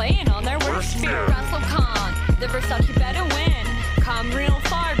zinger, playing on their worst fear. Russell Khan, the Versace better win. Come real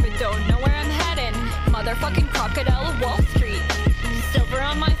far, but don't know where I'm heading. Motherfucking crocodile of Wall Street. Silver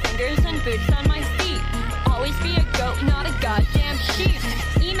on my fingers and boots on my feet. Always be a goat, not a goddamn sheep.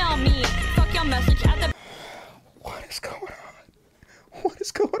 Email me, fuck your message at the... What is going on? What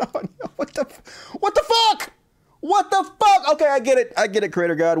is going on? What the fuck? What the fuck? Okay, I get it,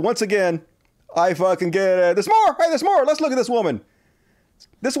 Creator God. Once again, I fucking get it. There's more. Hey, there's more. Let's look at this woman.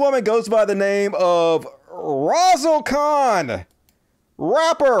 This woman goes by the name of Razzle Khan,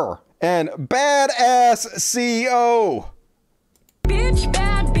 rapper and badass CEO. Bitch,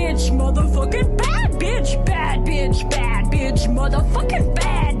 bad bitch, motherfucking bad bitch, bad bitch, bad bitch, motherfucking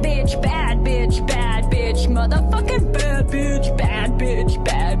bad bitch, bad bitch, bad bitch, motherfucking bad bitch, bad bitch,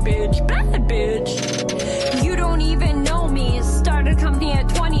 bad bitch, bad bitch. You don't even know me. Started a company at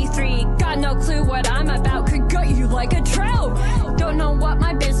 23. Got no clue what I'm about. Could gut you like a trout. Don't know what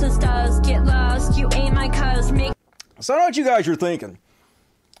my business does. Get lost. You ain't my cuz. So I know what you guys are thinking.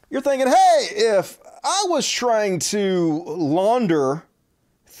 You're thinking, hey, if I was trying to launder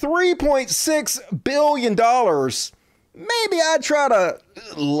 $3.6 billion, maybe I'd try to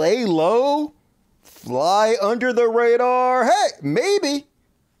lay low, fly under the radar. Hey, maybe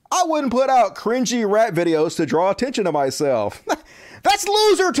I wouldn't put out cringy rap videos to draw attention to myself. That's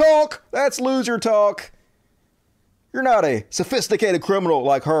loser talk. That's loser talk. You're not a sophisticated criminal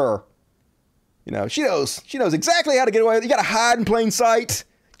like her. You know, she knows exactly how to get away. You gotta hide in plain sight.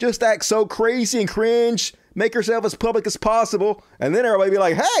 Just act so crazy and cringe. Make herself as public as possible. And then everybody be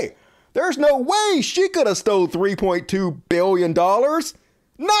like, hey, there's no way she could have stole $3.2 billion.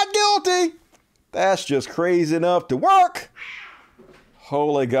 Not guilty. That's just crazy enough to work.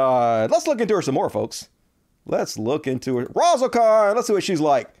 Holy God. Let's look into her some more, folks. Let's look into it. Razzle Khan. Let's see what she's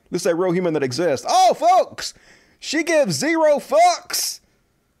like. This is a real human that exists. Oh, folks. She gives zero fucks.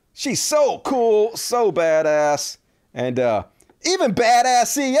 She's so cool, so badass. And even badass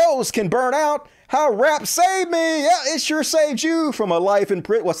CEOs can burn out. How rap saved me. Yeah, it sure saved you from a life in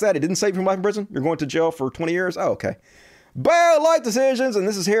prison. What's that? It didn't save you from life in prison? You're going to jail for 20 years? Oh, okay. Bad life decisions. And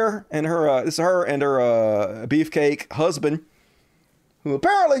this is her and her beefcake husband, who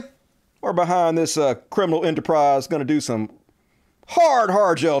apparently are behind this criminal enterprise, going to do some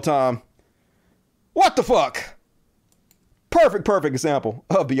hard jail time. What the fuck? Perfect example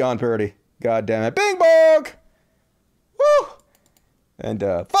of beyond parody. God damn it. Bing bong! Woo! And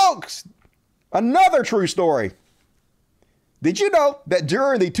folks, another true story. Did you know that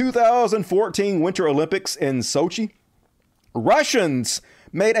during the 2014 Winter Olympics in Sochi, Russians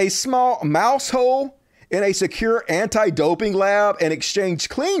made a small mouse hole in a secure anti-doping lab and exchanged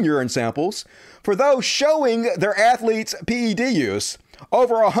clean urine samples for those showing their athletes' PED use?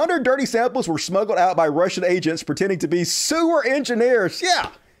 Over 100 dirty samples were smuggled out by Russian agents pretending to be sewer engineers. Yeah.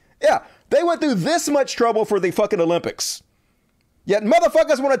 They went through this much trouble for the fucking Olympics. Yet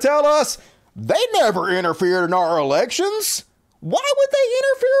motherfuckers want to tell us they never interfered in our elections. Why would they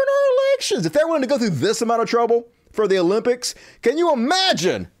interfere in our elections? If they're willing to go through this amount of trouble for the Olympics, can you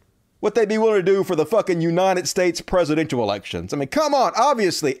imagine what they'd be willing to do for the fucking United States presidential elections? I mean, come on.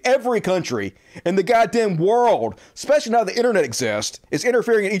 Obviously, every country in the goddamn world, especially now the internet exists, is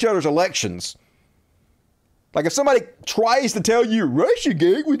interfering in each other's elections. Like if somebody tries to tell you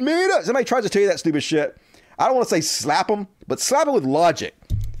Russiagate was made up, somebody tries to tell you that stupid shit, I don't want to say slap them, but slap them with logic.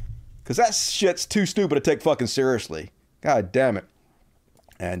 Because that shit's too stupid to take fucking seriously. God damn it.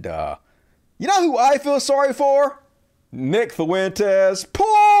 And, you know who I feel sorry for? Nick Fuentes.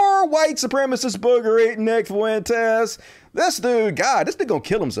 Poor white supremacist booger-eating Nick Fuentes. This dude gonna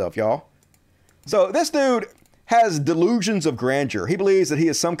kill himself, y'all. So this dude has delusions of grandeur. He believes that he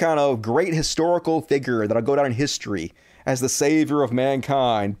is some kind of great historical figure that'll go down in history as the savior of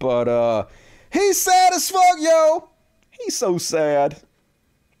mankind. But, he's sad as fuck, yo. He's so sad.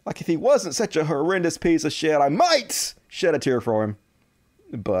 Like if he wasn't such a horrendous piece of shit, I might shed a tear for him.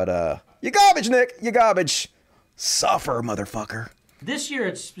 But, you garbage, Nick. You garbage. Suffer, motherfucker. This year,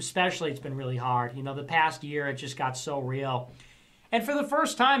 it's been really hard. You know, the past year, it just got so real. And for the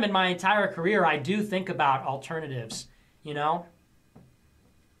first time in my entire career, I do think about alternatives, you know?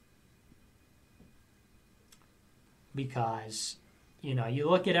 Because, you know, you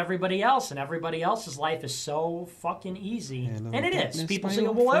look at everybody else, and everybody else's life is so fucking easy. And it is. People say,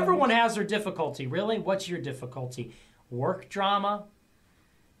 well, everyone has their difficulty. Really? What's your difficulty? Work drama?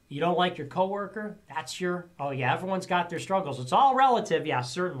 You don't like your coworker? That's your... Oh, yeah, everyone's got their struggles. It's all relative, yeah,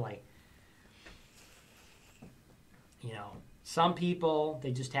 certainly. You know, some people,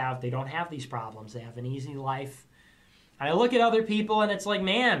 they don't have these problems. They have an easy life. And I look at other people, and it's like,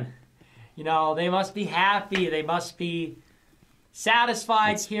 man, you know, they must be happy. They must be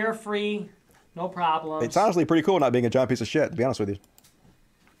satisfied, carefree, no problems. It's honestly pretty cool not being a giant piece of shit, to be honest with you.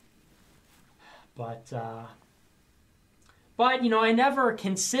 But, you know, I never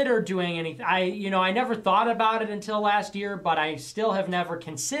considered doing anything. I never thought about it until last year, but I still have never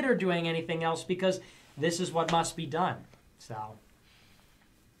considered doing anything else because this is what must be done. So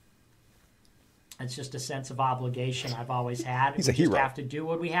it's just a sense of obligation I've always had. He's a hero. We just have to do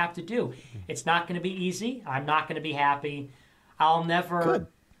what we have to do. It's not going to be easy. I'm not going to be happy. I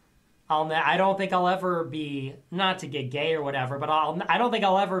don't think I'll ever be, not to get gay or whatever, but I don't think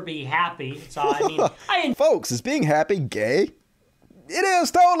I'll ever be happy. So, I mean, folks, is being happy gay? It is,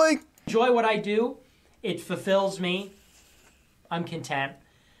 totally. Enjoy what I do. It fulfills me. I'm content.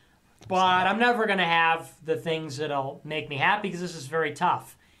 But I'm never going to have the things that'll make me happy because this is very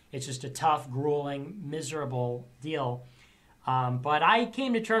tough. It's just a tough, grueling, miserable deal. But I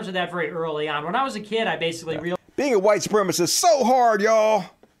came to terms with that very early on. When I was a kid, I basically realized... Being a white supremacist is so hard, y'all.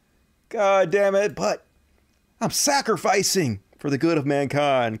 God damn it, but I'm sacrificing for the good of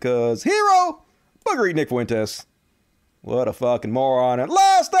mankind, because hero, Booger Eat Nick Fuentes. What a fucking moron. And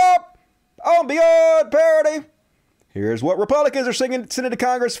last up, on Beyond Parody, here's what Republicans are sending to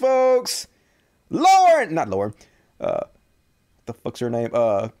Congress, folks. Not the fuck's her name?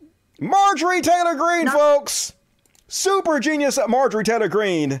 Marjorie Taylor Greene, folks. Super genius Marjorie Taylor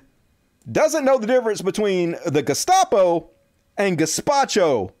Greene doesn't know the difference between the Gestapo and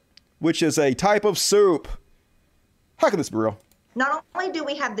gazpacho, which is a type of soup. How can this be real? Not only do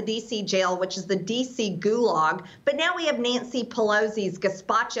we have the D.C. jail, which is the D.C. gulag, but now we have Nancy Pelosi's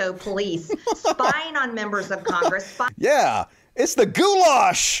gazpacho police spying on members of Congress. Yeah, it's the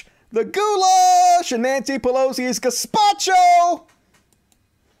goulash. The goulash and Nancy Pelosi's gazpacho.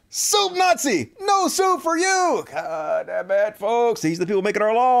 Soup Nazi. No soup for you. God damn it, folks. These are the people making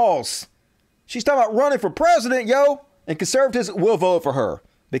our laws. She's talking about running for president, yo. And conservatives will vote for her.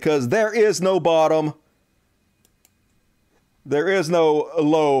 Because there is no bottom. There is no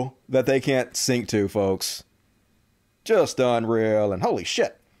low that they can't sink to, folks. Just unreal. And holy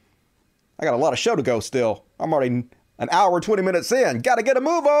shit. I got a lot of show to go still. I'm already an hour, 20 minutes in. Gotta get a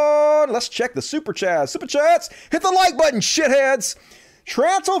move on. Let's check the super chats. Super chats. Hit the like button, shitheads.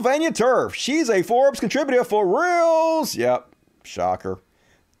 Transylvania Turf. She's a Forbes contributor for reals. Yep. Shocker.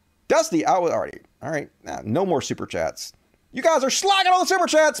 Dusty, I was already. All right. No more super chats. You guys are slacking on the super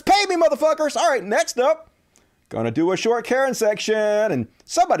chats. Pay me, motherfuckers. All right, next up, gonna do a short Karen section. And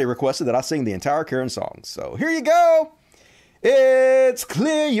somebody requested that I sing the entire Karen song. So here you go. It's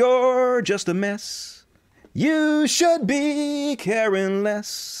clear you're just a mess. You should be caring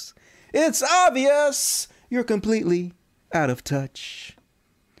less. It's obvious you're completely out of touch.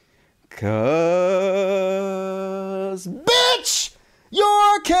 'Cause, bitch,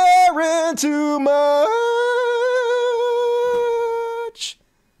 you're caring too much.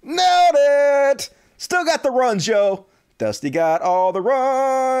 Nailed it. Still got the runs, yo. Dusty got all the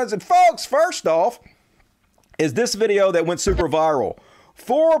runs. And folks, first off, is this video that went super viral.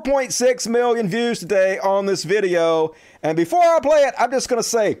 4.6 million views today on this video. And before I play it, I'm just going to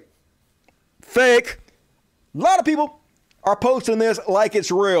say, fake. A lot of people are posting this like it's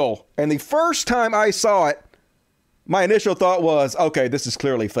real. And the first time I saw it, my initial thought was, okay, this is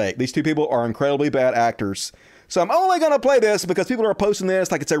clearly fake. These two people are incredibly bad actors. So I'm only going to play this because people are posting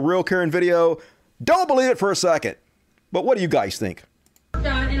this like it's a real Karen video. Don't believe it for a second. But what do you guys think?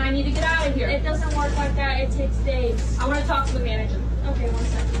 Done, and I need to get out of here. It doesn't work like that. It takes days. I want to talk to the manager. Okay, 1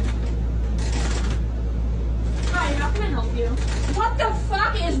 second. Hi, how can I help you? What the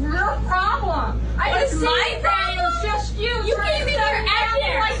fuck is your problem? It's my problem. It's just you. You can't be there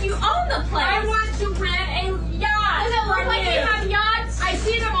acting like you own the place. I want to rent a yacht. Does it look like you have yachts? I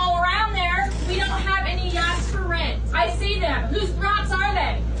see them all around there. We don't have any yachts for rent. I see them. Whose yachts are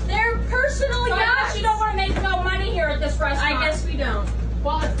they? They're personal yachts. I guess you don't want to make no money here at this restaurant. I guess we don't.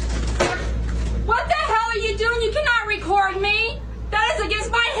 Well, what the hell are you doing? You cannot record me. That is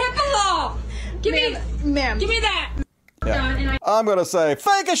against my HIPAA law. Give me that. done, and I'm going to say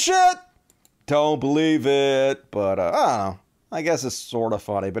fake as shit. Don't believe it. But I don't know. I guess it's sort of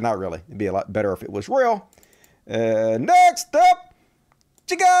funny, but not really. It'd be a lot better if it was real. Next up, what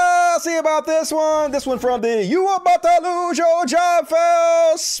you guys see about this one? This one from the You About to Lose Your Job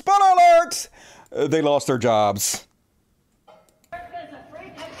Files. Spoiler alert. They lost their jobs.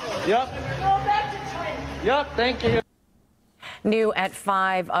 Yep. Yep, thank you. New at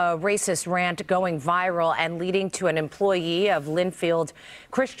 5, a racist rant going viral and leading to an employee of Linfield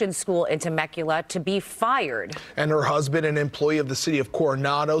Christian School in Temecula to be fired. And her husband, an employee of the city of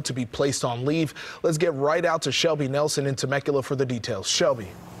Coronado, to be placed on leave. Let's get right out to Shelby Nelson in Temecula for the details. Shelby.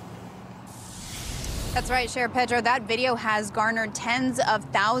 That's right, Sheriff Pedro. That video has garnered tens of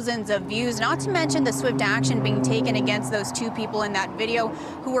thousands of views, not to mention the swift action being taken against those two people in that video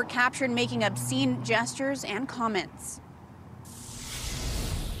who were captured making obscene gestures and comments.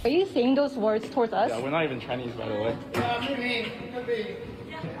 Are you saying those words towards us? Yeah, we're not even Chinese, by the way. America's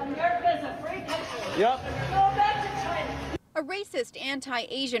a free country. Yep. Go back to China. A racist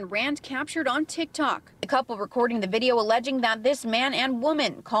anti-Asian rant captured on TikTok. The couple recording the video alleging that this man and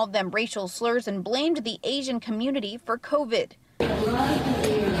woman called them racial slurs and blamed the Asian community for COVID.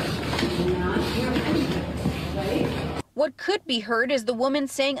 What could be heard is the woman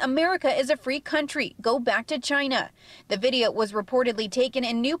saying America is a free country. Go back to China. The video was reportedly taken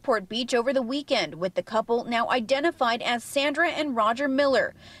in Newport Beach over the weekend, with the couple now identified as Sandra and Roger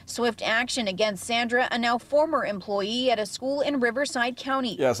Miller. Swift action against Sandra, a now former employee at a school in Riverside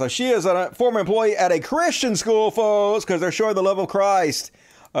County. Yeah, so she is a former employee at a Christian school, folks, because they're showing the love of Christ.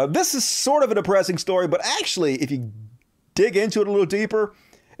 This is sort of a depressing story, but actually, if you dig into it a little deeper,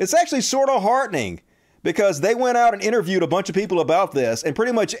 it's actually sort of heartening. Because they went out and interviewed a bunch of people about this, and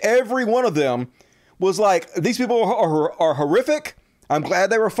pretty much every one of them was like, these people are horrific. I'm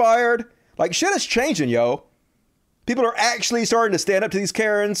glad they were fired. Like, shit is changing, yo. People are actually starting to stand up to these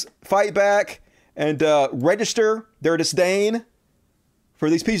Karens, fight back, and register their disdain for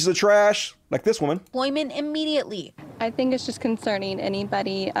these pieces of trash, like this woman. Employment immediately. I think it's just concerning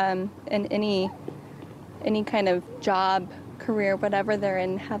anybody in any kind of job, career, whatever they're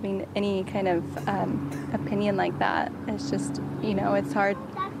in, having any kind of opinion like that. It's just, you know, it's hard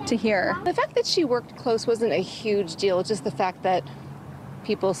to hear. The fact that she worked close wasn't a huge deal, just the fact that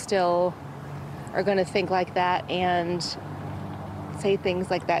people still are going to think like that and say things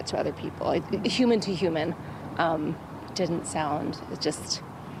like that to other people. Human to human didn't sound, it's just,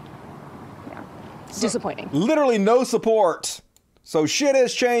 yeah, disappointing. Literally no support. So shit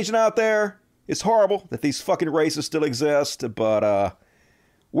is changing out there. It's horrible that these fucking races still exist, but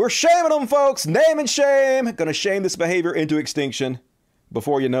we're shaming them, folks. Name and shame. Gonna shame this behavior into extinction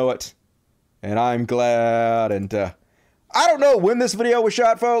before you know it. And I'm glad. And I don't know when this video was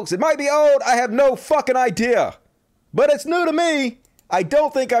shot, folks. It might be old. I have no fucking idea. But it's new to me. I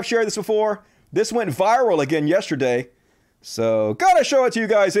don't think I've shared this before. This went viral again yesterday. So gotta show it to you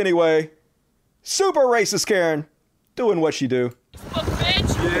guys anyway. Super racist Karen doing what she do.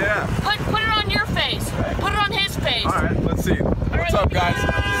 Bitch. Yeah. Put it on your face. Put it on his face. All right, let's see. What's up, guys?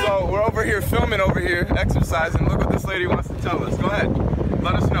 So we're over here filming over here, exercising. Look what this lady wants to tell us. Go ahead.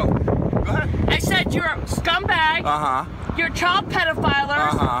 Let us know. Go ahead. I said you're a scumbag. Uh-huh. You're child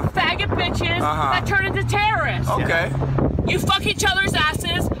pedophilers. Uh-huh. Faggot bitches that turn into terrorists. Okay. You fuck each other's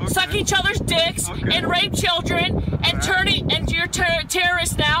asses, suck each other's dicks, and rape children, and you're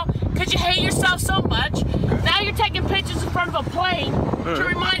terrorists now because you hate yourself so much. Now you're taking pictures in front of a plane to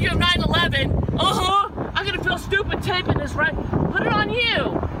remind you of 9/11. I'm gonna feel stupid taping this, right? Put it on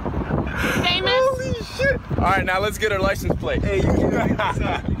you. Famous. Holy shit. All right, now let's get her license plate. Hey, you can't make this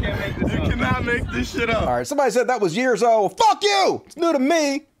up. You can't make this up. You cannot make this shit up. All right, somebody said that was years old. Fuck you! It's new to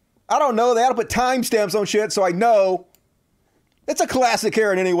me. I don't know. They had to put timestamps on shit so I know. It's a classic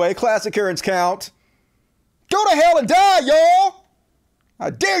Karen anyway. Classic Karens count. Go to hell and die, y'all!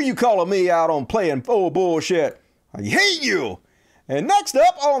 How dare you calling me out on playing old bullshit? I hate you! And next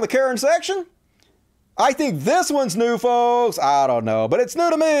up on the Karen section, I think this one's new, folks. I don't know, but it's new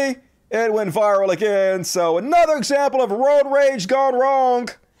to me. It went viral again, so another example of road rage gone wrong,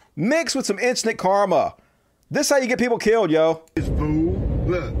 mixed with some instant karma. This is how you get people killed, yo. This fool.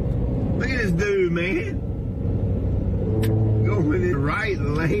 Look at this dude, man. Going in the right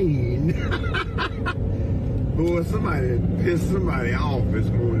lane. Boy, somebody pissed somebody off this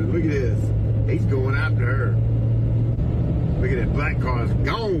morning. Look at this. He's going after her. Look at that black car's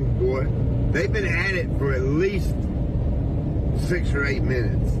gone, boy. They've been at it for at least 6 or 8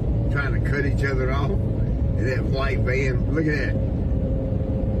 minutes, trying to cut each other off. And that white van, look at that.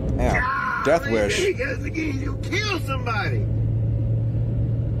 Yeah, death wish. He goes again. He'll kill somebody.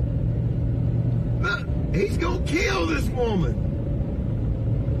 Look. He's gonna kill this woman.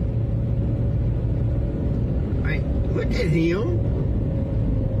 Hey, look at him.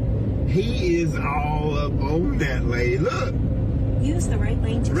 He is all up on that lady. Look. Use the right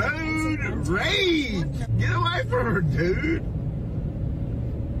lane to road rage. Get away from her, dude.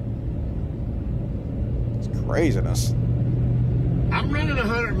 It's craziness. I'm running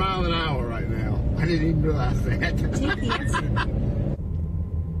 100 miles an hour right now. I didn't even realize that. Take the exit.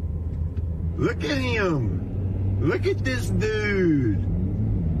 Look at him. Look at this dude.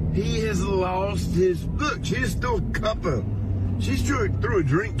 He has lost his... Look, she just threw a cup of... She threw a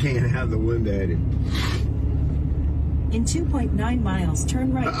drink can out of the window at him. In 2.9 miles,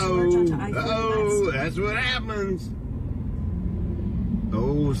 turn right to merge onto I-40 Uh-oh, West. that's what happens.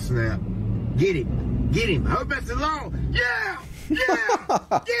 Oh, snap. Get him. Get him. I hope that's the law. Yeah!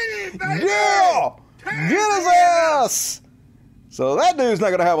 Yeah! Get him, baby! Yeah! Get his ass! So that dude's not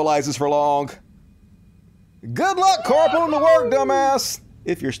going to have a license for long. Good luck carpooling to work, dumbass.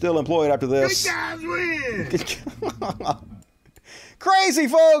 If you're still employed after this. Good guys win! Crazy,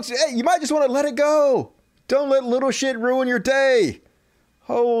 folks. Hey, you might just want to let it go. Don't let little shit ruin your day.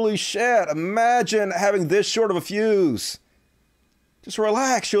 Holy shit. Imagine having this short of a fuse. Just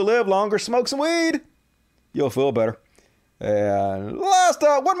relax. You'll live longer. Smoke some weed. You'll feel better. And last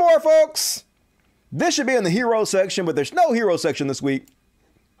up, one more, folks. This should be in the hero section, but there's no hero section this week.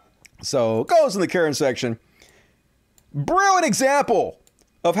 So it goes in the Karen section. Brilliant example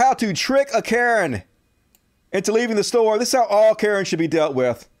of how to trick a Karen into leaving the store. This is how all Karens should be dealt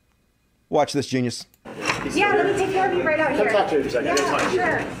with. Watch this, genius. Yeah, let me take care of you right out here. Come talk to you for a second. Yeah,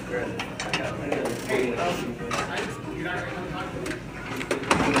 sure.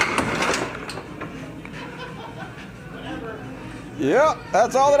 Yep,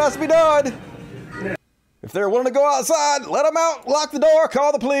 that's all that has to be done. If they're willing to go outside, let them out, lock the door,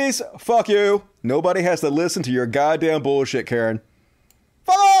 call the police. Fuck you. Nobody has to listen to your goddamn bullshit, Karen.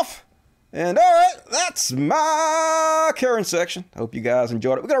 Fuck off. And all right, that's my Karen section. Hope you guys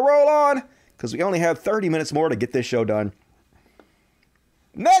enjoyed it. We're going to roll on because we only have 30 minutes more to get this show done.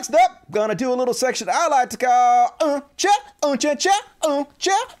 Next up, gonna do a little section I like to call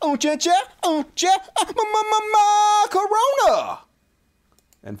Corona.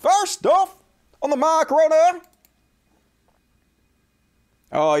 And first off, on the Corona.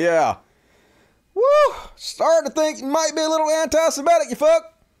 Oh yeah. Woo! Starting to think you might be a little anti-Semitic, you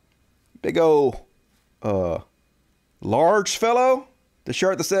fuck. Big ol' large fellow. The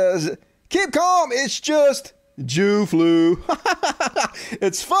shirt that says, "Keep calm, it's just Jew flu."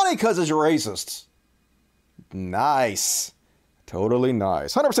 It's funny because it's racist. Nice. Totally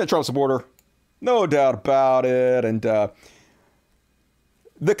nice. 100% Trump supporter. No doubt about it. And the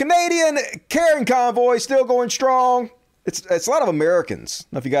Canadian Karen convoy still going strong. It's a lot of Americans. I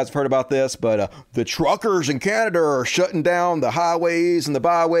don't know if you guys have heard about this, but the truckers in Canada are shutting down the highways and the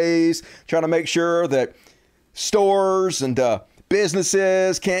byways, trying to make sure that stores and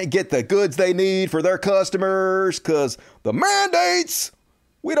businesses can't get the goods they need for their customers because the mandates.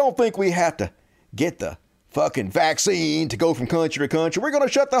 We don't think we have to get the fucking vaccine to go from country to country. We're going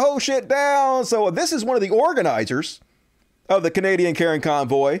to shut the whole shit down. So this is one of the organizers of the Canadian Karen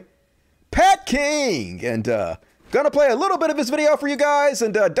convoy, Pat King, and going to play a little bit of his video for you guys.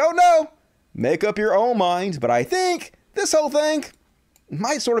 And don't know, make up your own mind. But I think this whole thing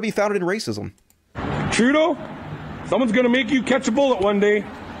might sort of be founded in racism. Trudeau, someone's going to make you catch a bullet one day.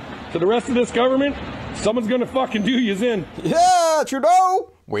 To the rest of this government, someone's going to fucking do yous in. Yeah,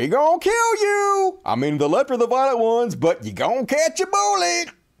 Trudeau, we gonna kill you. I mean, the left are the violent ones, but you gonna catch a bullet.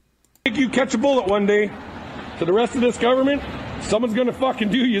 Make you catch a bullet one day. To the rest of this government, someone's going to fucking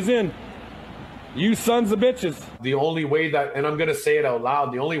do yous in. You sons of bitches. The only way that, and I'm going to say it out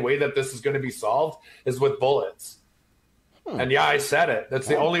loud, the only way that this is going to be solved is with bullets. And yeah, I said it. That's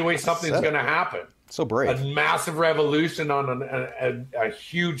the only way something's going to happen. So brave. A massive revolution on a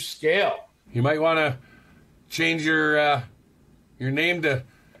huge scale. You might want to change your name to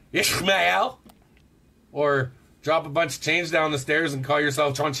Ishmael, or drop a bunch of change down the stairs and call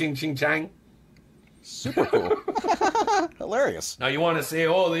yourself Chong Ching Ching Chang. Super cool. Hilarious. Now you want to say,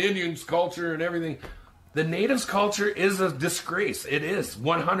 oh, the Indians' culture and everything. The natives' culture is a disgrace. It is,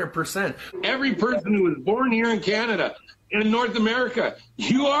 100%. Every person who was born here in Canada, in North America,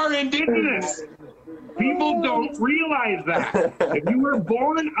 you are indigenous. People don't realize that. If you were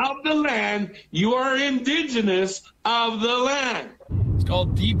born of the land, you are indigenous of the land. It's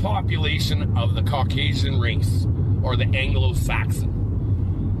called depopulation of the Caucasian race, or the Anglo-Saxon.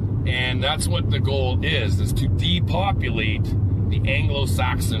 And that's what the goal is to depopulate the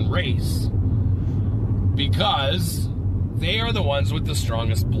Anglo-Saxon race. Because they are the ones with the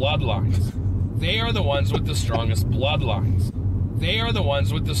strongest bloodlines. They are the ones with the strongest bloodlines. They are the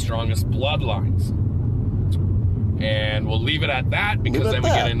ones with the strongest bloodlines. And we'll leave it at that because then we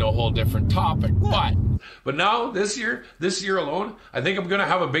get into a whole different topic. But now this year alone, I think I'm going to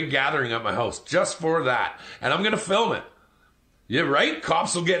have a big gathering at my house just for that. And I'm going to film it. Yeah, right?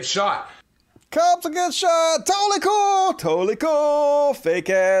 Cops will get shot. Cops will get shot. Totally cool. Totally cool.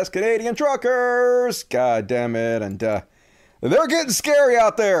 Fake ass Canadian truckers. God damn it. And they're getting scary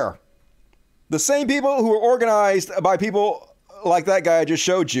out there. The same people who are organized by people like that guy I just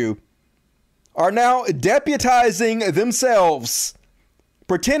showed you are now deputizing themselves,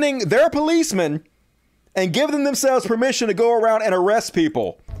 pretending they're policemen, and giving themselves permission to go around and arrest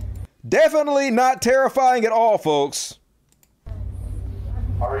people. Definitely not terrifying at all, folks.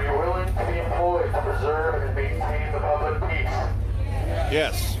 Are you willing to be employed to preserve and maintain the public peace?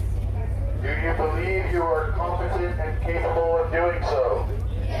 Yes. Do you believe you are competent and capable of doing so?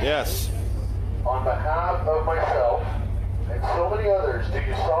 Yes. On behalf of myself and so many others, do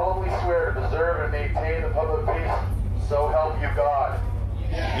you solemnly swear to preserve and maintain the public peace? So help you God.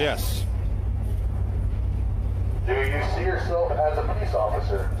 Yes. Do you see yourself as a peace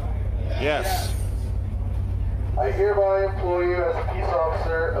officer? Yes. I hereby employ you as a peace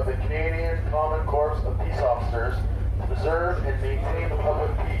officer of the Canadian Common Corps of Peace Officers to preserve and maintain the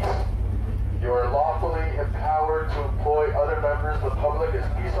public peace. You are lawfully empowered to employ other members of the public as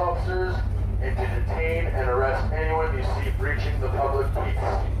peace officers and to detain and arrest anyone you see breaching the public peace.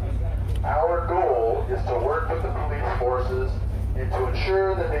 Our goal is to work with the police forces and to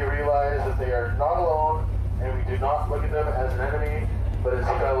ensure that they realize that they are not alone and we do not look at them as an enemy, but as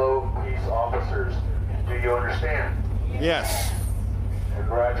fellow peace officers. Do you understand? Yes.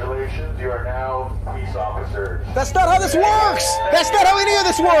 Congratulations, you are now peace officers. That's not how this works! That's not how any of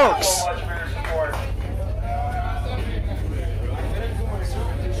this works! Thank you so much for your support.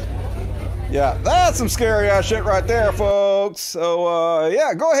 Yeah, that's some scary ass shit right there, folks. So,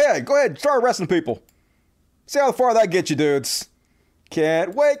 yeah, go ahead, start arresting people. See how far that gets you, dudes.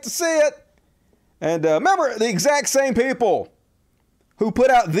 Can't wait to see it. And remember, the exact same people who put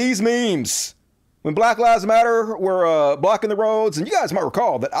out these memes when Black Lives Matter were blocking the roads, and you guys might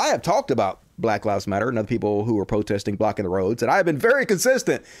recall that I have talked about Black Lives Matter and other people who are protesting blocking the roads, and I have been very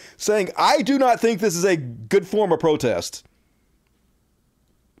consistent saying I do not think this is a good form of protest.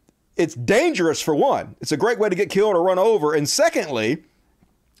 It's dangerous, for one. It's a great way to get killed or run over. And secondly,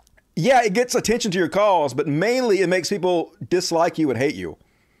 yeah, it gets attention to your cause, but mainly it makes people dislike you and hate you.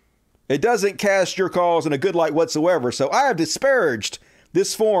 It doesn't cast your cause in a good light whatsoever. So I have disparaged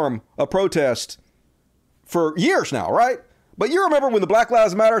this form of protest for years now, right? But you remember when the Black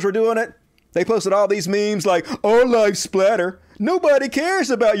Lives Matters were doing it? They posted all these memes like, "All lives splatter. Nobody cares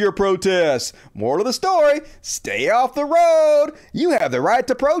about your protests. Moral of the story, stay off the road. You have the right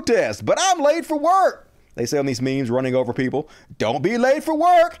to protest, but I'm late for work." They say on these memes running over people, "Don't be late for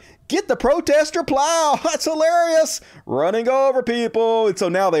work. Get the protester plow." That's hilarious. Running over people. And so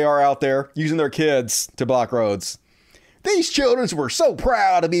now they are out there using their kids to block roads. These children were so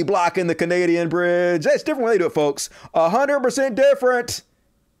proud to be blocking the Canadian bridge. That's different when they do it, folks. 100% different.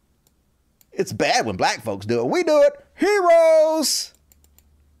 It's bad when black folks do it. We do it. Heroes.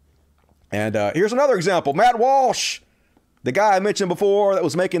 And here's another example. Matt Walsh, the guy I mentioned before that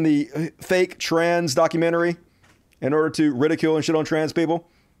was making the fake trans documentary in order to ridicule and shit on trans people.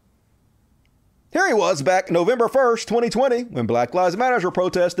 Here he was back November 1st, 2020, when Black Lives Matter were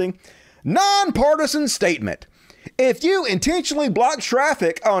protesting. Nonpartisan statement. If you intentionally block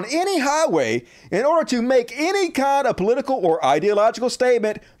traffic on any highway in order to make any kind of political or ideological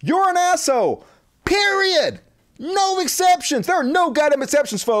statement, you're an asshole. Period. No exceptions. There are no goddamn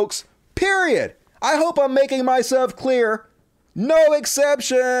exceptions, folks. Period. I hope I'm making myself clear. No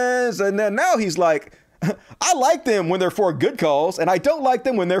exceptions. And then now he's like, I like them when they're for a good cause, and I don't like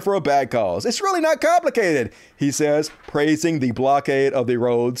them when they're for a bad cause. It's really not complicated, he says, praising the blockade of the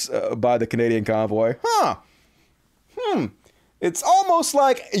roads by the Canadian convoy. It's almost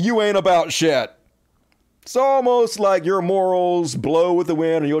like you ain't about shit. It's almost like your morals blow with the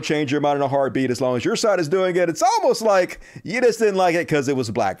wind and you'll change your mind in a heartbeat as long as your side is doing it. It's almost like you just didn't like it because it was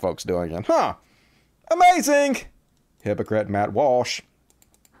black folks doing it. Amazing. Hypocrite Matt Walsh.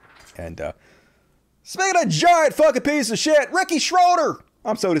 And speaking of giant fucking piece of shit, Ricky Schroeder.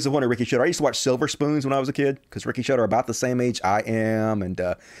 I'm so disappointed in Ricky Schroeder. I used to watch Silver Spoons when I was a kid because Ricky Schroeder about the same age I am. And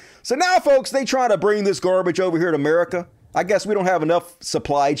so now, folks, they try to bring this garbage over here to America. I guess we don't have enough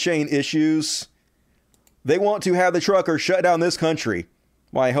supply chain issues. They want to have the trucker shut down this country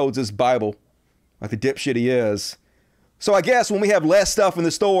while he holds his Bible like the dipshit he is. So I guess when we have less stuff in the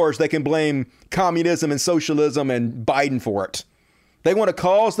stores, they can blame communism and socialism and Biden for it. They want to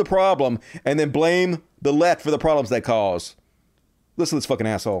cause the problem and then blame the left for the problems they cause. Listen to this fucking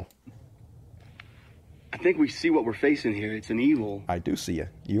asshole. I think we see what we're facing here. It's an evil. I do see you.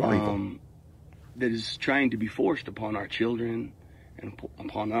 You are evil. That is trying to be forced upon our children and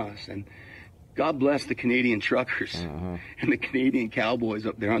upon us. And God bless the Canadian truckers and the Canadian cowboys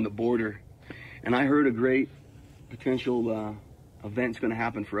up there on the border. And I heard a great potential event's going to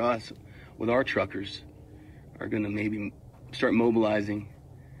happen for us with our truckers. Are going to maybe start mobilizing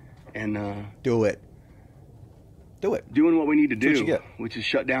and do it. Doing what we need to do, what you get. Which is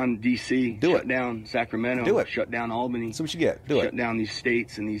shut down D.C., shut down Sacramento, shut down Albany. That's what you get. Shut down these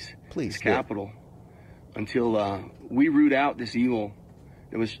states and this capital until we root out this evil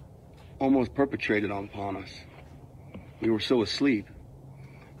that was almost perpetrated upon us. We were so asleep.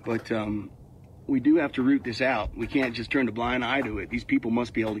 But we do have to root this out. We can't just turn a blind eye to it. These people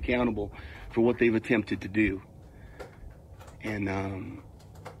must be held accountable for what they've attempted to do. And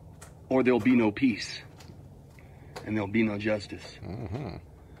or there'll be no peace. And there'll be no justice.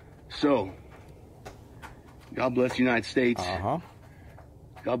 So, God bless the United States.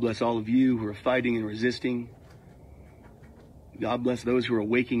 God bless all of you who are fighting and resisting. God bless those who are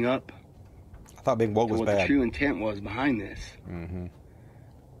waking up. I thought being woke was what bad. The true intent was behind this.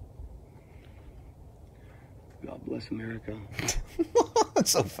 God bless America.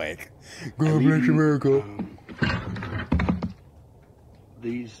 That's so fake. God bless America.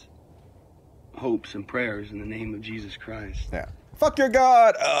 These hopes and prayers in the name of Jesus Christ. Yeah. Fuck your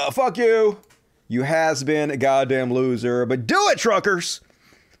God. Fuck you. You has been a goddamn loser. But do it, truckers.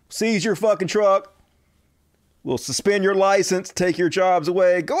 Seize your fucking truck. We'll suspend your license. Take your jobs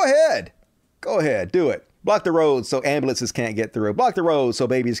away. Go ahead. Go ahead. Do it. Block the roads so ambulances can't get through. Block the roads so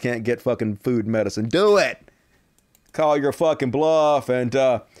babies can't get fucking food and medicine. Do it. Call your fucking bluff. And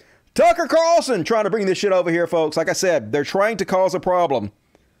Tucker Carlson trying to bring this shit over here, folks. Like I said, they're trying to cause a problem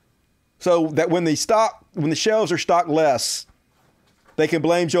so that when the shelves are stocked less, they can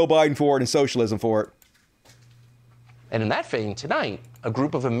blame Joe Biden for it and socialism for it. And in that vein, tonight, a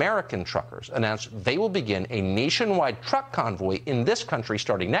group of American truckers announced they will begin a nationwide truck convoy in this country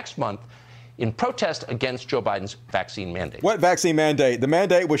starting next month in protest against Joe Biden's vaccine mandate. What vaccine mandate? The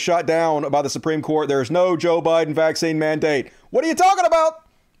mandate was shot down by the Supreme Court. There's no Joe Biden vaccine mandate. What are you talking about?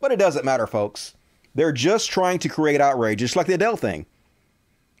 But it doesn't matter, folks. They're just trying to create outrage, just like the Adele thing.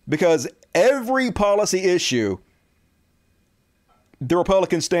 Because every policy issue, the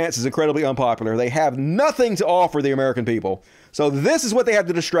Republican stance is incredibly unpopular. They have nothing to offer the American people. So this is what they have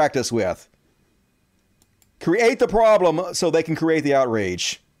to distract us with. Create the problem so they can create the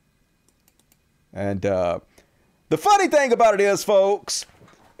outrage. And the funny thing about it is, folks,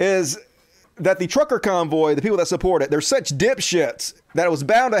 is that the trucker convoy, the people that support it, they're such dipshits that it was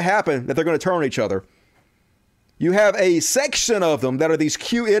bound to happen that they're going to turn on each other. You have a section of them that are these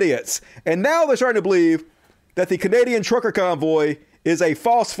cute idiots. And now they're starting to believe that the Canadian trucker convoy is a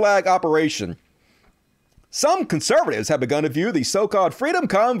false flag operation. Some conservatives have begun to view the so-called Freedom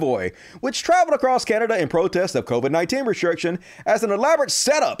Convoy, which traveled across Canada in protest of COVID-19 restriction, as an elaborate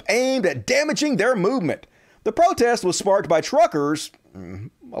setup aimed at damaging their movement. The protest was sparked by truckers,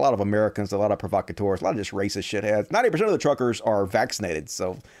 a lot of Americans, a lot of provocateurs, a lot of just racist shitheads. 90% of the truckers are vaccinated,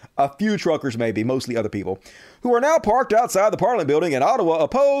 so a few truckers maybe, mostly other people, who are now parked outside the Parliament building in Ottawa,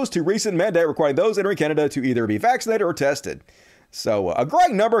 opposed to recent mandate requiring those entering Canada to either be vaccinated or tested. So a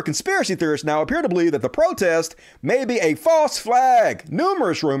great number of conspiracy theorists now appear to believe that the protest may be a false flag.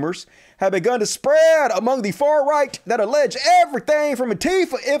 Numerous rumors have begun to spread among the far right that allege everything from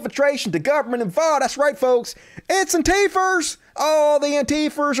Antifa infiltration to government involved. That's right, folks. It's Antifers. All the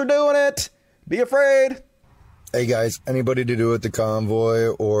Antifers are doing it. Be afraid. Hey guys, anybody to do with the convoy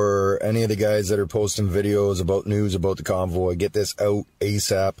or any of the guys that are posting videos about news about the convoy, get this out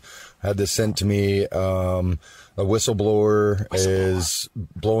ASAP. Had this sent to me. A whistleblower is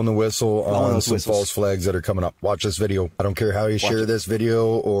blowing the whistle on some false flags that are coming up. Watch this video. I don't care how you share this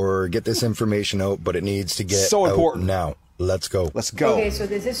video or get this information out, but it needs to get out now. Let's go. Let's go. Okay, so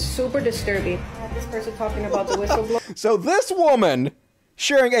this is super disturbing. This person talking about the whistleblower. So this woman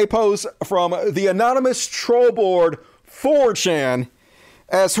sharing a post from the anonymous troll board 4chan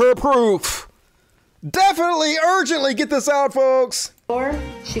as her proof. Definitely, urgently get this out, folks.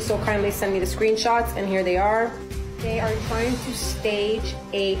 She so kindly sent me the screenshots, and here they are. They are trying to stage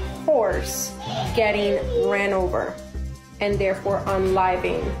a horse getting ran over and therefore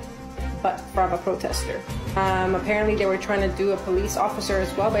unliving, but from a protester. Apparently they were trying to do a police officer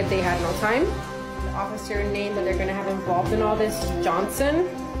as well, but they had no time. The officer name that they're going to have involved in all this, Johnson.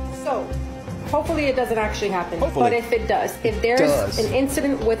 So Hopefully it doesn't actually happen. Hopefully. But if it does, if there's an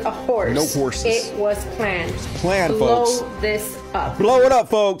incident with a horse, No horses. it was planned. Planned, Blow folks. this up. Blow it up,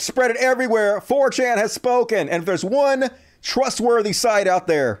 folks. Spread it everywhere. 4chan has spoken. And if there's one trustworthy site out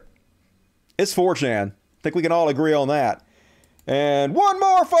there, it's 4chan. I think we can all agree on that. And one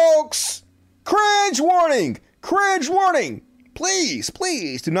more, folks. Cringe warning. Cringe warning. Please,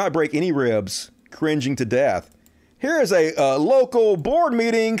 please do not break any ribs. Cringing to death. Here is a local board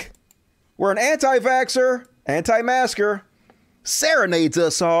meeting where an anti-vaxxer, anti-masker, serenades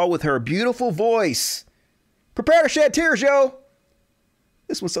us all with her beautiful voice. Prepare to shed tears, yo.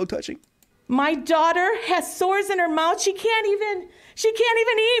 This one's so touching. My daughter has sores in her mouth. She can't even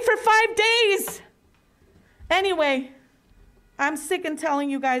eat for 5 days. Anyway, I'm sick and telling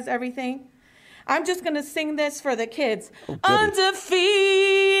you guys everything. I'm just going to sing this for the kids. Undefeated.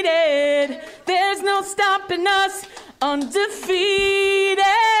 There's no stopping us. Undefeated.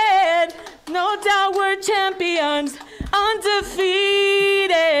 No doubt we're champions.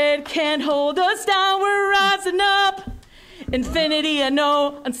 Undefeated. Can't hold us down. We're rising up. Infinity, I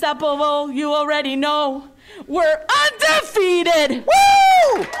know. Unstoppable, you already know. We're undefeated.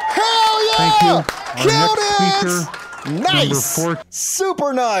 Woo! Hell yeah! Thank you. Killed Our it! next speaker, Nice.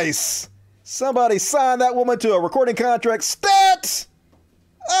 Super nice. Somebody signed that woman to a recording contract. Stat!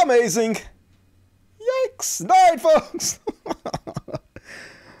 Amazing. Yikes. All right, folks.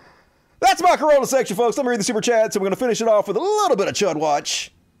 That's my Corona section, folks. Let me read the super chats, and we're going to finish it off with a little bit of Chud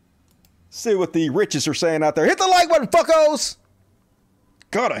Watch. See what the riches are saying out there. Hit the like button, fuckos!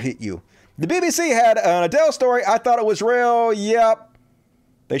 Gotta hit you. The BBC had an Adele story. I thought it was real. Yep.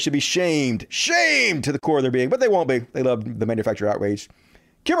 They should be shamed. Shamed to the core of their being. But they won't be. They love the manufactured outrage.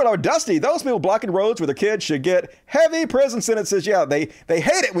 Kimberly Dusty, those people blocking roads with their kids should get heavy prison sentences. Yeah, they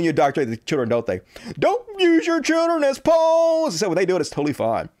hate it when you indoctrinate the children, don't they? Don't use your children as pawns. So when they do it, it's totally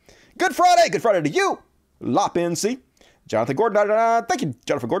fine. Good Friday. Good Friday to you. Lop NC. Jonathan Gordon. Thank you,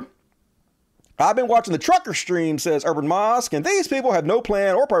 Jonathan Gordon. I've been watching the trucker stream, says Urban Mosque, and these people have no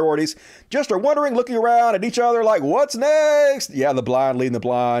plan or priorities, just are wondering, looking around at each other like, what's next? Yeah, the blind leading the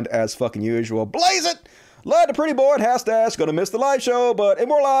blind, as fucking usual. Blaze it! Love the pretty boy and Hastash, gonna miss the live show, but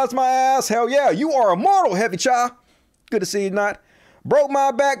immortalize my ass. Hell yeah, you are immortal, Heavy Cha. Good to see you tonight. Broke my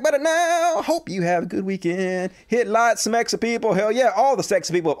back better now. Hope you have a good weekend. Hit like some extra people. Hell yeah, all the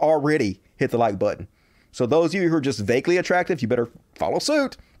sexy people have already hit the like button. So those of you who are just vaguely attractive, you better follow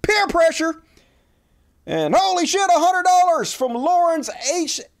suit. Peer pressure. And holy shit, $100 from Lauren's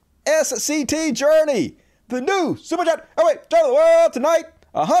HSCT Journey. The new super chat. Oh wait, Journey of the World tonight.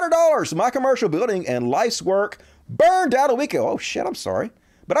 $100. My commercial building and life's work burned down a week ago. Oh shit, I'm sorry.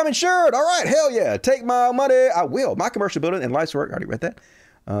 But I'm insured. All right, hell yeah. Take my money. I will. My commercial building and life's work. I already read that.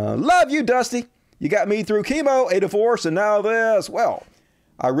 Love you, Dusty. You got me through chemo, a divorce, and now this. Well,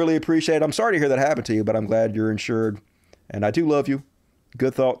 I really appreciate it. I'm sorry to hear that happened to you, but I'm glad you're insured. And I do love you.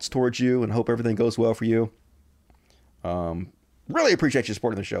 Good thoughts towards you and hope everything goes well for you. Really appreciate you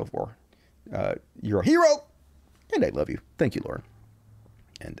supporting the show. You're a hero, and I love you. Thank you, Lauren.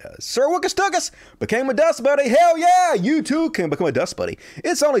 And Sir Wookus Tuckus became a Dust Buddy. Hell yeah, you too can become a Dust Buddy.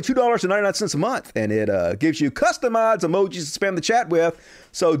 It's only $2.99 a month, and it gives you customized emojis to spam the chat with.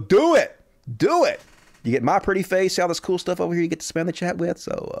 So do it. Do it. You get my pretty face, all this cool stuff over here you get to spam the chat with.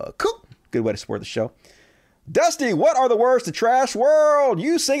 So cool. Good way to support the show. Dusty, what are the words to Trash World?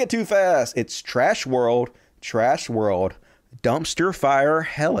 You sing it too fast. It's Trash World, Dumpster Fire,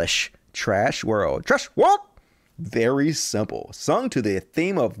 Hellish, Trash World. Trash World? Very simple. Sung to the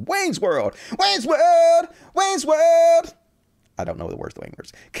theme of Wayne's World. Wayne's World, Wayne's World. I don't know the words to Wayne's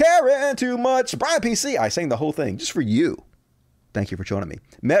words. Caring too much. Brian PC, I sang the whole thing just for you. Thank you for joining me.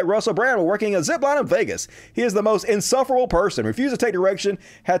 Met Russell Brand while working a zipline in Vegas. He is the most insufferable person. Refused to take direction.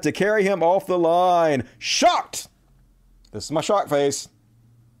 Had to carry him off the line. Shocked. This is my shock face.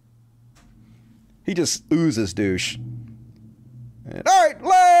 He just oozes douche. And all right,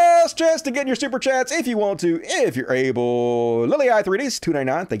 last chance to get in your super chats if you want to, if you're able. Lily I3Ds,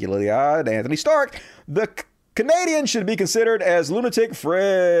 $2.99. Thank you, Lily I. And Anthony Stark. The Canadians should be considered as lunatic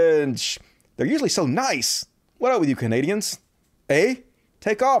French. They're usually so nice. What up with you Canadians?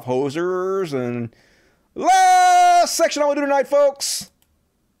 Take off, hosers. And last section I want to do tonight, folks.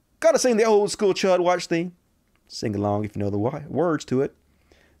 Gotta sing the old school Chud Watch theme. Sing along if you know the words to it.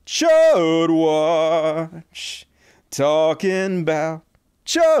 Chud Watch. Talking about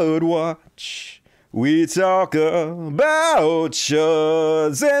Chud Watch. We talk about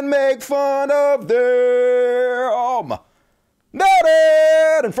chuds and make fun of them.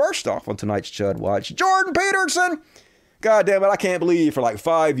 Noted! And first off on tonight's Chud Watch, Jordan Peterson. God damn it, I can't believe for like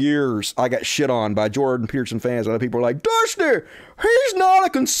 5 years I got shit on by Jordan Peterson fans. Other people are like, Dusty, he's not a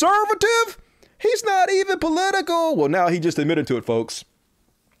conservative. He's not even political. Well, now he just admitted to it, folks.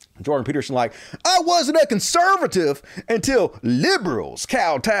 Jordan Peterson like, I wasn't a conservative until liberals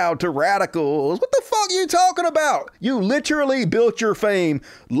kowtowed to radicals. What the fuck are you talking about? You literally built your fame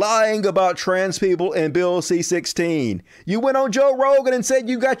lying about trans people and Bill C-16. You went on Joe Rogan and said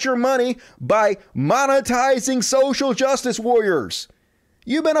you got your money by monetizing social justice warriors.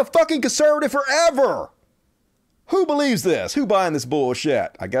 You've been a fucking conservative forever. Who believes this? Who buying this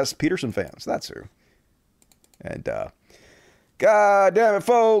bullshit? I guess Peterson fans. That's who. And, God damn it,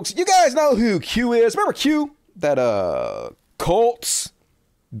 folks. You guys know who Q is. Remember Q? That cults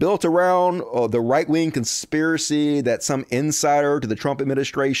built around the right-wing conspiracy that some insider to the Trump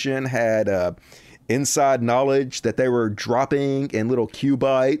administration had inside knowledge that they were dropping in little Q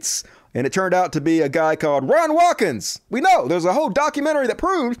bites. And it turned out to be a guy called Ron Watkins. We know there's a whole documentary that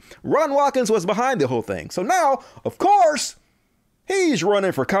proved Ron Watkins was behind the whole thing. So now, of course, he's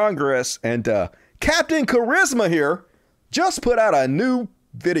running for Congress. And Captain Charisma here just put out a new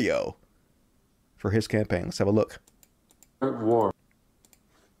video for his campaign. Let's have a look. War.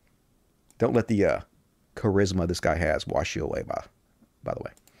 Don't let the charisma this guy has wash you away, by the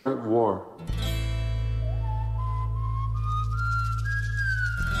way. War.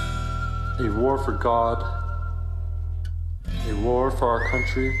 A war for God. A war for our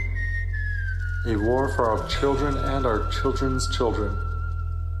country. A war for our children and our children's children.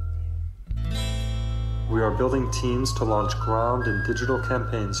 We are building teams to launch ground and digital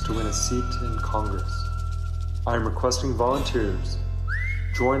campaigns to win a seat in Congress. I am requesting volunteers.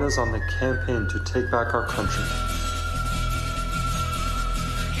 Join us on the campaign to take back our country.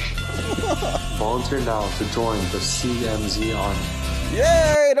 Volunteer now to join the CMZ Army.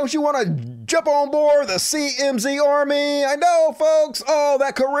 Yay! Don't you want to jump on board the CMZ Army? I know, folks. Oh,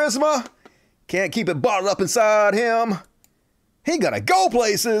 that charisma. Can't keep it bottled up inside him. He gotta go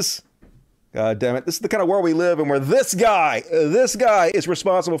places. God damn it. This is the kind of world we live in where this guy is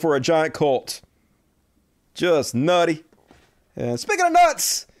responsible for a giant cult. Just nutty. And speaking of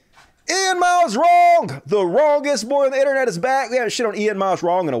nuts, Ian Miles Wrong. The wrongest boy on the internet is back. We haven't shit on Ian Miles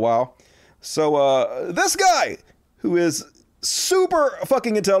Wrong in a while. So this guy, who is super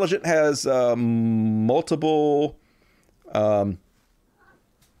fucking intelligent, has multiple... well,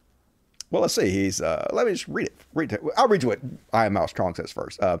 let's see. He's... let me just read it. I'll read you what Ian Miles Strong says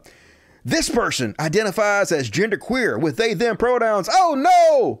first. This person identifies as genderqueer with they, them pronouns. Oh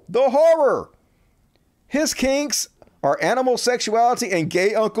no! The horror! His kinks are animal sexuality and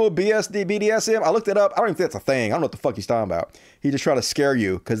gay uncle BDSM. I looked it up. I don't even think that's a thing. I don't know what the fuck he's talking about. He just trying to scare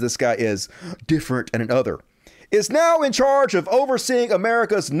you because this guy is different and an other. Is now in charge of overseeing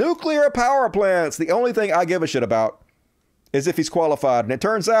America's nuclear power plants. The only thing I give a shit about is if he's qualified. And it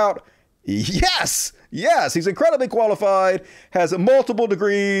turns out, yes, he's incredibly qualified, has multiple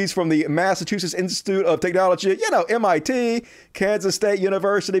degrees from the Massachusetts Institute of Technology, MIT, Kansas State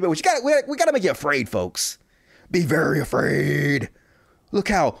University. But we got to make you afraid, folks. Be very afraid. Look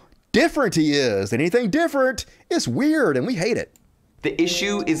how different he is. And anything different is weird, and we hate it. The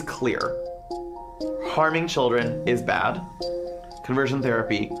issue is clear. Harming children is bad. Conversion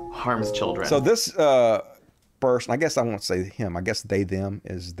therapy harms children. So this person, I guess I won't say him. I guess they, them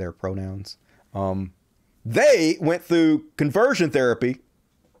is their pronouns. They went through conversion therapy,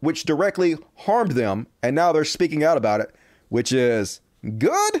 which directly harmed them, and now they're speaking out about it, which is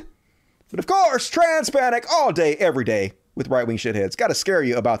good. But of course, trans panic all day, every day with right-wing shitheads. Got to scare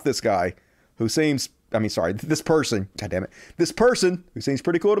you about this guy who seems, this person, God damn it, this person who seems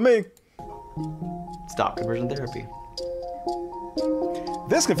pretty cool to me. Stop conversion therapy.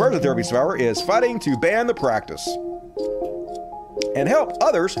 This conversion therapy survivor is fighting to ban the practice and help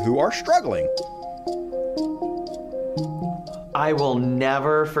others who are struggling. I will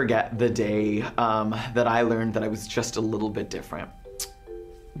never forget the day that I learned that I was just a little bit different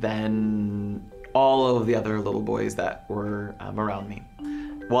than all of the other little boys that were around me.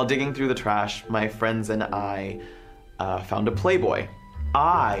 While digging through the trash, my friends and I found a Playboy.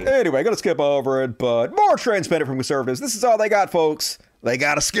 Anyway, gonna skip over it, but more trans panic from conservatives. This is all they got, folks. They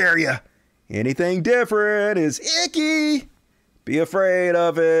gotta scare you. Anything different is icky. Be afraid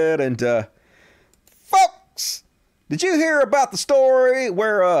of it. And folks, did you hear about the story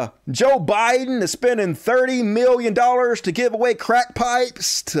where Joe Biden is spending $30 million to give away crack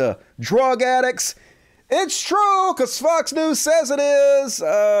pipes to drug addicts? It's true, because Fox News says it is.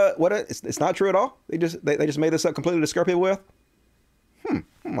 It's not true at all? They just made this up completely to scare people with?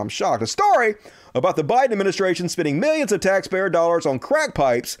 I'm shocked. A story about the Biden administration spending millions of taxpayer dollars on crack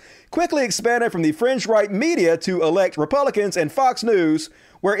pipes quickly expanded from the fringe right media to elect Republicans and Fox News,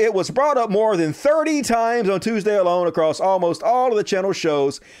 where it was brought up more than 30 times on Tuesday alone across almost all of the channel's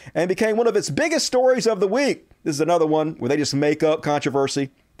shows and became one of its biggest stories of the week. This is another one where they just make up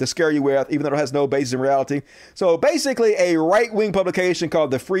controversy to scare you with, even though it has no basis in reality. So basically, a right-wing publication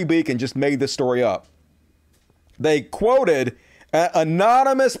called the Free Beacon just made this story up. They quoted an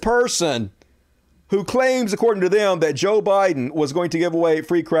anonymous person who claims, according to them, that Joe Biden was going to give away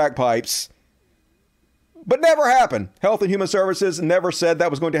free crack pipes, but never happened. Health and Human Services never said that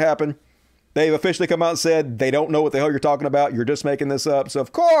was going to happen. They've officially come out and said they don't know what the hell you're talking about. You're just making this up. So,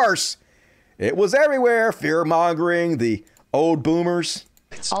 of course, it was everywhere. Fear-mongering, the old boomers.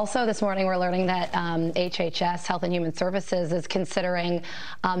 Also, this morning, we're learning that HHS, Health and Human Services, is considering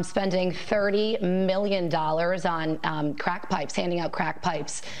spending $30 million on crack pipes, handing out crack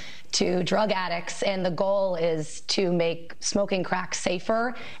pipes to drug addicts, and the goal is to make smoking crack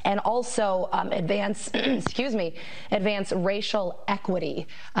safer and also advance, advance racial equity.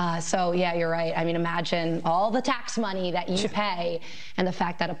 So yeah, you're right. I mean, imagine all the tax money that you pay and the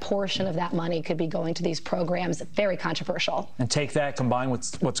fact that a portion of that money could be going to these programs. Very controversial. And take that combined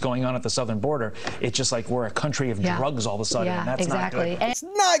with what's going on at the southern border. It's just like we're a country of drugs all of a sudden. Yeah, and that's exactly. not good. It's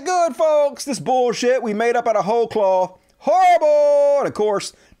not good, folks. This bullshit we made up out of whole cloth. Horrible. And of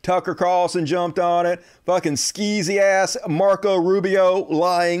course, Tucker Carlson jumped on it. Fucking skeezy ass Marco Rubio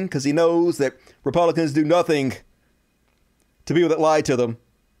lying because he knows that Republicans do nothing to people that lie to them.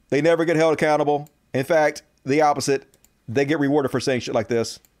 They never get held accountable. In fact, the opposite. They get rewarded for saying shit like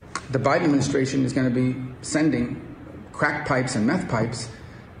this. The Biden administration is going to be sending crack pipes and meth pipes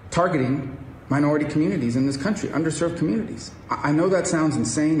targeting minority communities in this country, underserved communities. I know that sounds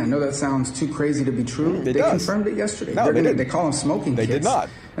insane. I know that sounds too crazy to be true. They confirmed it yesterday. No, they call them smoking kits. They did not.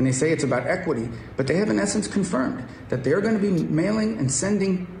 And they say it's about equity. But they have in essence confirmed that they're going to be mailing and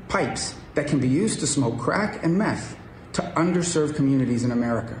sending pipes that can be used to smoke crack and meth to underserved communities in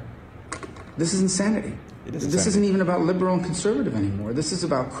America. This is insanity. This isn't even about liberal and conservative anymore. This is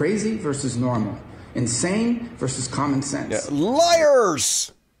about crazy versus normal. Insane versus common sense. Yeah,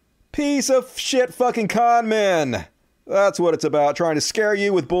 liars! Piece of shit fucking con men. That's what it's about, trying to scare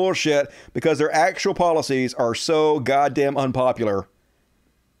you with bullshit because their actual policies are so goddamn unpopular.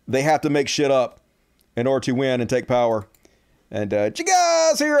 They have to make shit up in order to win and take power. And did you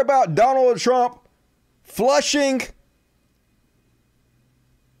guys hear about Donald Trump flushing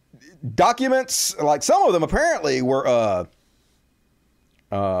documents? Like some of them apparently were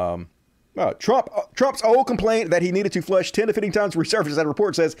Trump's old complaint that he needed to flush 10 to 15 times resurfaced. That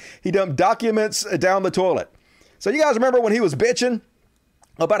report says he dumped documents down the toilet. So you guys remember when he was bitching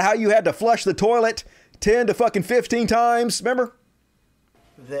about how you had to flush the toilet 10 to fucking 15 times? Remember?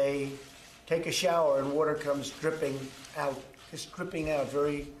 They take a shower and water comes dripping out, just dripping out,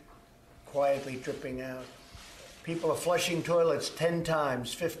 very quietly dripping out. People are flushing toilets 10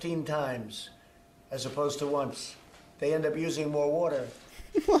 times, 15 times, as opposed to once. They end up using more water.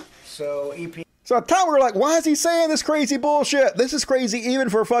 So at the time we were like, why is he saying this crazy bullshit? This is crazy even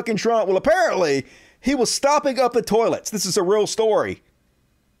for fucking Trump. Well, apparently he was stopping up the toilets. This is a real story.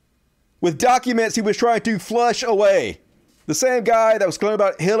 With documents he was trying to flush away. The same guy that was complaining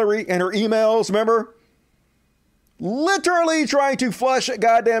about Hillary and her emails, remember? Literally trying to flush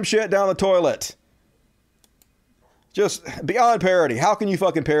goddamn shit down the toilet. Just beyond parody. How can you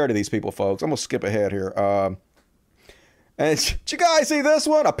fucking parody these people, folks? I'm going to skip ahead here. And did you guys see this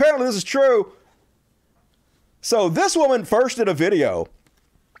one? Apparently this is true. So this woman first did a video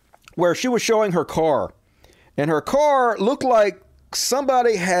where she was showing her car. And her car looked like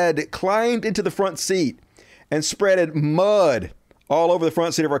somebody had climbed into the front seat and spreaded mud all over the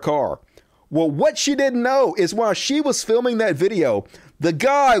front seat of her car. Well, what she didn't know is while she was filming that video, the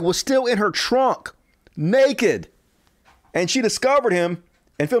guy was still in her trunk, naked. And she discovered him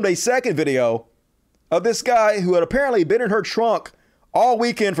and filmed a second video of this guy who had apparently been in her trunk all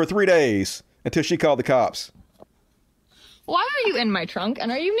weekend for 3 days until she called the cops. Why are you in my trunk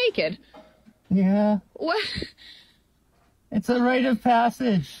and are you naked? Yeah. What? It's a rite of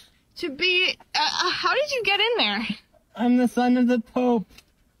passage. To be... how did you get in there? I'm the son of the Pope.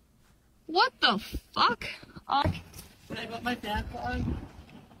 What the fuck? Can I put my pants on?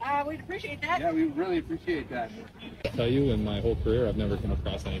 We'd appreciate that. Yeah, we really appreciate that. I tell you, in my whole career, I've never come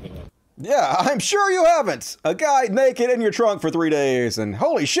across anything like that. Yeah, I'm sure you haven't. A guy naked in your trunk for 3 days, and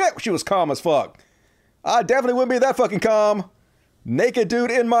holy shit, she was calm as fuck. I definitely wouldn't be that fucking calm. Naked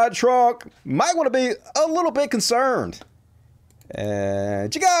dude in my trunk. Might want to be a little bit concerned.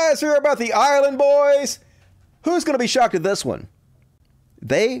 Did you guys hear about the Island Boys? Who's going to be shocked at this one?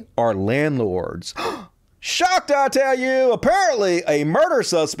 They are landlords. Shocked, I tell you. Apparently, a murder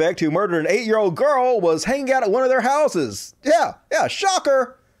suspect who murdered an 8-year-old girl was hanging out at one of their houses. Yeah,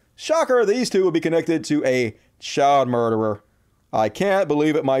 shocker. Shocker, these two would be connected to a child murderer. I can't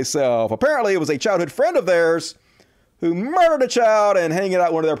believe it myself. Apparently, it was a childhood friend of theirs who murdered a child and hanging out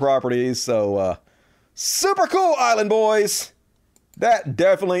at one of their properties. So, super cool, Island Boys. That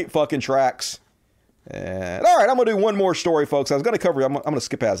definitely fucking tracks. And all right, I'm going to do one more story, folks. I was going to cover, I'm going to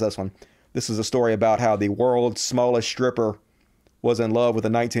skip past this one. This is a story about how the world's smallest stripper was in love with a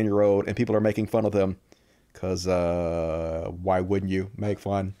 19-year-old, and people are making fun of them. Because why wouldn't you make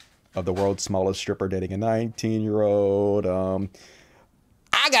fun of the world's smallest stripper dating a 19-year-old?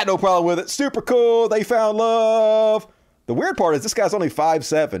 I got no problem with it. Super cool. They found love. The weird part is this guy's only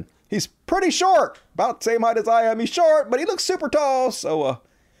 5'7". He's pretty short. About the same height as I am. He's short, but he looks super tall. So,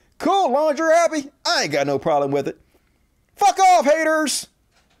 cool. As long as you're happy, I ain't got no problem with it. Fuck off, haters.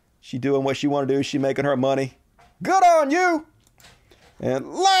 She doing what she want to do. She making her money. Good on you.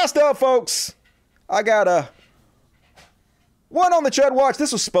 And last up, folks, I got one on the Chud Watch.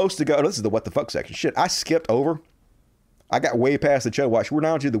 This was supposed to go. This is the what the fuck section. Shit, I skipped over. I got way past the Chud Watch. We're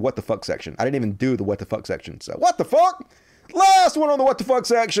now to the what the fuck section. I didn't even do the what the fuck section. So what the fuck? Last one on the what the fuck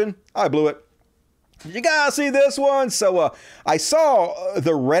section. I blew it. Did you guys see this one? So I saw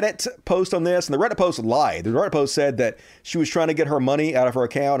the Reddit post on this, and the Reddit post lied. The Reddit post said that she was trying to get her money out of her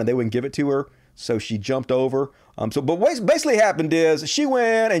account, and they wouldn't give it to her, so she jumped over. But what basically happened is she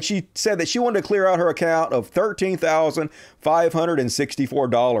went and she said that she wanted to clear out her account of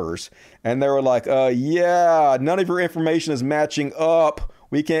 $13,564, and they were like, yeah, none of your information is matching up.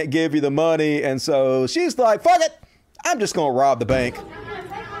 We can't give you the money, and so she's like, fuck it, I'm just gonna rob the bank.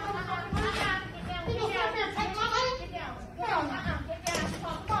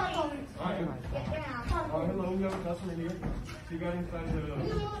 Hello, we have a customer here. She got inside the.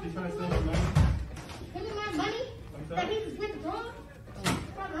 She's trying to sell her money. Give me my money? That he's withdrawn? I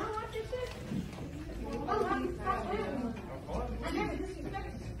never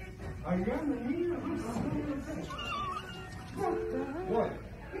disrespected. I got the what?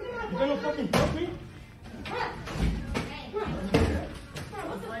 You gonna fucking help me?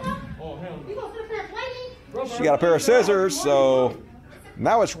 Oh, hell no. You gonna sit there playing? She got a pair of scissors, so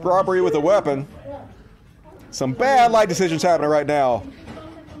now it's robbery with a weapon. Some bad life decisions happening right now.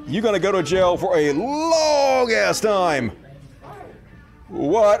 You're gonna go to jail for a long ass time.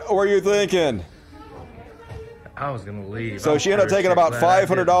 What were you thinking? I was gonna leave. So she ended up taking about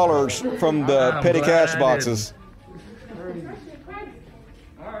 $500 from the petty cash boxes.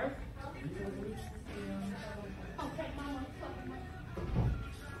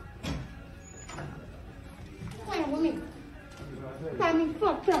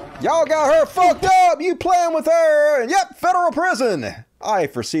 Y'all got her fucked up. You playing with her. And yep, federal prison. I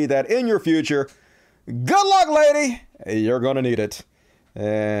foresee that in your future. Good luck, lady. You're going to need it.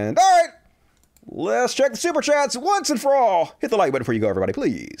 And all right, let's check the super chats once and for all. Hit the like button before you go, everybody,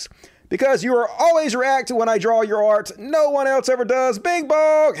 please. Because you are always react when I draw your art. No one else ever does. Bing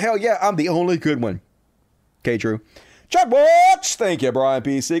bong. Hell yeah, I'm the only good one. Okay, Drew. Chud Watch, thank you, Brian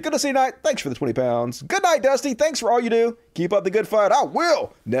PC. Good to see you tonight. Thanks for the 20 pounds. Good night, Dusty. Thanks for all you do. Keep up the good fight. I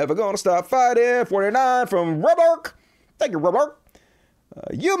will. Never gonna stop fighting. 49 from Rubark. Thank you, Rubark.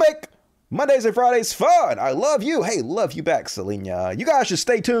 You make Mondays and Fridays fun. I love you. Hey, love you back, Selena. You guys should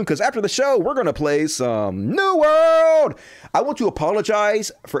stay tuned because after the show, we're going to play some New World. I want to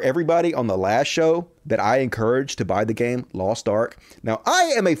apologize for everybody on the last show that I encouraged to buy the game Lost Ark. Now,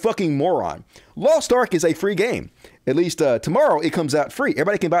 I am a fucking moron. Lost Ark is a free game. At least tomorrow it comes out free.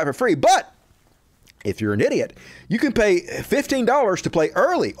 Everybody can buy it for free. But if you're an idiot, you can pay $15 to play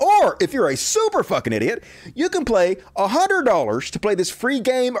early. Or if you're a super fucking idiot, you can pay $100 to play this free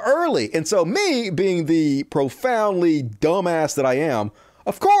game early. And so me, being the profoundly dumbass that I am,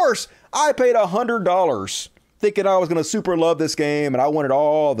 of course, I paid $100 thinking I was going to super love this game and I wanted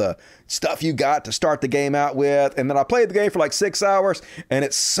all the stuff you got to start the game out with. And then I played the game for like 6 hours and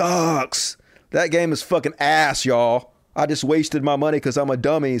it sucks. That game is fucking ass, y'all. I just wasted my money because I'm a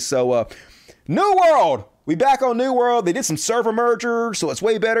dummy. So, New World. We back on New World. They did some server merger, so it's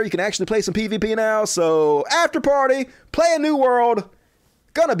way better. You can actually play some PvP now. So, after party, play a New World.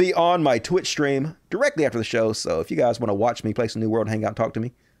 Gonna be on my Twitch stream directly after the show. So, if you guys want to watch me play some New World, hang out and talk to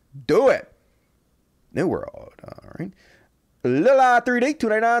me, do it. New World. All right. Lila 3D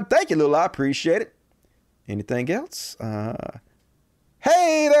 299. Thank you, Lila. Appreciate it. Anything else?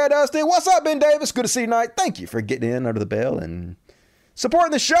 Hey there, Dusty. What's up, Ben Davis? Good to see you tonight. Thank you for getting in under the bell and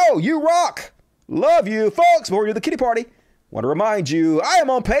supporting the show. You rock. Love you, folks. Before we do the kitty party, want to remind you, I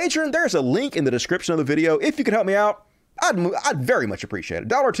am on Patreon. There's a link in the description of the video. If you can help me out, I'd very much appreciate it.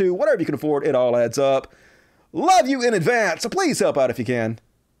 $1 or $2, whatever you can afford, it all adds up. Love you in advance, so please help out if you can.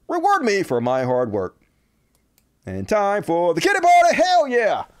 Reward me for my hard work. And time for the kitty party. Hell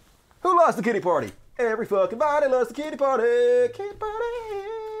yeah! Who loves the kitty party? Every fucking body loves the kitty party. Kitty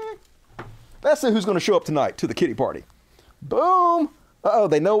party. Let's see who's going to show up tonight to the kitty party. Boom! Uh-oh,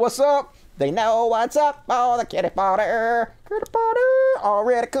 they know what's up. They know what's up. Oh, the kitty party. Kitty party.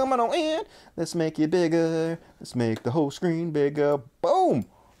 Already coming on in. Let's make it bigger. Let's make the whole screen bigger. Boom!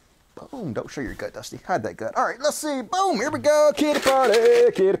 Boom. Don't show your gut, Dusty. Hide that gut. All right, let's see. Boom. Here we go. Kitty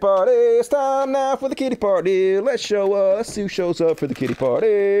party. Kitty party. It's time now for the kitty party. Let's show us who shows up for the kitty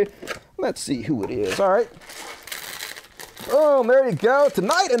party. Let's see who it is. All right. Boom. There you go.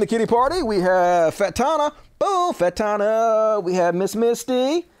 Tonight in the kitty party, we have Fatana. Boom. Fatana. We have Miss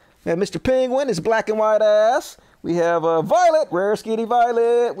Misty. We have Mr. Penguin, his black and white ass. We have Violet, Rare Skitty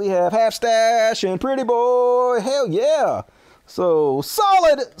Violet. We have Half Stash and Pretty Boy. Hell yeah. So,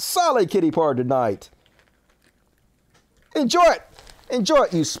 solid kitty party tonight. Enjoy it. Enjoy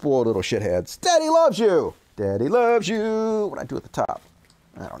it, you spoiled little shitheads. Daddy loves you. Daddy loves you. What do I do at the top?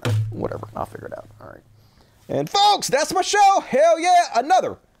 I don't know. Whatever. I'll figure it out. All right. And folks, that's my show. Hell yeah.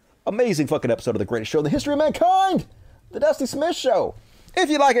 Another amazing fucking episode of the greatest show in the history of mankind. The Dusty Smith Show. If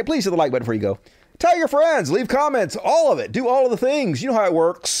you like it, please hit the like button before you go. Tell your friends, leave comments, all of it. Do all of the things. You know how it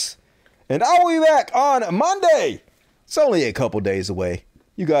works. And I will be back on Monday. It's only a couple days away.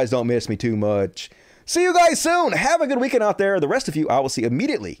 You guys don't miss me too much. See you guys soon. Have a good weekend out there. The rest of you, I will see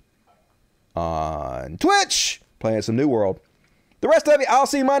immediately on Twitch, playing some New World. The rest of you, I'll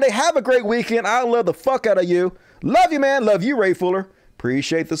see you Monday. Have a great weekend. I love the fuck out of you. Love you, man. Love you, Ray Fuller.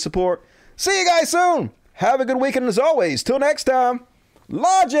 Appreciate the support. See you guys soon. Have a good weekend as always. Till next time.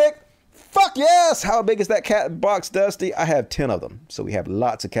 Logic. Fuck yes. How big is that cat box, Dusty? I have 10 of them. So we have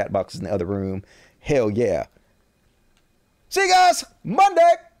lots of cat boxes in the other room. Hell yeah. See you guys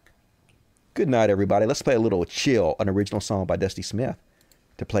Monday. Good night, everybody. Let's play a little Chill, an original song by Dusty Smith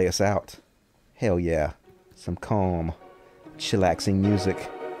to play us out. Hell yeah. Some calm, chillaxing music.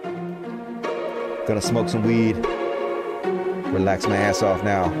 Gonna smoke some weed. Relax my ass off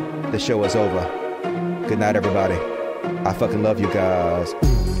now. The show is over. Good night, everybody. I fucking love you guys.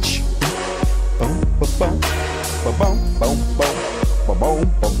 Boom, boom, boom, boom, boom, boom, boom,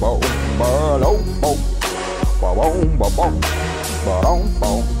 boom, boom, boom, boom, boom, boom, boom, boom, boom,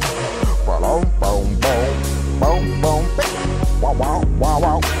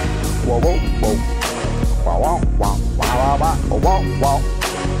 boom, boom, boom, wow, wow, wow, wow, wow, wow, wow, wow, wow, wow,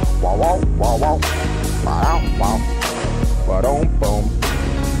 wow, wow, wow, wow, wow, wow, wow, boom, boom.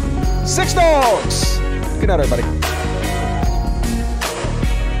 6 dogs. Good night, everybody.